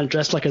have a man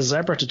dressed like a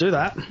zebra to do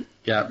that.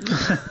 Yeah,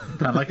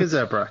 not like a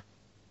zebra.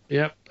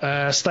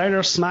 Yep.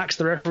 Steiner smacks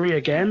the referee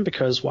again,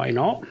 because why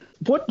not?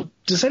 What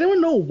does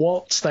anyone know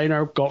what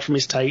Steiner got from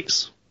his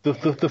tights?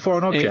 The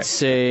foreign object.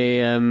 It's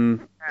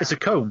a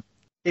comb.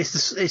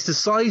 It's the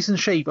size and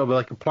shape of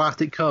like a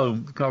plastic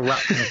comb kind of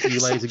wrapped in a few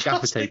layers of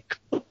gaffer tape.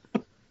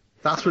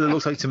 That's what it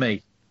looks like to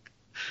me.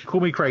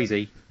 Call me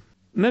crazy.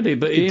 Maybe,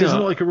 but it doesn't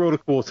look like a roll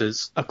of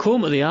quarters. A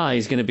comb of the eye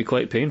is going to be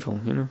quite painful,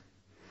 you know.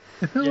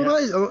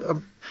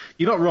 Well,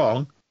 you're not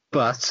wrong,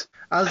 but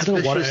as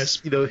vicious,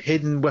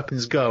 hidden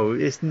weapons go,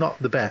 it's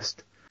not the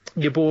best.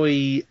 Your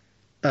boy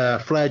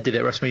Flair did it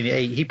at WrestleMania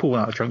 8. He pulled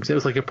one out of trunks. It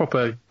was like a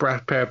proper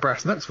pair of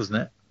brass knucks,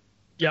 wasn't it?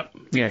 Yep.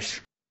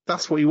 Yes.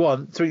 That's what you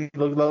want. Something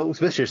that looks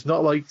vicious,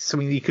 not like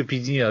something you could be,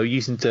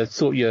 using to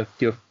sort your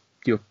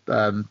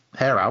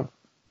hair out.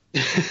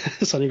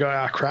 So you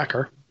got a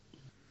cracker.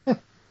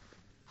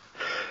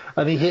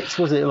 And he hits,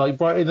 was it like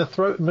right in the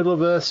throat, middle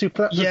of a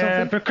suplex?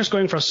 Yeah, Booker's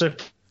going for a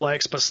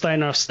suplex, but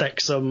Steiner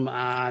sticks him,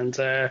 and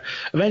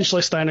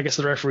eventually Steiner gets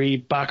the referee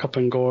back up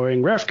and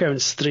going. Ref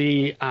counts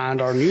 3,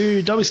 and our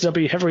new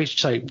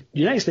WCW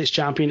United States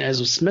champion is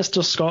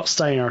Mr. Scott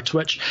Steiner. To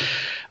which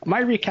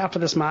my recap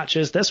of this match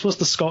is: this was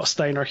the Scott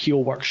Steiner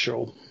heel work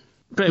show.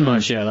 Pretty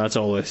much, yeah. That's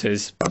all this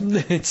is.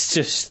 It's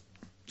just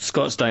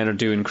Scott Steiner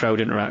doing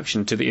crowd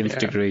interaction to the nth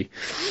degree.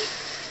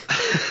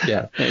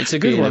 Yeah, it's a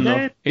good one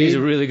though. He's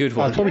a really good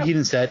one. Probably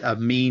even said a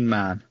mean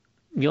man.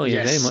 Oh,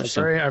 yeah, very much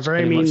so. A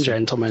very mean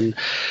gentleman.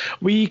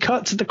 We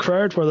cut to the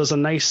crowd where there's a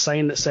nice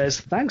sign that says,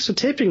 "Thanks for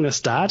taping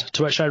this, Dad."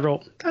 To which I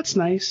wrote, "That's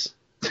nice."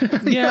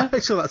 Yeah, I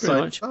saw that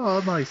sign.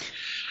 Oh, nice.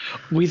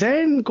 We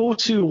then go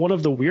to one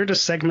of the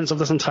weirdest segments of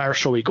this entire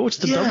show. We go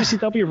to the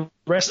WCW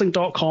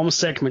Wrestling.com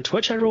segment, to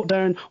which I wrote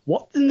down,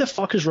 "What in the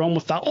fuck is wrong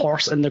with that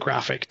horse in the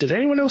graphic?" Did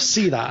anyone else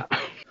see that?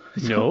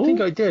 No. I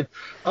think I did.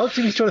 I was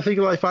just trying to think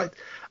of, like,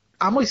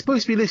 am I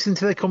supposed to be listening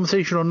to their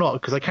conversation or not?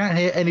 Because I can't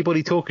hear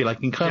anybody talking. I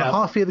can kind of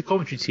half hear the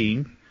commentary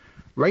team.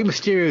 Rey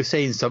Mysterio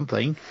saying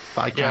something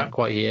that I can't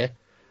quite hear.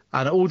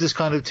 And it all just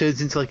kind of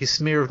turns into like a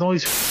smear of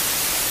noise.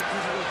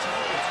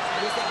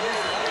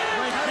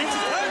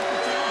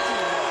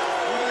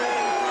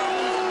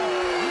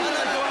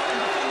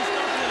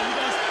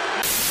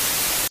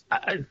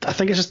 I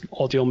think it's just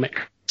audio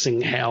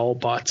mixing hell,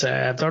 but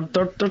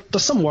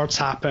there's some words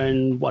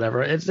happen,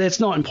 whatever. It's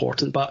not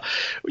important, but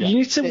you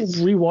need to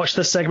rewatch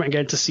this segment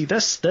again to see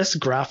this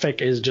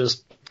graphic is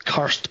just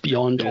cursed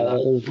beyond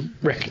all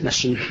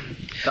recognition.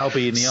 That'll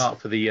be in the art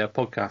for the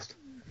podcast.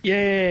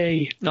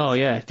 Yay! Oh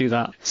yeah, do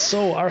that.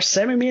 So our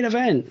semi-main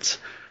event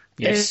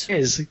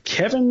is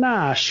Kevin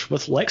Nash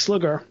with Lex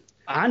Luger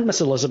and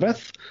Miss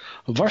Elizabeth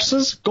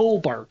versus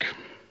Goldberg.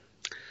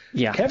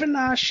 Yeah. Kevin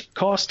Nash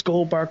cost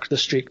Goldberg the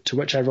streak, to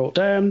which I wrote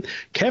down,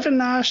 Kevin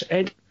Nash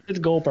ended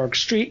Goldberg's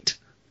streak,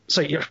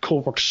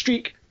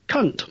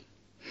 cunt.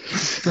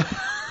 It's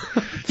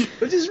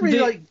just really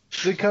like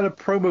the kind of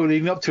promo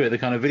leading up to it, the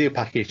kind of video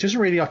package, doesn't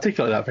really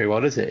articulate that very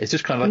well, does it? It's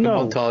just kind of like a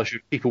montage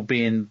of people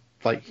being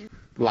like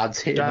lads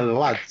hitting other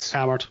lads.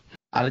 Hammered.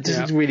 And it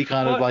doesn't really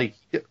kind of like,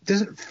 it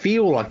doesn't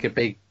feel like a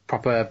big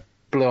proper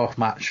blow-off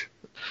match.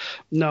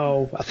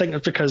 No, I think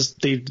it's because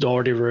they've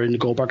already ruined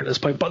Goldberg at this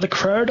point. But the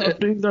crowd are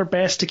doing their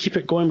best to keep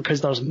it going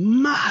because there's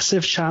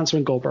massive chance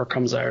when Goldberg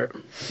comes out.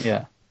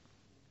 Yeah.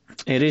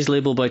 It is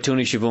labelled by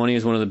Tony Schiavone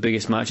as one of the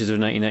biggest matches of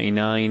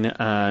 1999,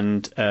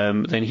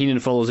 and then Heenan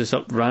follows this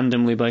up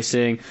randomly by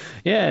saying,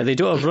 yeah, they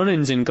don't have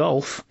run-ins in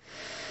golf.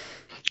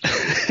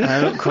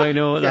 I don't quite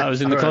know what that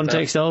was in the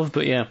context of,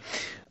 but yeah.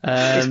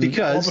 It's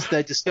because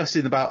they're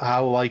discussing about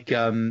how, like,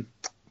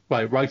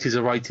 writers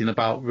are writing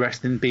about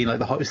wrestling being like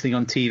the hottest thing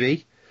on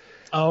TV.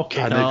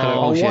 Okay. And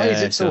why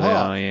is it so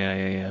hot?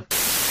 Yeah.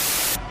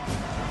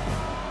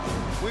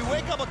 We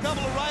wake up a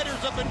couple of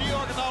writers up in New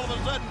York, and all of a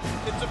sudden,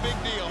 it's a big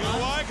deal. You know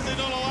why? Because they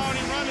don't allow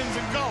any run-ins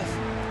in golf.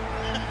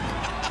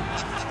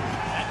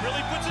 That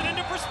really puts it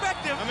into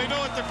perspective. And they don't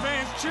let their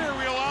fans cheer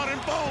wheel out in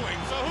bowling,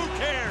 so who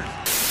cares?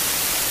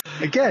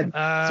 Again,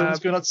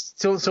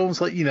 someone's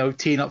like,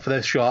 teeing up for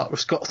their shot.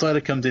 Scott Steiner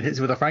comes in, hits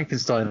him with a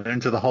Frankenstein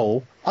into the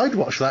hole. I'd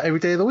watch that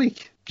every day of the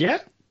week. Yeah,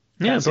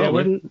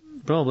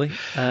 probably.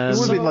 It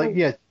would be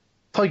like,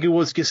 Tiger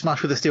Woods gets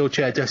smashed with a steel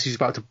chair just as he's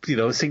about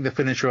to, sink the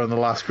finisher on the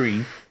last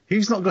screen.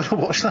 Who's not going to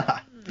watch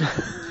that?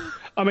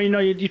 I mean, no,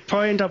 you'd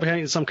probably end up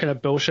hitting some kind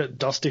of bullshit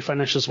dusty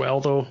finish as well,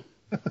 though.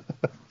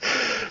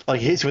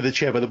 Like he hits him with a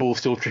chair, but the ball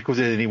still trickles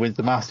in and he wins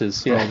the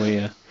Masters. Probably,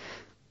 yeah.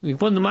 We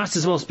won the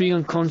Masters whilst being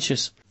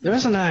unconscious. There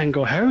is an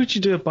angle. How would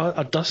you do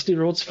a Dusty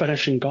Rhodes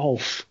finish in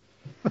golf?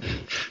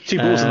 2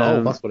 balls in the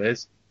hole, that's what it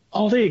is.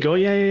 Oh, there you go.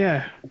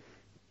 Yeah.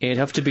 It'd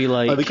have to be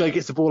like... the guy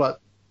gets the ball out.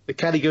 The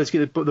caddy goes to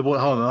get the ball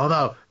at home. Oh,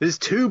 no, there's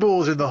 2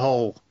 balls in the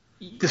hole.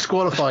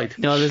 disqualified.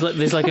 No,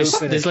 there's like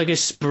a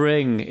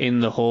spring in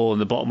the hole, in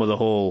the bottom of the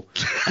hole,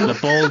 and the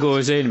ball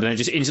goes in, but then it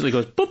just instantly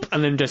goes boop,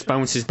 and then just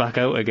bounces back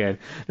out again.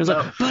 It's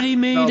like, but he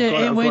made it.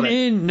 It went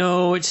in.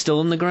 No, it's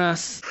still in the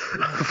grass.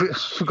 I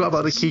forgot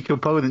about the key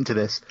component to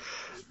this.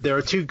 There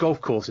are 2 golf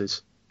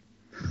courses.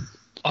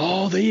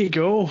 Oh, there you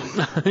go.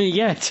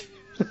 Yet.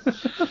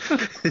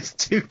 There's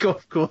 2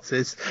 golf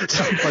courses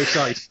side by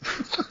side.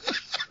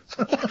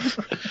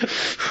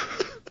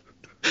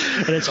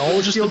 And it's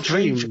all just a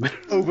dream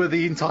over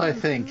the entire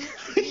thing.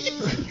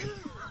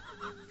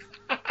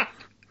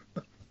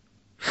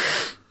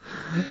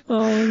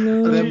 Oh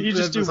no! And then, you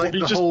just do like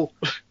you the just... whole.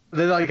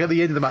 Then like at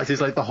the end of the match,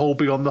 it's like the hole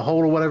beyond the hole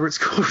or whatever it's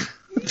called.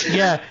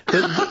 Yeah,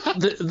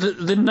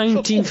 the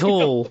 19th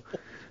hole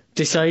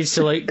decides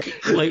to like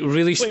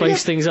really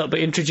spice things up by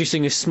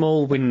introducing a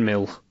small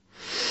windmill.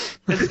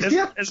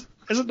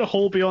 Isn't the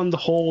hole beyond the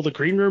hole the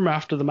green room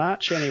after the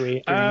match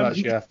anyway? Pretty much,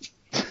 yeah.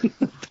 There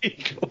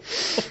you go.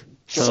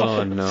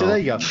 Oh no! So there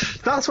you go.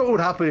 That's what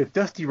would happen if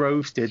Dusty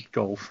Rhodes did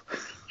golf.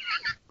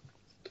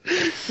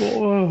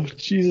 Oh,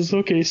 Jesus.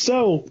 Okay,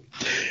 so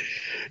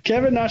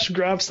Kevin Nash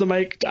grabs the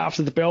mic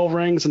after the bell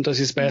rings and does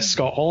his best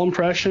Scott Hall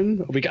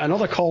impression. We get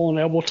another call and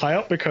elbow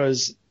tie-up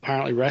because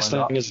apparently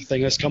wrestling is the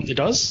thing this company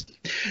does.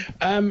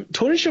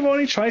 Tony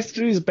Schiavone tries to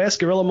do his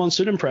best Gorilla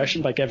Monsoon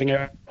impression by giving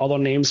out other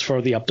names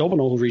for the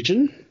abdominal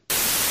region. The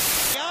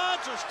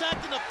odds are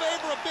stacked in the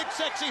favor of Big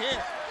Sexy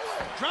here.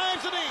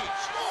 Drives the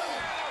knees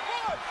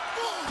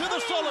to the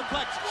solar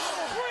plexus,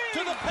 to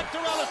the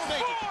pectoralis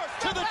major,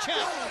 to the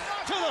chest,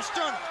 to the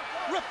sternum.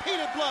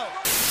 Repeated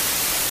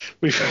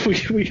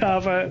blows. We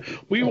have a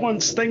 "We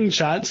want Sting"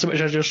 chance, which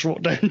I just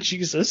wrote down.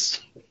 Jesus.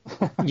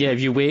 Yeah,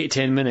 if you wait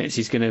 10 minutes,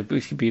 he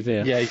could be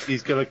there. Yeah,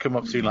 he's going to come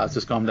up soon, lads.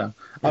 Just calm down.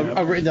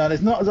 I've written down.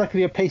 It's not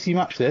exactly a pacey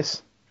match.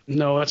 This.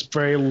 No, it's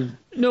very.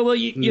 No, well,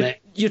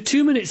 you're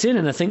 2 minutes in,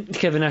 and I think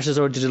Kevin Nash has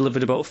already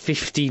delivered about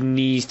 15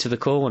 knees to the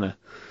corner.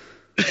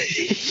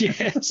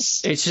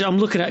 Yes. It's just, I'm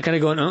looking at it kind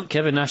of going, oh,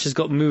 Kevin Nash has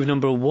got move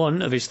number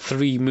 1 of his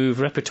 3-move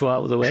repertoire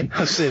out of the way.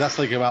 I'd say that's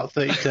like about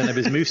 30% of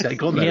his moveset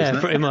gone there, yeah, isn't it?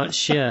 pretty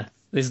much, yeah.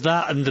 There's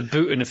that and the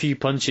boot and a few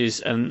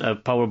punches and a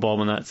powerbomb,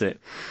 and that's it.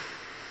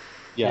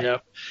 Yeah.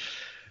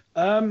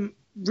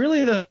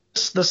 Really,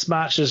 this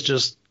match is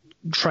just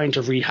trying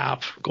to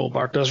rehab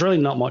Goldberg. There's really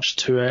not much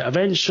to it.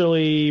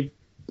 Eventually,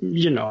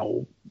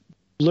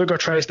 Luger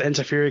tries to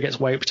interfere, he gets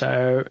wiped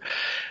out.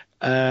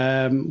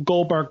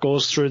 Goldberg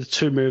goes through the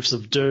 2 moves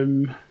of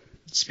Doom,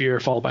 spear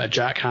followed by a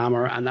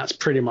jackhammer, and that's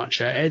pretty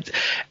much it.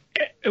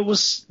 It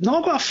was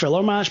not a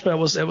filler match, but it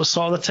was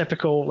sort of the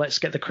typical let's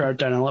get the crowd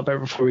down a little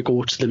bit before we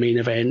go to the main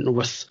event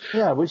with.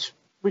 Yeah, which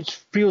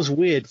feels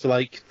weird for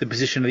like the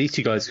position of these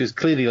 2 guys, because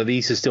clearly like,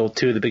 these are still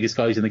 2 of the biggest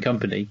guys in the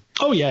company.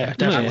 Oh yeah,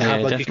 definitely. And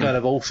have like definitely. a kind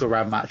of also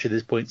ran match at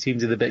this point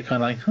seems a bit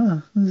kind of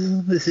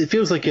like, it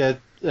feels like a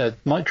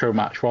Nitro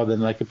match rather than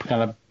like a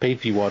kind of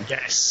pay-per-view one.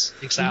 Yes,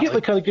 exactly. You get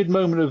the kind of good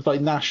moment of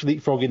like Nash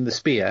leapfrogging the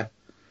spear,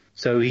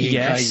 so he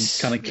can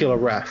kind of kill a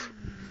ref.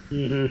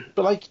 Mm-hmm.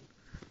 But like,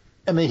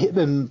 and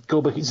then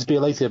Goldberg hits the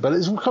spear later. But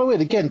it's kind of weird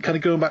again, kind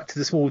of going back to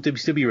the small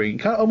WCW ring. It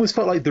kind of almost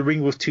felt like the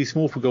ring was too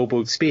small for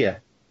Goldberg's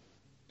spear.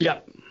 Yeah.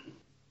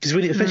 Because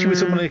especially with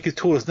someone like as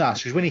tall as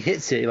Nash, because when he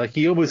hits it, like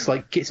he almost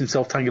like gets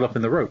himself tangled up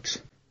in the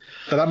ropes.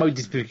 But that might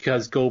just be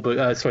because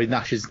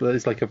Nash is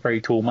like a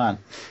very tall man.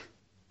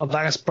 Well,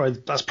 that's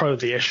probably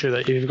the issue, that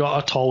if you've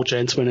got a tall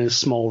gentleman in a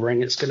small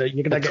ring,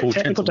 you're gonna get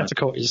technical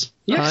difficulties.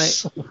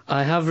 Yes,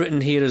 I have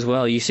written here as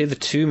well. You say the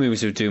 2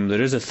 moves of Doom.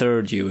 There is a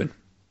third, Ewan.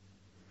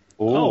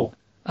 Oh,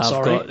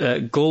 I've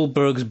got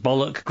Goldberg's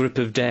bollock grip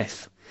of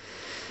death.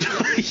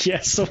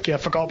 Yes, okay, I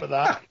forgot about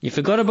that. You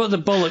forgot about the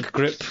bollock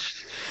grip.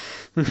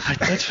 I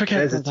did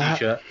forget There's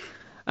about a that.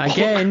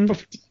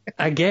 t-shirt.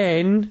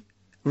 Again,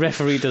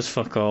 referee does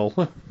fuck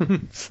all.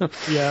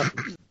 Yeah.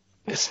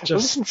 It's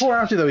just before or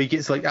after though he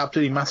gets like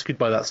absolutely massacred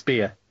by that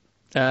spear.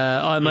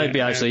 It might be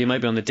actually. You might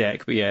be on the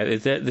deck, but yeah,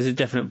 there's a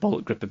definite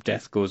bollock grip of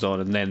death goes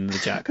on, and then the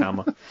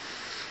jackhammer.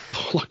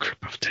 bollock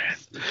grip of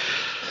death.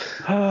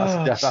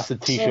 That's a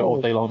t-shirt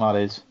all day long. That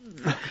is.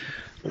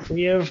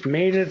 We have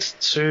made it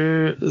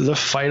to the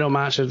final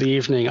match of the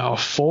evening, a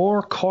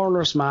 4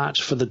 corners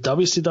match for the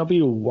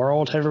WCW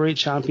World Heavyweight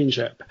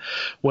Championship,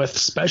 with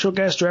special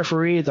guest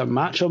referee the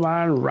Macho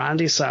Man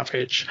Randy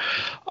Savage.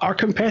 Our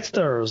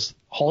competitors: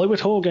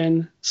 Hollywood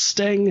Hogan,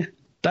 Sting,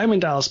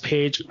 Diamond Dallas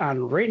Page,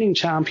 and reigning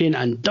champion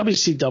and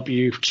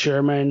WCW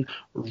chairman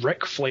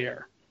Ric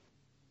Flair.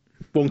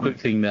 One quick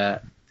thing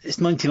there: it's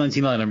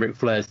 1999 and Ric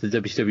Flair's the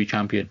WCW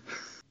champion.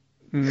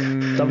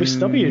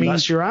 WCW,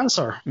 that's your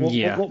answer.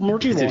 What more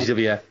do you want? WCW,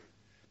 yeah.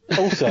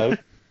 Also,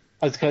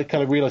 I just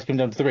kind of realised coming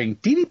down to the ring,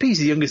 DDP's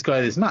the youngest guy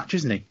in this match,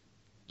 isn't he?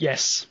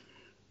 Yes.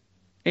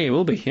 He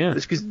will be, yeah.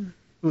 It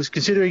was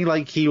considering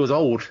like he was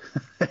old.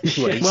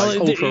 Anyway, Well, like,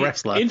 old for a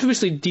wrestler.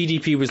 Infamously,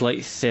 DDP was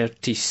like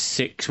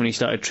 36 when he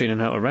started training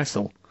how to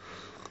wrestle.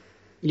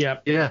 Yeah.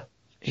 Yeah.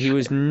 He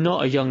was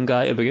not a young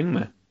guy to begin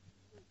with.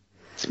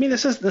 To me,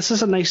 this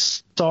is a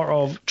nice sort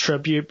of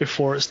tribute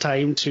before it's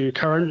time to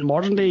current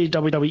modern day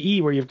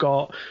WWE, where you've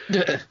got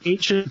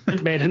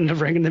ancient men in the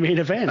ring in the main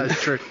event.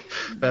 That's true.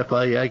 Fair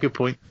play, yeah, good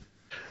point.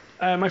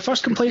 My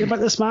first complaint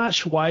about this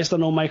match: why is there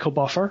no Michael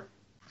Buffer?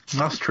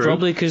 That's true.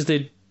 Probably because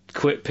they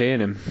quit paying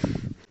him.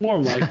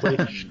 More than likely.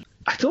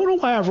 I don't know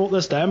why I wrote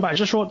this down, but I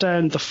just wrote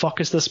down "the fuck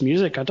is this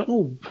music?" I don't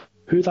know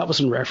who that was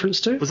in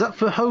reference to. Was that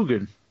for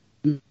Hogan?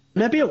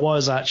 Maybe it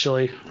was,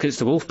 actually. Because it's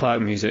the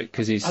Wolfpack music,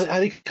 because he's... I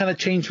think it kind of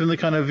changed from the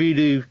kind of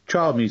voodoo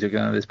child music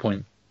at this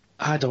point.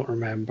 I don't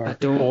remember.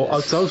 So I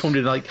was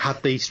wondering, like,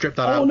 had they stripped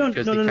that out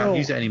because they can't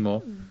use it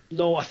anymore?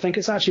 No, I think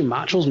it's actually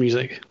Macho's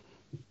music.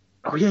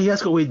 Oh, yeah, he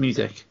has got weird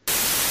music.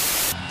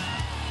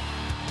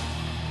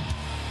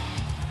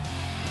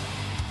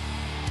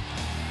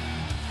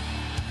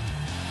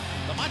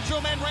 The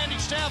Macho Man Randy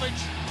Savage.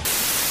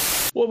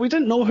 Well, we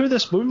didn't know who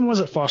this woman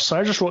was at first, so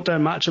I just wrote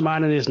down Macho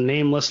Man and his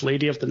nameless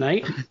Lady of the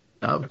Night.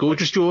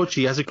 Gorgeous George.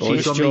 She has a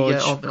she's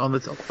on the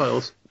top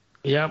files.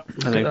 Yep.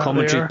 And then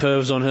commentary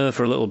pervs on her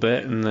for a little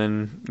bit, and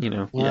then, you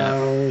know.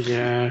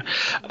 Yeah.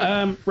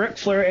 Ric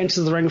Flair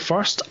enters the ring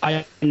first.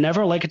 I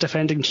never like a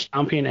defending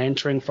champion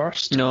entering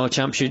first. No,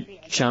 champ should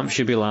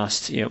be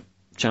last. Yep.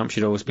 Champ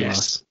should always be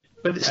last.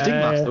 But it's Sting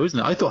last, though, isn't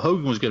it? I thought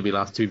Hogan was going to be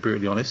last, to be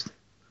brutally honest.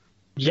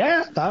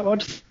 Yeah, I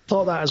would have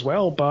thought that as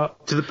well,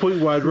 but... To the point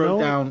where I wrote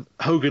down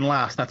Hogan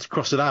last, and had to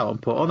cross it out and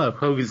put, oh no,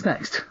 Hogan's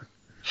next.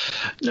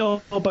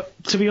 No, but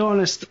to be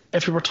honest,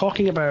 if we were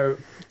talking about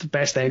the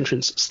best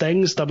entrance,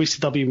 Sting's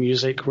WCW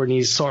music, when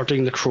he's sort of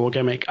doing the Crow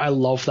gimmick, I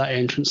love that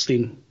entrance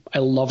theme. I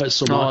love it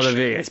so much. Oh,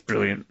 it's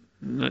brilliant.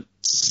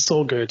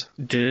 So good.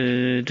 That's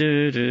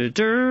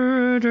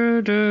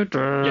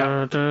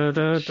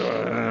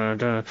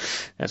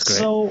great.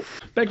 So,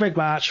 big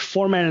match,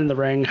 4 men in the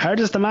ring. How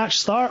does the match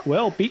start?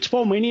 Well, Beach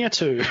Ball Mania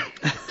 2.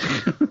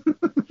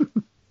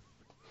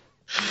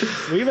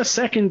 We have a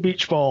second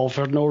beach ball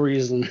for no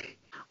reason.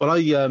 Well,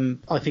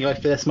 I think I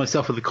finessed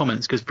myself with the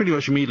comments, because pretty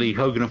much immediately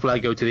Hogan and Flair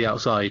go to the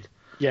outside.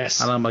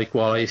 Yes. And I'm like,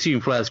 well, I assume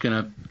Flair's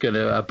going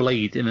to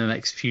blade in the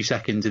next few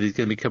seconds and he's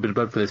going to be covered in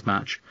blood for this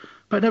match.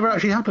 But it never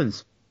actually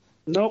happens.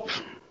 Nope.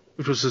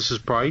 Which was a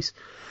surprise.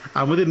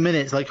 And within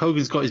minutes, like,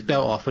 Hogan's got his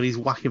belt off and he's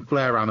whacking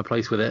Flair around the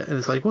place with it. And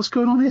it's like, what's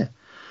going on here?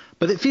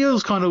 But it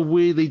feels kind of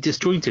weirdly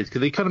disjointed, because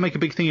they kind of make a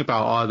big thing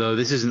about, though,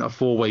 this isn't a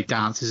 4-way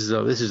dance. This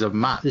is a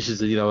match. This is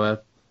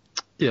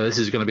this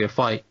is going to be a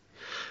fight.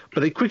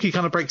 But it quickly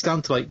kind of breaks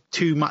down to, like,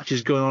 2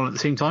 matches going on at the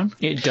same time.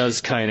 It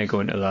does kind of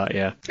go into that,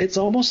 yeah. It's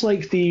almost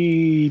like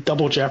the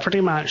Double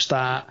Jeopardy match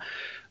that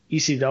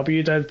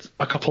ECW did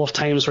a couple of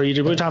times, where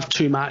you would have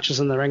 2 matches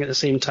in the ring at the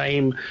same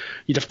time.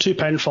 You'd have 2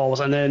 pinfalls,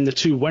 and then the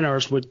 2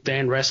 winners would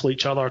then wrestle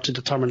each other to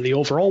determine the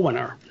overall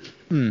winner.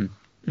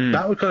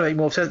 That would kind of make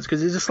more sense,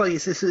 because it's just like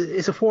it's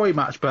a 4-way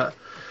match, but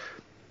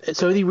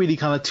it's only really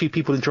kind of 2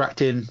 people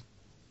interacting.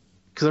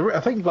 Because I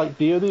think like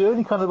the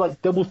only kind of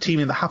like double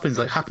teaming that happens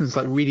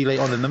really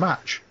late on in the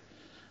match.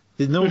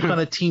 There's no one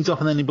kind of teams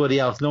up on anybody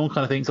else. No one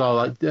kind of thinks,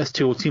 like, let's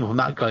 2 will team up on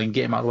that guy and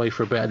get him out of the way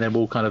for a bit, and then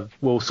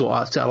we'll sort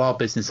out, settle our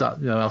business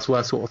up,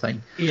 elsewhere, sort of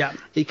thing. Yeah.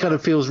 It kind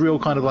of feels real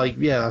kind of like,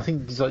 I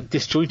think it's like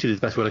disjointed is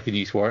the best word I could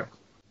use for it.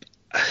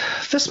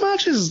 This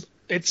match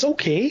it's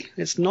okay.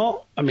 It's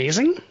not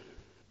amazing.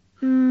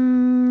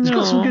 It's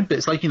got some good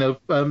bits, like,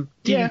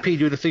 DDP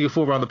doing a figure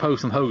 4 around the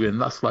post on Hogan.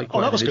 That's like,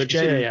 that was good.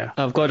 Yeah.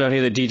 I've got down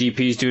here that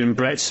DDP's doing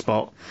Brett's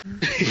spot.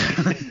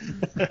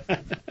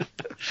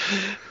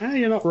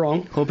 You're not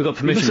wrong. Hope he got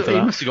permission for that.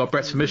 He must have got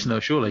Brett's permission, though,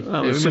 surely. He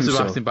must have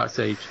asked him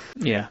backstage.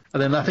 Yeah.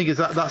 And then I think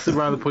that's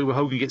around the point where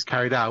Hogan gets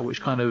carried out,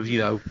 which kind of,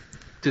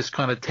 just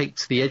kind of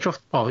takes the edge off.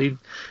 Well, he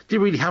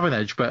didn't really have an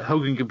edge, but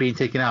Hogan being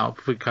taken out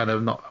for kind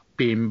of not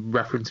being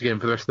referenced again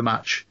for the rest of the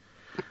match.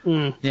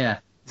 Yeah.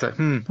 So,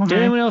 okay. Did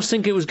anyone else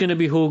think it was going to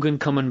be Hogan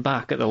coming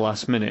back at the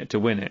last minute to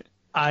win it?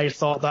 I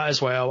thought that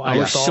as well. I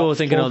was so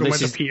thinking,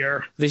 this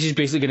is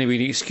basically going to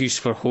be an excuse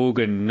for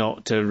Hogan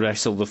not to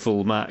wrestle the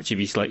full match if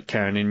he's like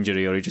carrying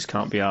injury or he just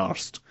can't be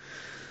arsed.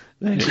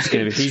 Then he's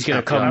going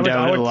to come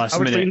down at the last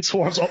minute. I would lean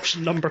towards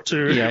option number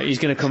 2. Yeah, he's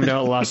going to come down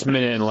at the last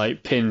minute and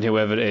like pin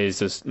whoever it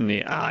is in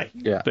the eye.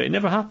 Yeah. But it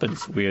never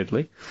happens,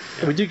 weirdly.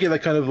 And we do get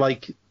that kind of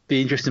like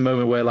the interesting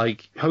moment where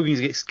like Hogan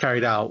gets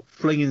carried out,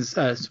 fling.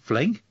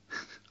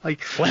 I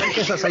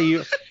guess that's how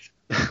you.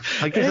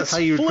 That's how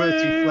you refer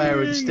to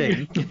Flair and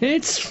Sting.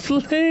 It's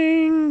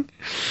fling.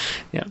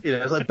 Yeah.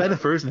 It's like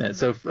Benefer, isn't it?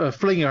 So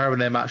Fling are having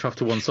their match off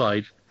to one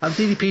side, and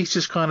DDP's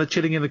just kind of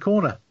chilling in the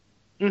corner.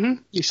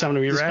 He's having a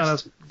wee rest. Kind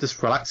of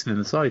just relaxing in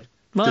the side.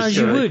 Well, as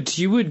you would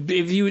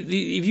if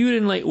you were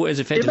in like what is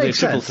effectively a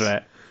triple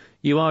threat.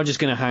 You are just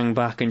going to hang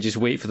back and just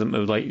wait for them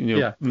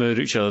to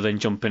murder each other, then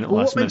jump in at the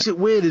last minute. What makes it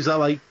weird is that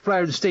like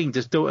Flair and Sting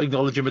just don't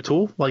acknowledge him at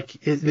all. Like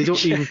they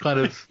don't even kind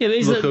of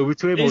look over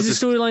to him. There's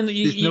a storyline that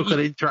there's no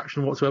kind of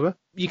interaction whatsoever.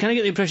 You kind of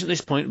get the impression at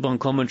this point on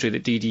commentary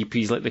that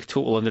DDP's like the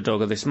total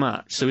underdog of this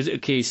match. So is it a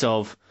case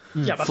of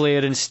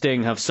Flair and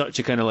Sting have such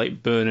a kind of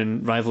like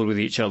burning rivalry with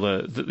each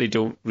other that they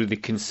don't really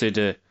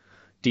consider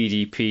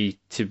DDP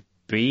to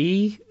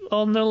be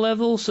on their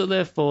level, so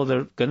therefore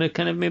they're going to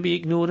kind of maybe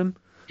ignore him?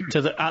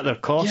 at their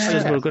cost,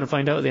 as we're going to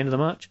find out at the end of the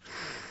match.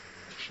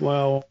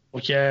 Well,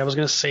 yeah, I was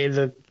going to say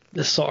the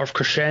sort of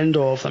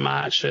crescendo of the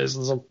match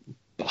is I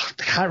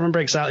can't remember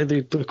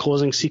exactly the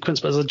closing sequence,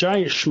 but there's a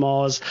giant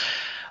schmoz,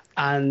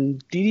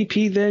 and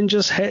DDP then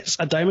just hits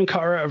a diamond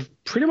cutter out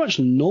of pretty much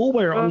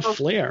nowhere on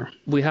Flair.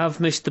 We have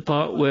missed the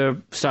part where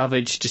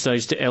Savage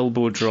decides to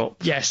elbow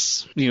drop.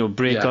 Yes.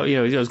 Break up. I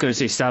was going to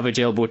say Savage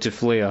elbow to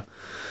Flair.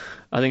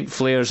 I think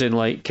Flair's in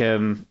I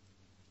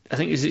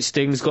think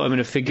Sting's got him in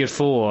a figure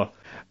 4,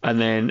 and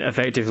then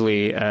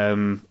effectively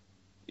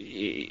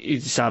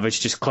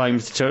Savage just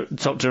climbs the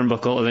top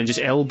turnbuckle and then just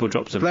elbow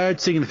drops him. Flair had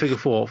Sting in the figure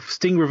 4.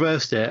 Sting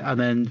reversed it, and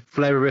then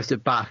Flair reversed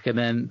it back, and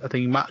then I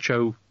think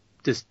Macho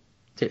just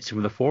hits him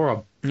with a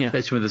forearm. Yeah.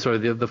 Hits him with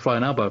the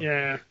flying elbow.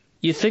 Yeah.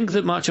 You think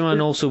that Macho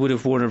Man also would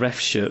have worn a ref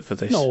shirt for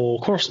this? No,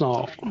 of course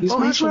not. He's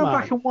wearing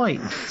black and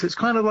white, so it's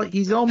kind of like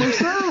he's almost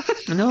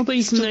there. No, but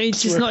he's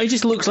just not. He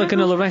just looks like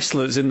another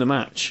wrestler that's in the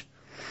match.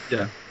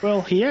 Yeah.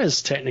 Well, he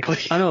is technically.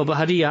 I know, but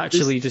had he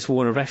actually just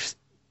worn a ref,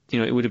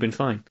 it would have been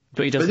fine.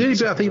 But he doesn't. But the only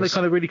bit I think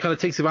that really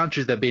takes advantage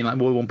of there being like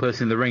more than one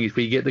person in the ring is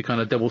where you get the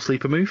kind of double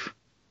sleeper move.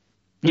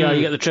 Yeah,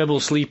 you get the treble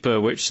sleeper,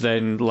 which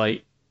then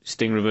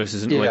Sting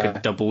reverses into like a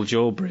double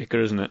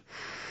jawbreaker, isn't it?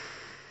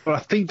 But I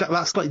think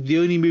that's like the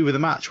only move of the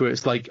match where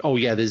it's like, oh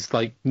yeah, there's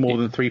like more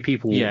than 3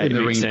 people in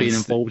the ring being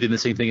involved in the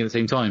same thing at the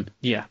same time.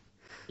 Yeah.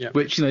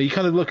 Which you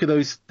kind of look at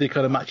the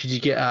kind of matches you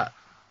get at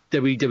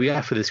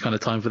WWF for this kind of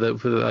time for the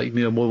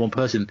more than one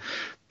person,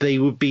 they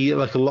would be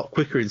like a lot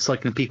quicker in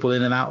cycling people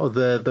in and out of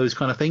those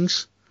kind of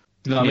things.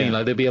 You know what I mean?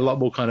 Like there'd be a lot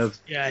more kind of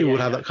it would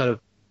have that kind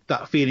of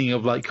that feeling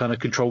of like kind of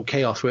controlled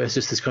chaos where it's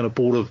just this kind of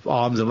ball of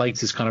arms and legs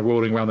just kind of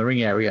rolling around the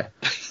ring area,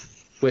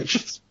 which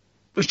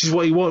is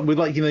what you want with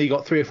you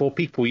got 3 or 4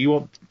 people. You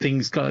want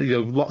things kind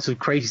of lots of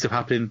crazy stuff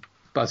happening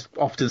as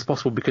often as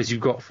possible because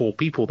you've got 4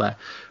 people there.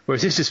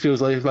 Whereas this just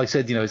feels like I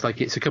said, it's like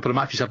it's a couple of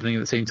matches happening at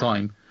the same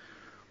time.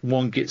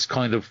 One gets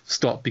kind of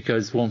stopped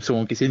because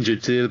someone gets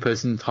injured, so the other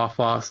person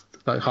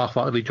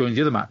half-heartedly joins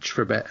the other match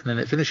for a bit, and then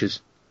it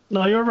finishes.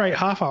 No, you're right,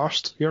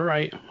 half-arsed. You're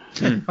right.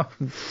 Don't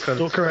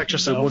correct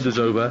yourself. The wonder's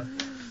over.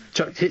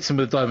 Chuck hits him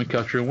with a diamond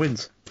cutter and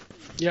wins.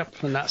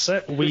 Yep, and that's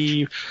it.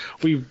 We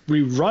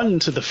run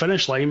to the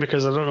finish line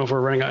because I don't know if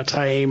we're running out of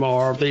time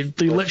or they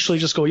literally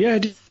just go, yeah,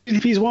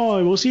 DDP's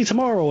won, we'll see you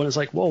tomorrow. And it's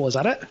like, whoa, is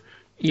that it?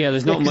 Yeah,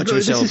 there's not much of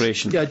a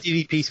celebration.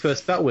 DDP's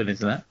first belt win,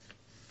 isn't it?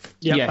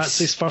 Yeah, yes. That's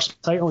his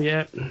first title,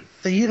 yeah.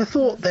 So you'd have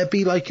thought there'd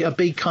be like a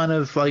big kind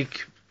of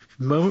like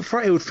moment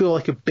for it. It would feel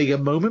like a bigger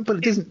moment, but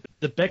it doesn't.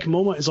 The big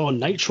moment is on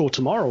Nitro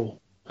tomorrow.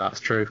 That's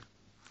true.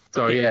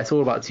 Sorry, it's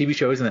all about a TV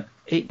show, isn't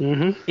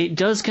it? It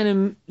does kind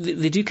of.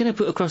 They do kind of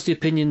put across the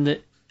opinion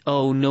that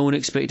no one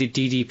expected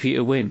DDP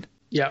to win.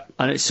 Yeah,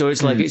 and it's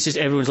like it's just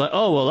everyone's like,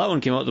 oh well, that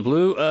one came out of the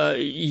blue.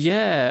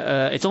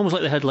 It's almost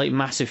like they had like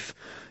massive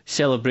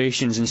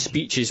celebrations and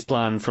speeches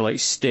planned for like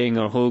Sting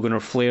or Hogan or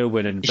Flair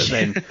winning, but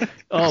then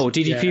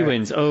DDP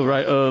wins. Oh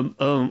right,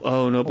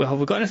 oh no, but have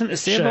we got anything to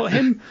say about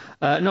him?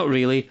 Not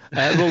really.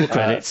 Roll the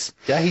credits.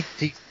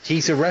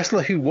 He's a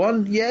wrestler who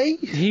won. Yay!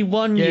 He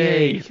won.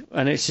 Yay!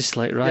 And it's just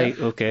like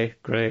okay,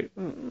 great.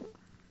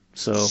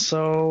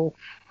 So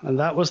and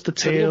that was the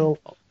tale.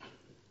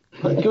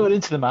 Going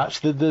into the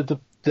match, the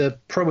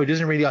promo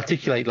doesn't really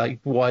articulate like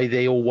why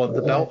they all want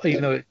the belt,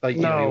 even though they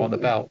want the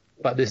belt.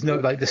 But there's no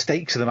the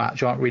stakes of the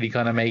match aren't really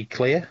kind of made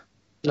clear.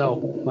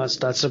 No,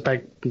 that's a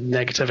big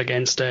negative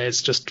against it.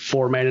 It's just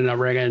 4 men in a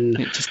ring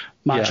and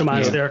Macho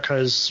Man's there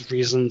because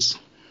reasons.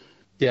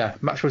 Yeah,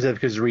 Macho Man's there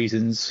because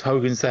reasons.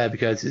 Hogan's there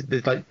because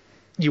it's like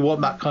you want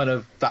that kind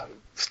of that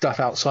stuff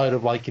outside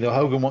of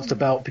Hogan wants the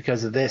belt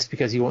because of this,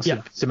 because he wants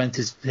to cement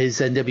his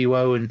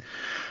NWO, and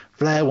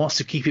Flair wants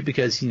to keep it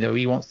because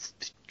he wants.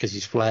 Because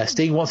he's Flair.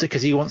 Sting wants it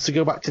because he wants to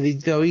go back to the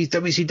he's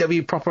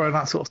WCW proper and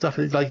that sort of stuff.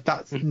 It's like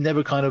that's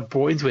never kind of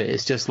brought into it.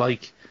 It's just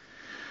like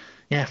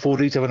 4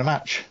 dudes having a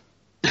match.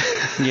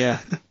 Yeah,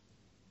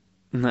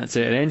 and that's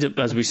it. It ends up,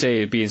 as we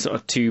say, being sort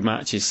of 2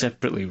 matches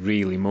separately,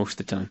 really, most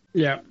of the time.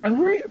 Yeah, and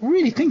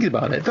really thinking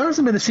about it, there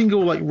hasn't been a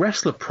single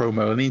wrestler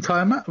promo in the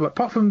entire match,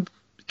 apart from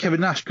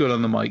Kevin Nash going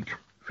on the mic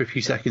for a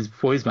few seconds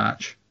before his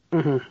match.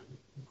 Mm-hmm.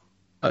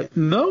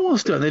 No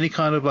one's done any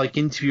kind of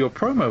interview or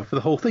promo for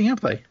the whole thing,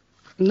 have they?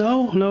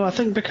 No, I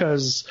think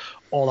because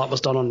all that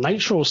was done on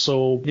Nitro,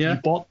 so you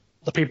bought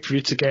the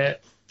pay-per-view to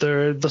get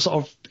the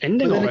sort of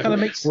ending of it. Kind of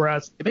makes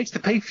the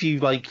pay-per-view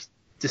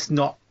just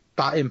not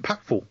that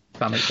impactful, if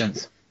that makes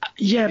sense.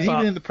 Yeah, but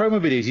even in the promo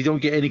videos, you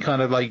don't get any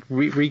kind of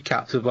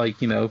recaps of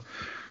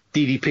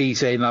DDP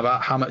saying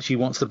about how much he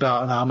wants the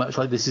belt and how much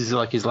this is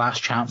his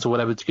last chance or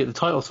whatever to get the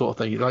title sort of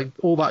thing.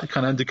 All that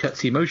kind of undercuts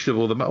the emotion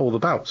of all the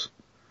bouts.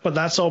 But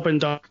that's all been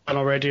done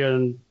already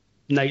on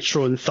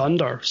Nitro and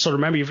Thunder. So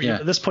remember,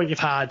 at this point, you've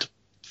had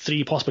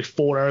 3, possibly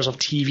 4 hours of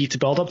TV to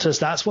build up to this.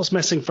 That's what's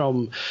missing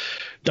from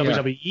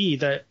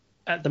WWE. That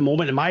at the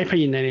moment, in my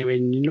opinion, anyway,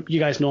 you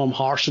guys know I'm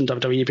harsh on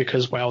WWE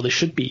because, well, they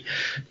should be.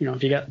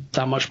 If you get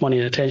that much money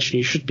and attention,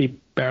 you should be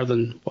better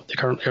than what they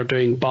currently are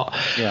doing. But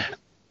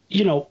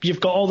you've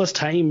got all this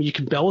time, you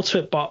can build to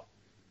it, but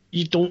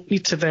you don't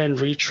need to then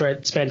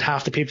spend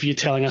half the pay-per-view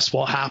telling us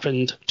what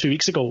happened 2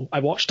 weeks ago. I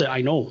watched it,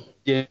 I know.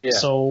 Yeah.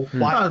 So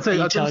why I don't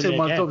say I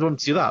don't want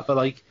to do that, but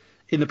like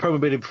in the promo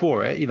video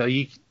before it,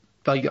 you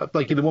like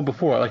in the one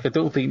before it, like I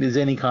don't think there's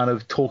any kind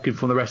of talking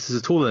from the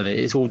wrestlers at all in it.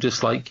 It's all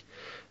just like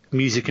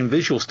music and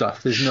visual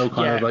stuff. There's no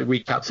kind of like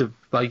recaps of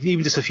like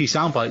even just a few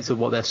sound bites of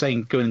what they're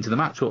saying going into the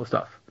match sort of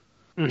stuff.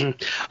 Mm-hmm.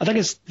 I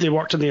think they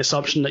worked on the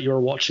assumption that you were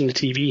watching the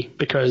TV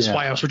because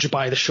why else would you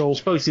buy the show? I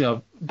suppose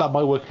that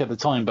might work at the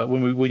time, but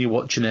when you're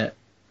watching it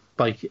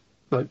like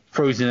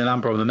Frozen and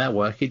Amber on the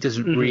network, it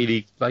doesn't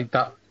really like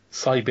that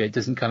side bit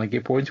doesn't kind of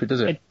get poured into it,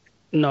 does it?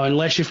 No,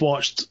 unless you've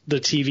watched the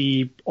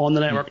TV on the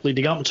network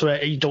leading up to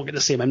it, you don't get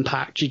the same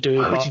impact you do.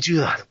 Why would you do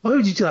that? Why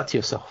would you do that to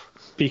yourself?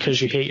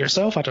 Because you hate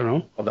yourself? I don't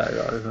know. Oh,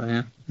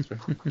 yeah.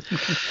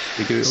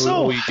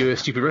 Or you do a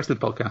stupid wrestling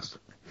podcast.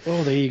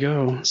 Oh, there you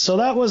go. So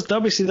that was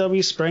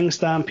WCW Spring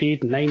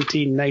Stampede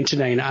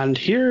 1999. And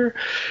here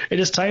it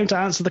is time to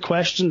answer the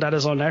question that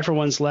is on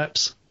everyone's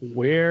lips.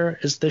 Where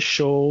is this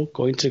show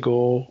going to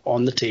go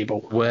on the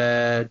table?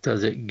 Where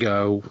does it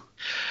go?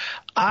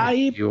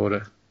 I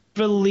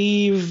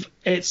believe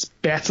it's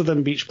better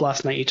than Beach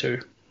Blast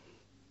 92.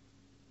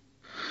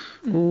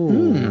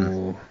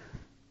 Ooh.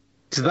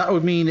 So that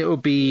would mean it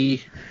would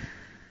be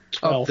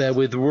 12. Up there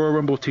with Royal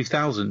Rumble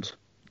 2000.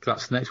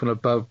 That's the next one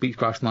above Beach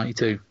Blast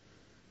 92.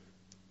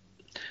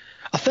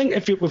 I think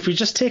if we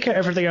just take out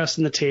everything else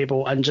on the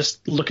table and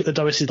just look at the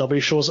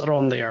WCW shows that are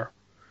on there,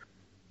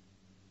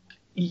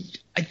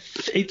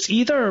 it's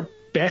either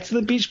better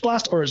than Beach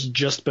Blast or it's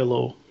just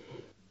below.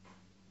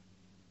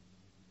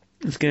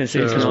 I was going to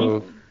say it's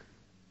not.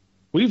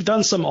 We've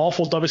done some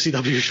awful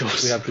WCW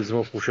shows. We have done some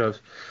awful shows.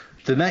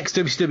 The next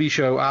WCW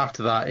show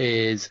after that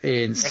is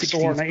in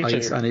 16th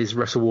place and is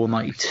Wrestle War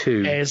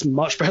 92. It is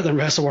much better than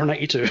Wrestle War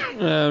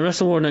 92.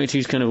 Wrestle War 92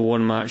 is kind of a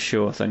one-match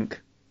show, I think.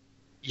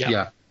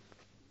 Yeah.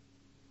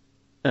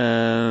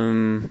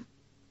 I'm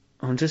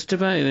just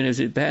about, is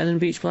it better than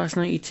Beach Blast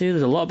 92?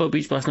 There's a lot about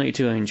Beach Blast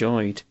 92 I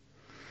enjoyed.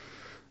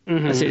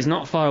 I say it's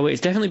not far away.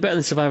 It's definitely better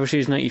than Survivor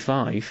Series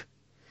 95.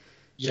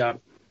 Yeah.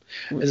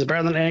 Is it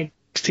better than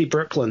NXT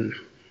Brooklyn?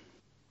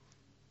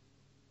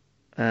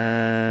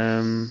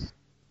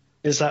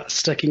 Is that a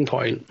sticking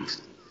point?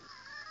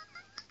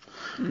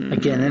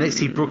 Again,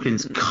 NXT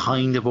Brooklyn's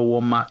kind of a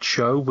one-match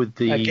show with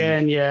the...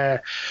 Again, yeah.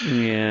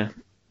 Yeah.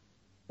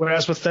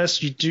 Whereas with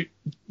this,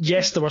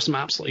 yes, there were some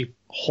absolutely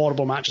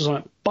horrible matches on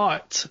it,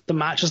 but the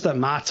matches that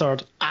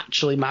mattered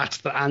actually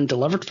mattered and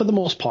delivered for the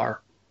most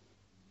part.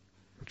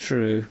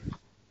 True.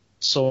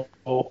 So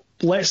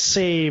let's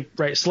say,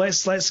 right, so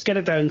let's get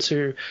it down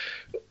to,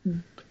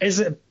 is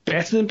it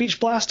better than Beach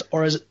Blast,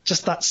 or is it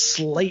just that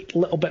slight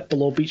little bit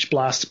below Beach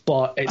Blast,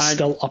 but it's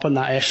still up in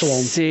that echelon?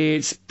 I'd say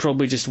it's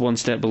probably just one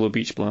step below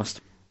Beach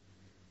Blast.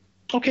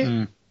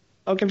 Okay,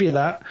 I'll give you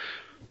that.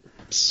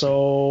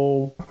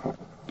 So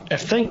I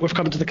think we've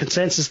come to the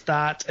consensus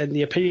that, in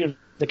the opinion of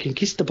the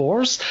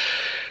Conquistadors,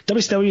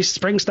 WCW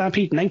Spring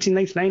Stampede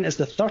 1999 is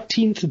the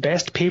 13th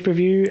best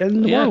pay-per-view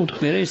in the world.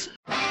 It is.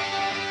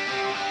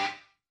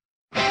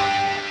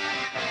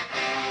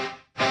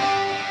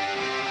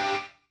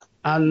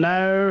 And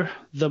now,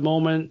 the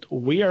moment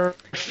we are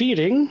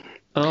fearing.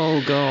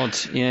 Oh, God.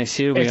 Yes,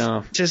 here we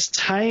are. It is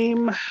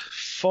time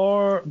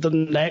for the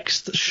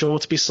next show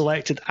to be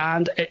selected.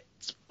 And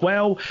it's,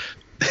 well,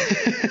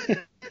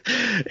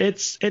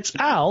 it's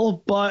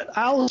Al, but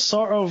Al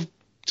sort of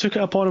took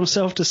it upon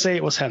himself to say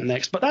it was him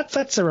next. But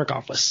that's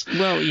regardless.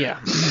 Well, yeah.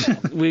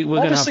 We're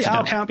going to have Obviously,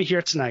 Al can't be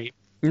here tonight.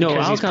 No,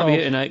 Al can't be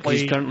here tonight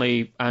because he's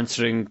currently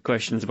answering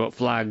questions about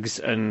flags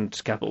and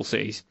capital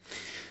C's.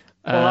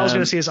 Well, I was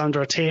going to say it's under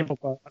a table,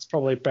 but that's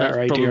probably a better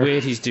idea. That's probably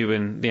where he's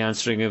doing the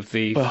answering of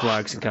the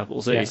flags and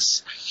capital C's.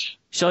 Yes.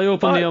 Shall I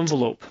open the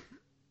envelope?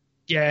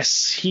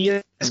 Yes, he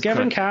is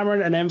giving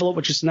Cameron an envelope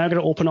which is now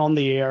going to open on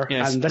the air,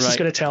 and this is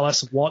going to tell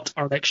us what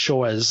our next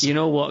show is. You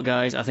know what,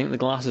 guys? I think the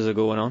glasses are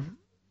going on.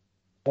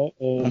 Uh-oh.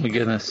 Oh my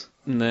goodness.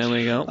 There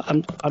we go.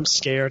 I'm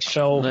scared,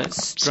 Phil.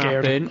 Let's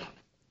strap in.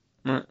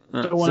 Don't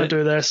want to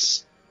do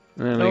this.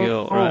 There we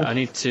go. Right, I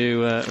need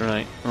to...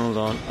 right, hold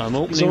on. I'm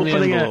opening the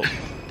envelope.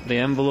 The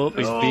envelope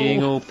is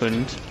being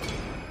opened.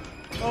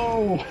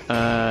 Oh.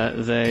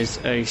 There's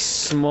a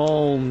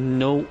small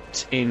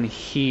note in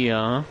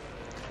here.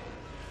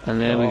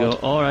 And there we go.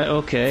 Alright,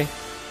 okay.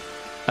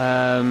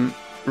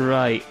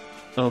 Right.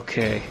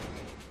 Okay.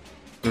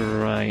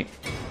 Right.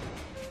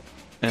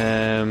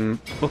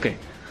 Okay.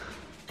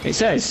 It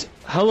says,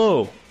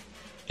 hello.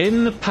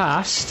 In the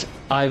past,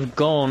 I've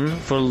gone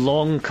for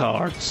long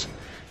cards,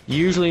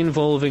 usually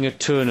involving a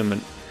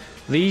tournament.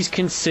 These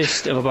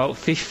consist of about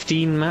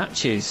 15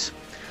 matches,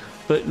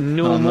 but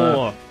no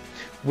more.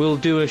 We'll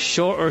do a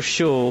shorter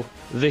show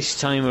this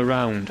time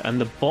around,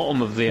 and the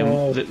bottom of the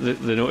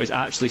note is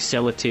actually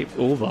sellotaped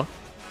over.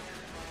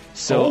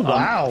 So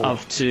I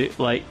have to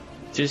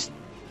just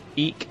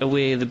eke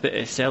away the bit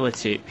of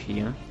sellotape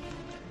here.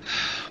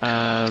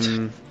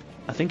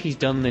 I think he's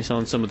done this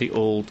on some of the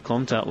old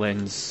contact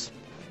lens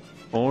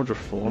order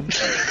form.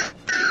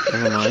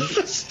 Never mind.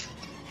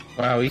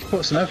 Wow, he's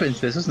put some effort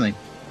into this, hasn't he?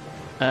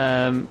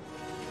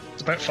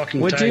 It's about fucking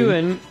We're time.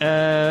 doing.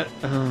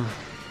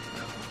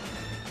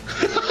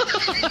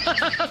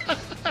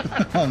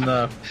 Oh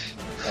no.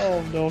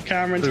 Oh no,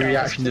 Cameron. The tell us,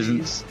 reaction isn't-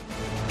 please.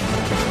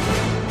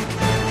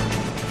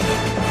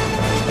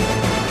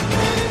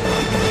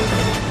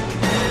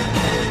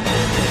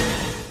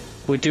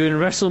 We're doing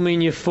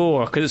WrestleMania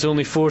 4 because it's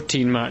only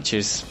 14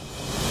 matches.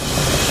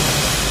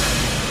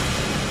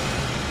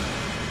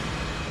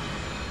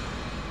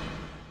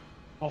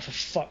 Oh, for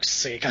fuck's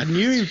sake! I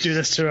knew he'd do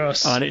this to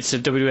us. And it's a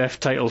WF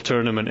title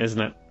tournament,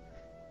 isn't it?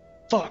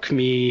 Fuck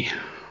me.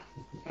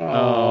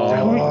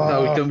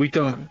 No, we've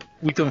done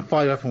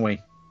 5, haven't we?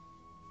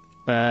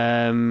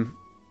 Yeah,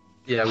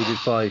 we did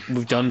 5.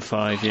 We've done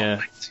 5,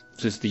 yeah.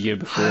 Just the year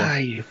before.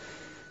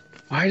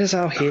 Why does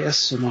Al hate us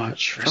so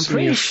much? I'm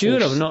pretty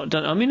sure I've not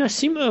done. I mean, I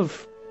seem to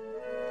have.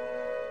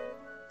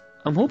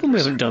 I'm hoping we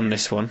haven't done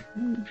this one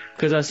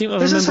because I seem to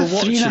This is remember a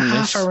watching 3.5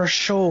 this. hour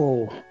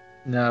show.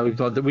 No, we've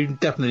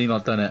definitely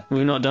not done it.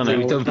 We've not done Yeah, it.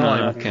 we've done No,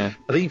 5. okay.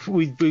 I think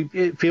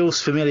it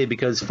feels familiar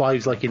because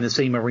 5's like in the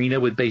same arena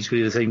with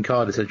basically the same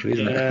card, essentially,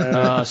 isn't it?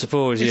 I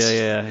suppose.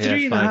 Yeah.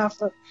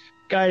 3.5.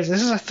 Guys,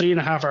 this is a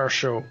 3.5 hour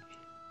show.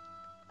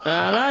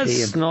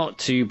 That's not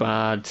too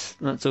bad.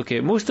 That's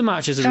okay. Most of the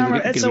matches are Cameron,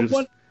 really it's a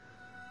one.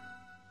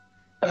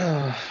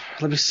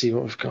 Let me see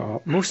what we've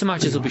got. Most of the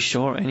matches will be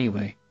short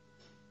anyway.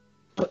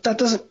 But that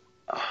doesn't.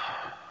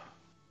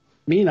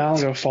 Me and Al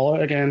are gonna follow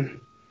it again.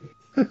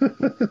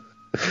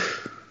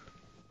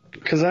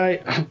 Because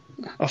a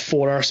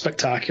 4-hour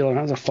spectacular,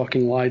 that's a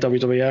fucking lie,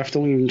 WWF.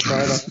 Don't even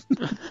try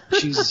that.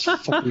 Jesus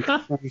fucking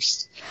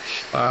Christ.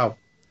 Wow.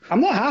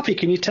 I'm not happy,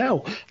 can you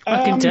tell?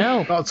 I can tell.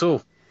 Not at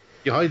all.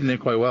 You're hiding it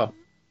quite well.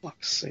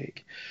 Fuck's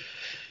sake.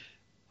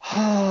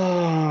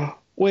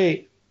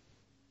 Wait.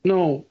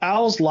 No,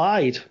 Al's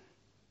lied.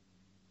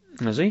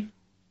 Has he?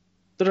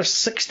 There are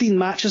 16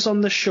 matches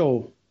on this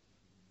show.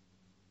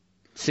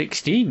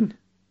 16.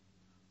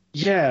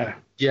 Yeah.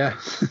 Yeah.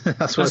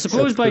 That's what I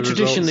suppose by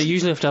tradition results. they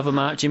usually have to have a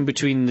match in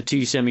between the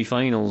 2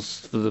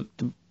 semi-finals for the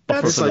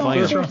buffer That's for the not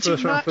final.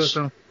 first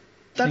round.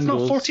 That's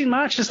Singles. not 14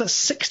 matches, that's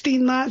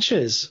 16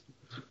 matches.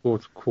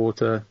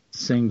 Quarter,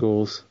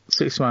 singles,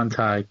 6-man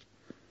tag,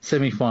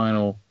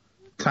 semi-final,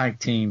 tag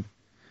team.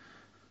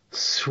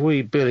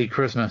 Sweet Billy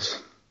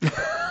Christmas.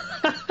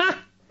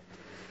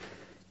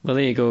 Well,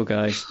 there you go,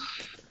 guys.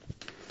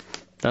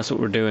 That's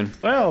what we're doing.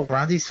 Well,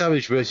 Randy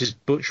Savage versus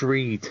Butch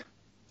Reed.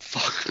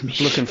 fuck me.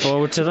 Looking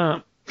forward to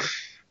that.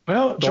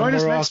 Well, join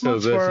us next Morocco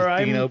month where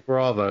versus Dino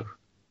Bravo.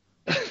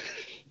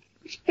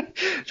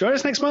 Join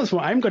us next month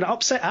where I'm going to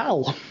upset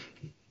Al.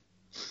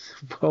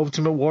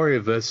 Ultimate Warrior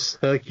versus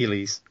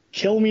Hercules.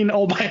 Kill me!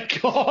 Oh my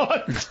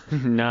god!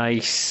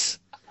 Nice.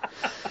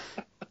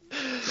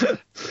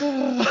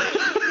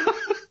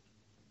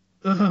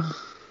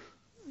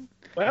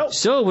 Well,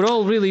 So we're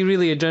all really,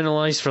 really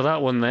adrenalised for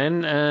that one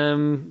then.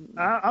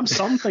 I'm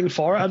something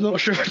for it. I'm not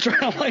sure if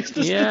journalist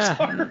is Yeah.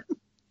 the term.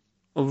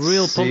 We're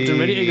real pumped and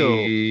ready to go.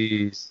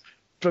 Jeez.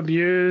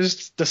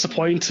 Bemused,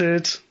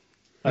 disappointed.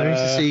 I need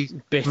to see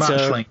bitter.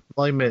 match length,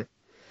 9 minutes.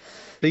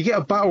 They get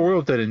a battle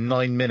royal done in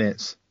 9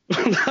 minutes.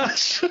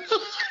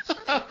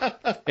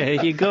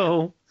 There you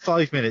go.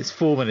 5 minutes,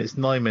 4 minutes,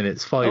 9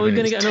 minutes, 5 Are we going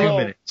to minutes, get 2 another?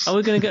 minutes. Are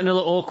we going to get another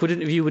awkward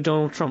interview with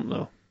Donald Trump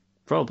though?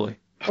 Probably.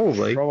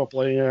 Probably.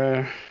 Probably,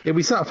 yeah. Yeah,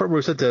 we sat front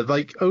row said there,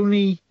 like,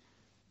 only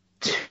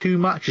 2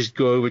 matches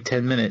go over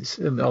 10 minutes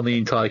on the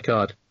entire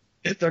card.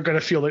 They're going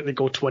to feel like they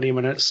go 20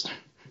 minutes.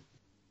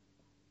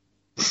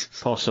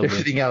 Possibly.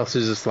 Everything else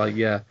is just like,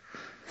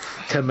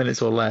 10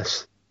 minutes or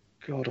less.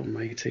 God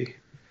almighty.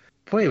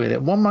 Wait a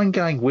minute, one-man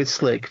gang with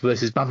Slick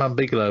versus Bam Bam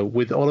Bigelow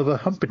with Oliver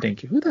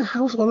Humperdinck. Who the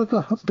hell's Oliver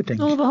Humperdinck?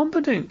 Oliver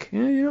Humperdinck.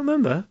 Yeah, you don't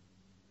remember?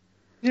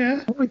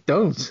 Yeah. No, I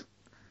don't.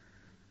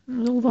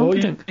 Oliver Well,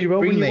 Humperdinck. you will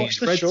when Ring you name, watch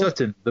the Red show.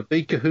 Sutton, the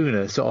Big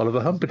Kahuna, Sir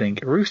Oliver Humperdinck,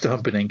 Rooster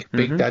Humperdinck,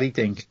 Big Daddy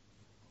Dink.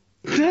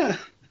 Yeah.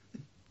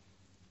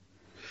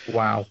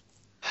 Wow.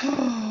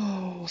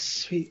 Oh,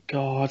 sweet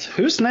God.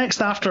 Who's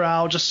next after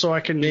Al, just so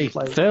I can... Me.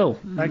 Phil.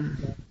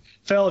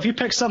 Phil, if you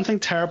pick something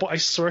terrible, I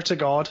swear to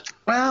God.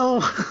 Well,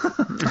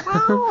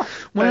 Well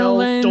Phil,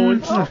 then. don't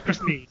fuck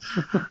with me.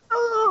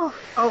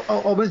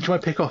 I'll mention my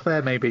pick off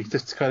there maybe,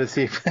 just to kind of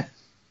see if...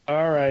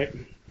 All right.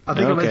 I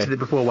think I Okay. mentioned it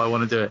before why I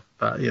want to do it,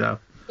 but, you know.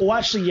 Well,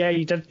 actually, yeah,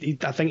 you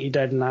did. I think you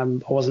did, and I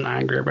wasn't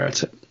angry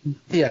about it.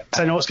 Yeah.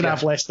 'Cause I know it's going to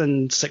have less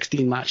than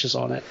 16 matches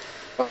on it.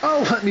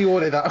 Oh, let me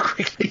order that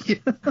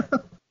quickly.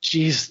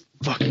 Jeez,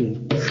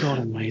 fucking God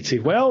almighty.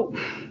 Well,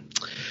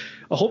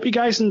 I hope you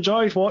guys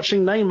enjoyed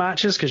watching 9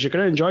 matches, because you're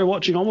going to enjoy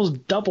watching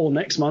almost double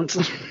next month.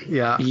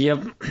 Yeah.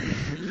 Yep.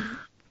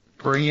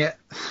 Bring it.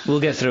 We'll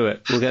get through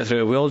it.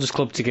 We all just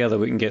club together.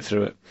 We can get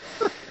through it.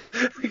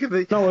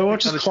 No, we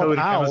won't just Club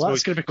Al.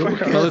 That's going to be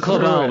quicker. Well, the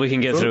club Al, we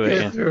can get through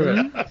it.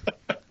 Yeah.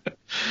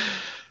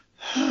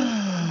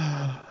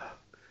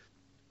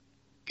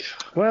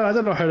 Well, I don't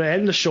don't know how to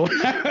end the show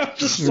now. I'm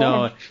just sort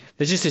No, of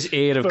there's just this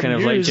air of kind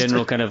of like bemused.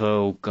 general kind of,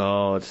 oh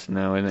God,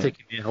 no, isn't it?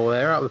 Taking the whole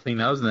air out of the thing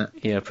now, isn't it?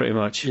 Yeah, pretty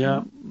much.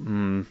 Yeah.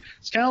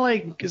 It's kind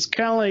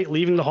of like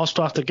leaving the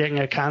hospital after getting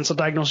a cancer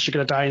diagnosis. You're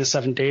going to die in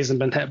 7 days and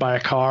been hit by a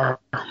car.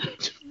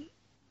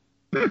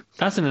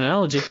 That's an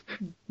analogy.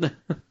 Yep.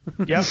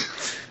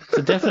 It's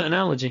a definite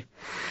analogy.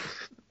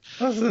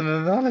 That's an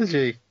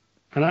analogy.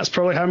 And that's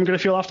probably how I'm going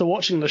to feel after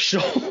watching the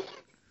show.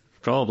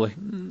 Probably,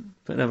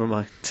 but never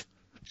mind.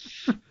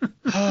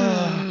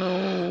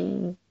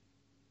 No.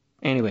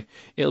 Anyway,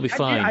 it'll be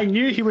fine. I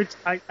knew he would.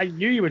 I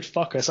knew he would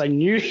fuck us. I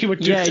knew he would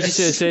do Yeah, this. just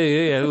to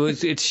say, yeah,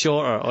 it's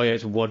shorter. Oh yeah,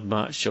 it's one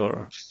match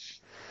shorter.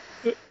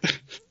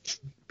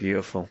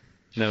 Beautiful.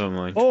 Never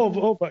mind.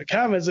 But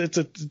Cam, it's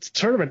a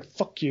tournament.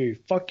 Fuck you.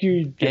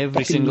 You Every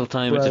fucking single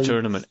time it's a brown.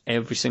 tournament.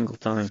 Every single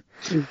time.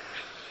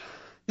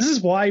 This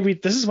is why we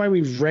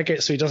rig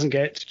it so he doesn't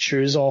get to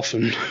choose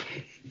often.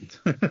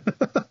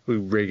 We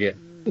rig it.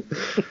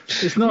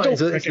 It's not. Don't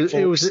rig it,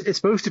 folks. It's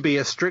supposed to be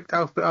a strict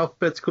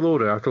alphabetical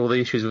order after all the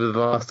issues with the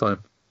last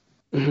time.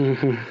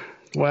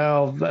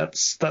 Well,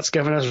 that's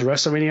given us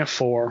WrestleMania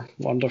 4.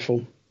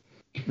 Wonderful.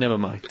 Never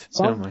mind.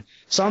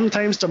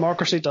 Sometimes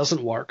democracy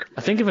doesn't work.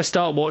 I think if I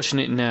start watching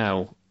it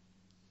now,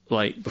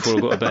 like before I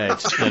go to bed,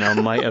 then I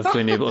might have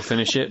been able to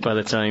finish it by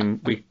the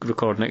time we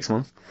record next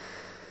month.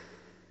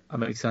 That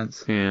makes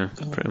sense. Yeah,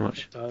 pretty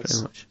much. does.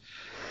 Pretty much.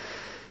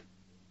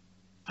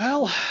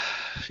 Well,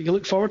 you can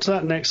look forward to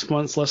that next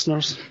month,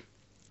 listeners.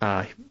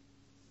 Aye.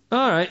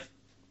 All right.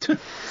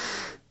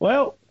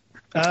 Well,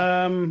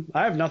 I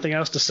have nothing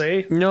else to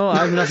say. No, I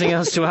have nothing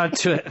else to add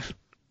to it.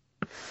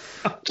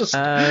 I'm just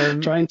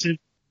trying to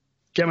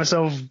get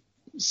myself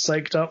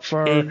psyched up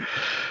for... I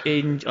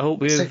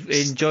hope you've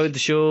enjoyed the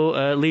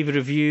show. Leave a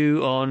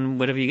review on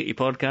wherever you get your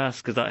podcasts,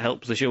 because that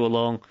helps the show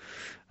along.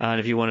 And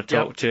if you want to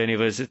talk to any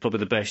of us, it's probably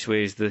the best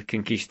way is the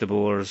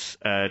Conquistadors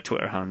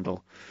Twitter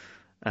handle.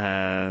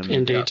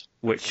 Indeed.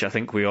 Which I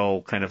think we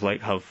all kind of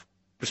like have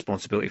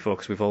responsibility for,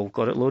 because we've all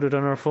got it loaded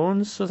on our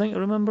phones, I think I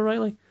remember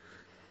rightly.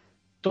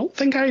 Don't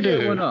think I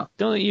do. Yeah, why not?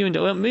 Don't think you and...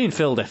 Well, me and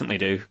Phil definitely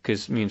do,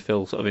 because me and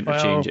Phil sort of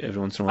interchange it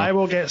every once in a while. I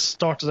will get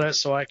started out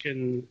so I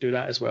can do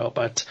that as well.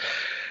 But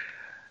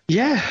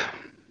yeah,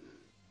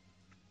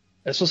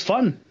 this was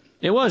fun.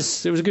 It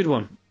was a good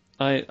one.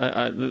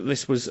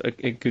 This was a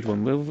good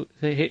one. We'll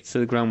hit to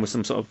the ground with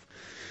some sort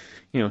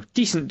of,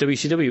 decent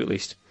WCW at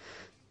least.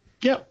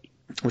 Yep.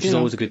 Which is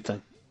always a good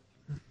thing.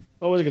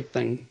 Always a good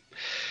thing,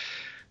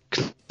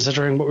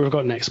 considering what we've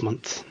got next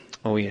month.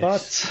 Oh, yes.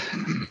 But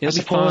I It'll be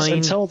suppose fine.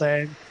 until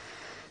then,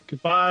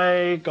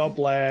 goodbye, God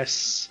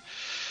bless.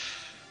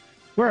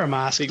 Wear a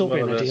mask, Big don't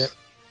be one an of us. idiot.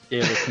 Yeah,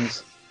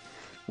 listeners.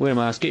 Wear a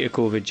mask, get your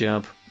COVID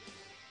jab,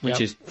 which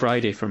Yep. is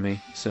Friday for me,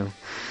 so...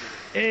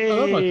 Hey. I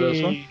love my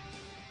first one.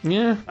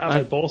 Yeah, I've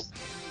had both.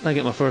 I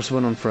get my first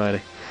one on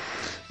Friday.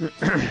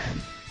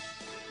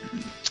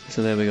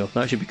 So there we go.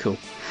 That should be cool.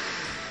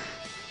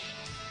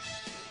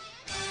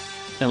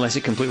 Unless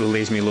it completely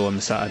lays me low on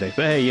the Saturday.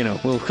 But hey,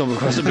 we'll come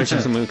across the bridge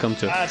when we come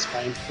to it. That's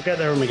fine. We'll get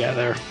there when we get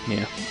there.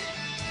 Yeah.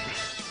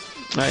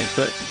 Right,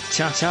 but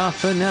ta-ta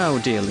for now,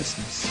 dear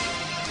listeners.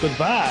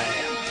 Goodbye.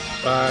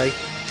 Bye.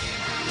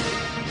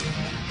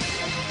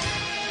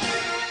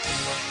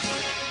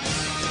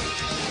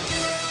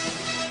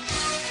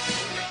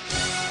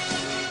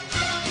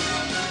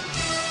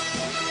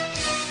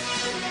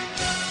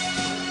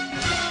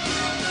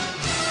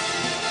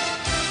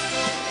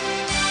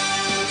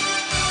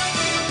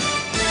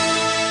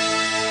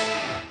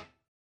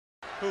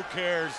 Who cares?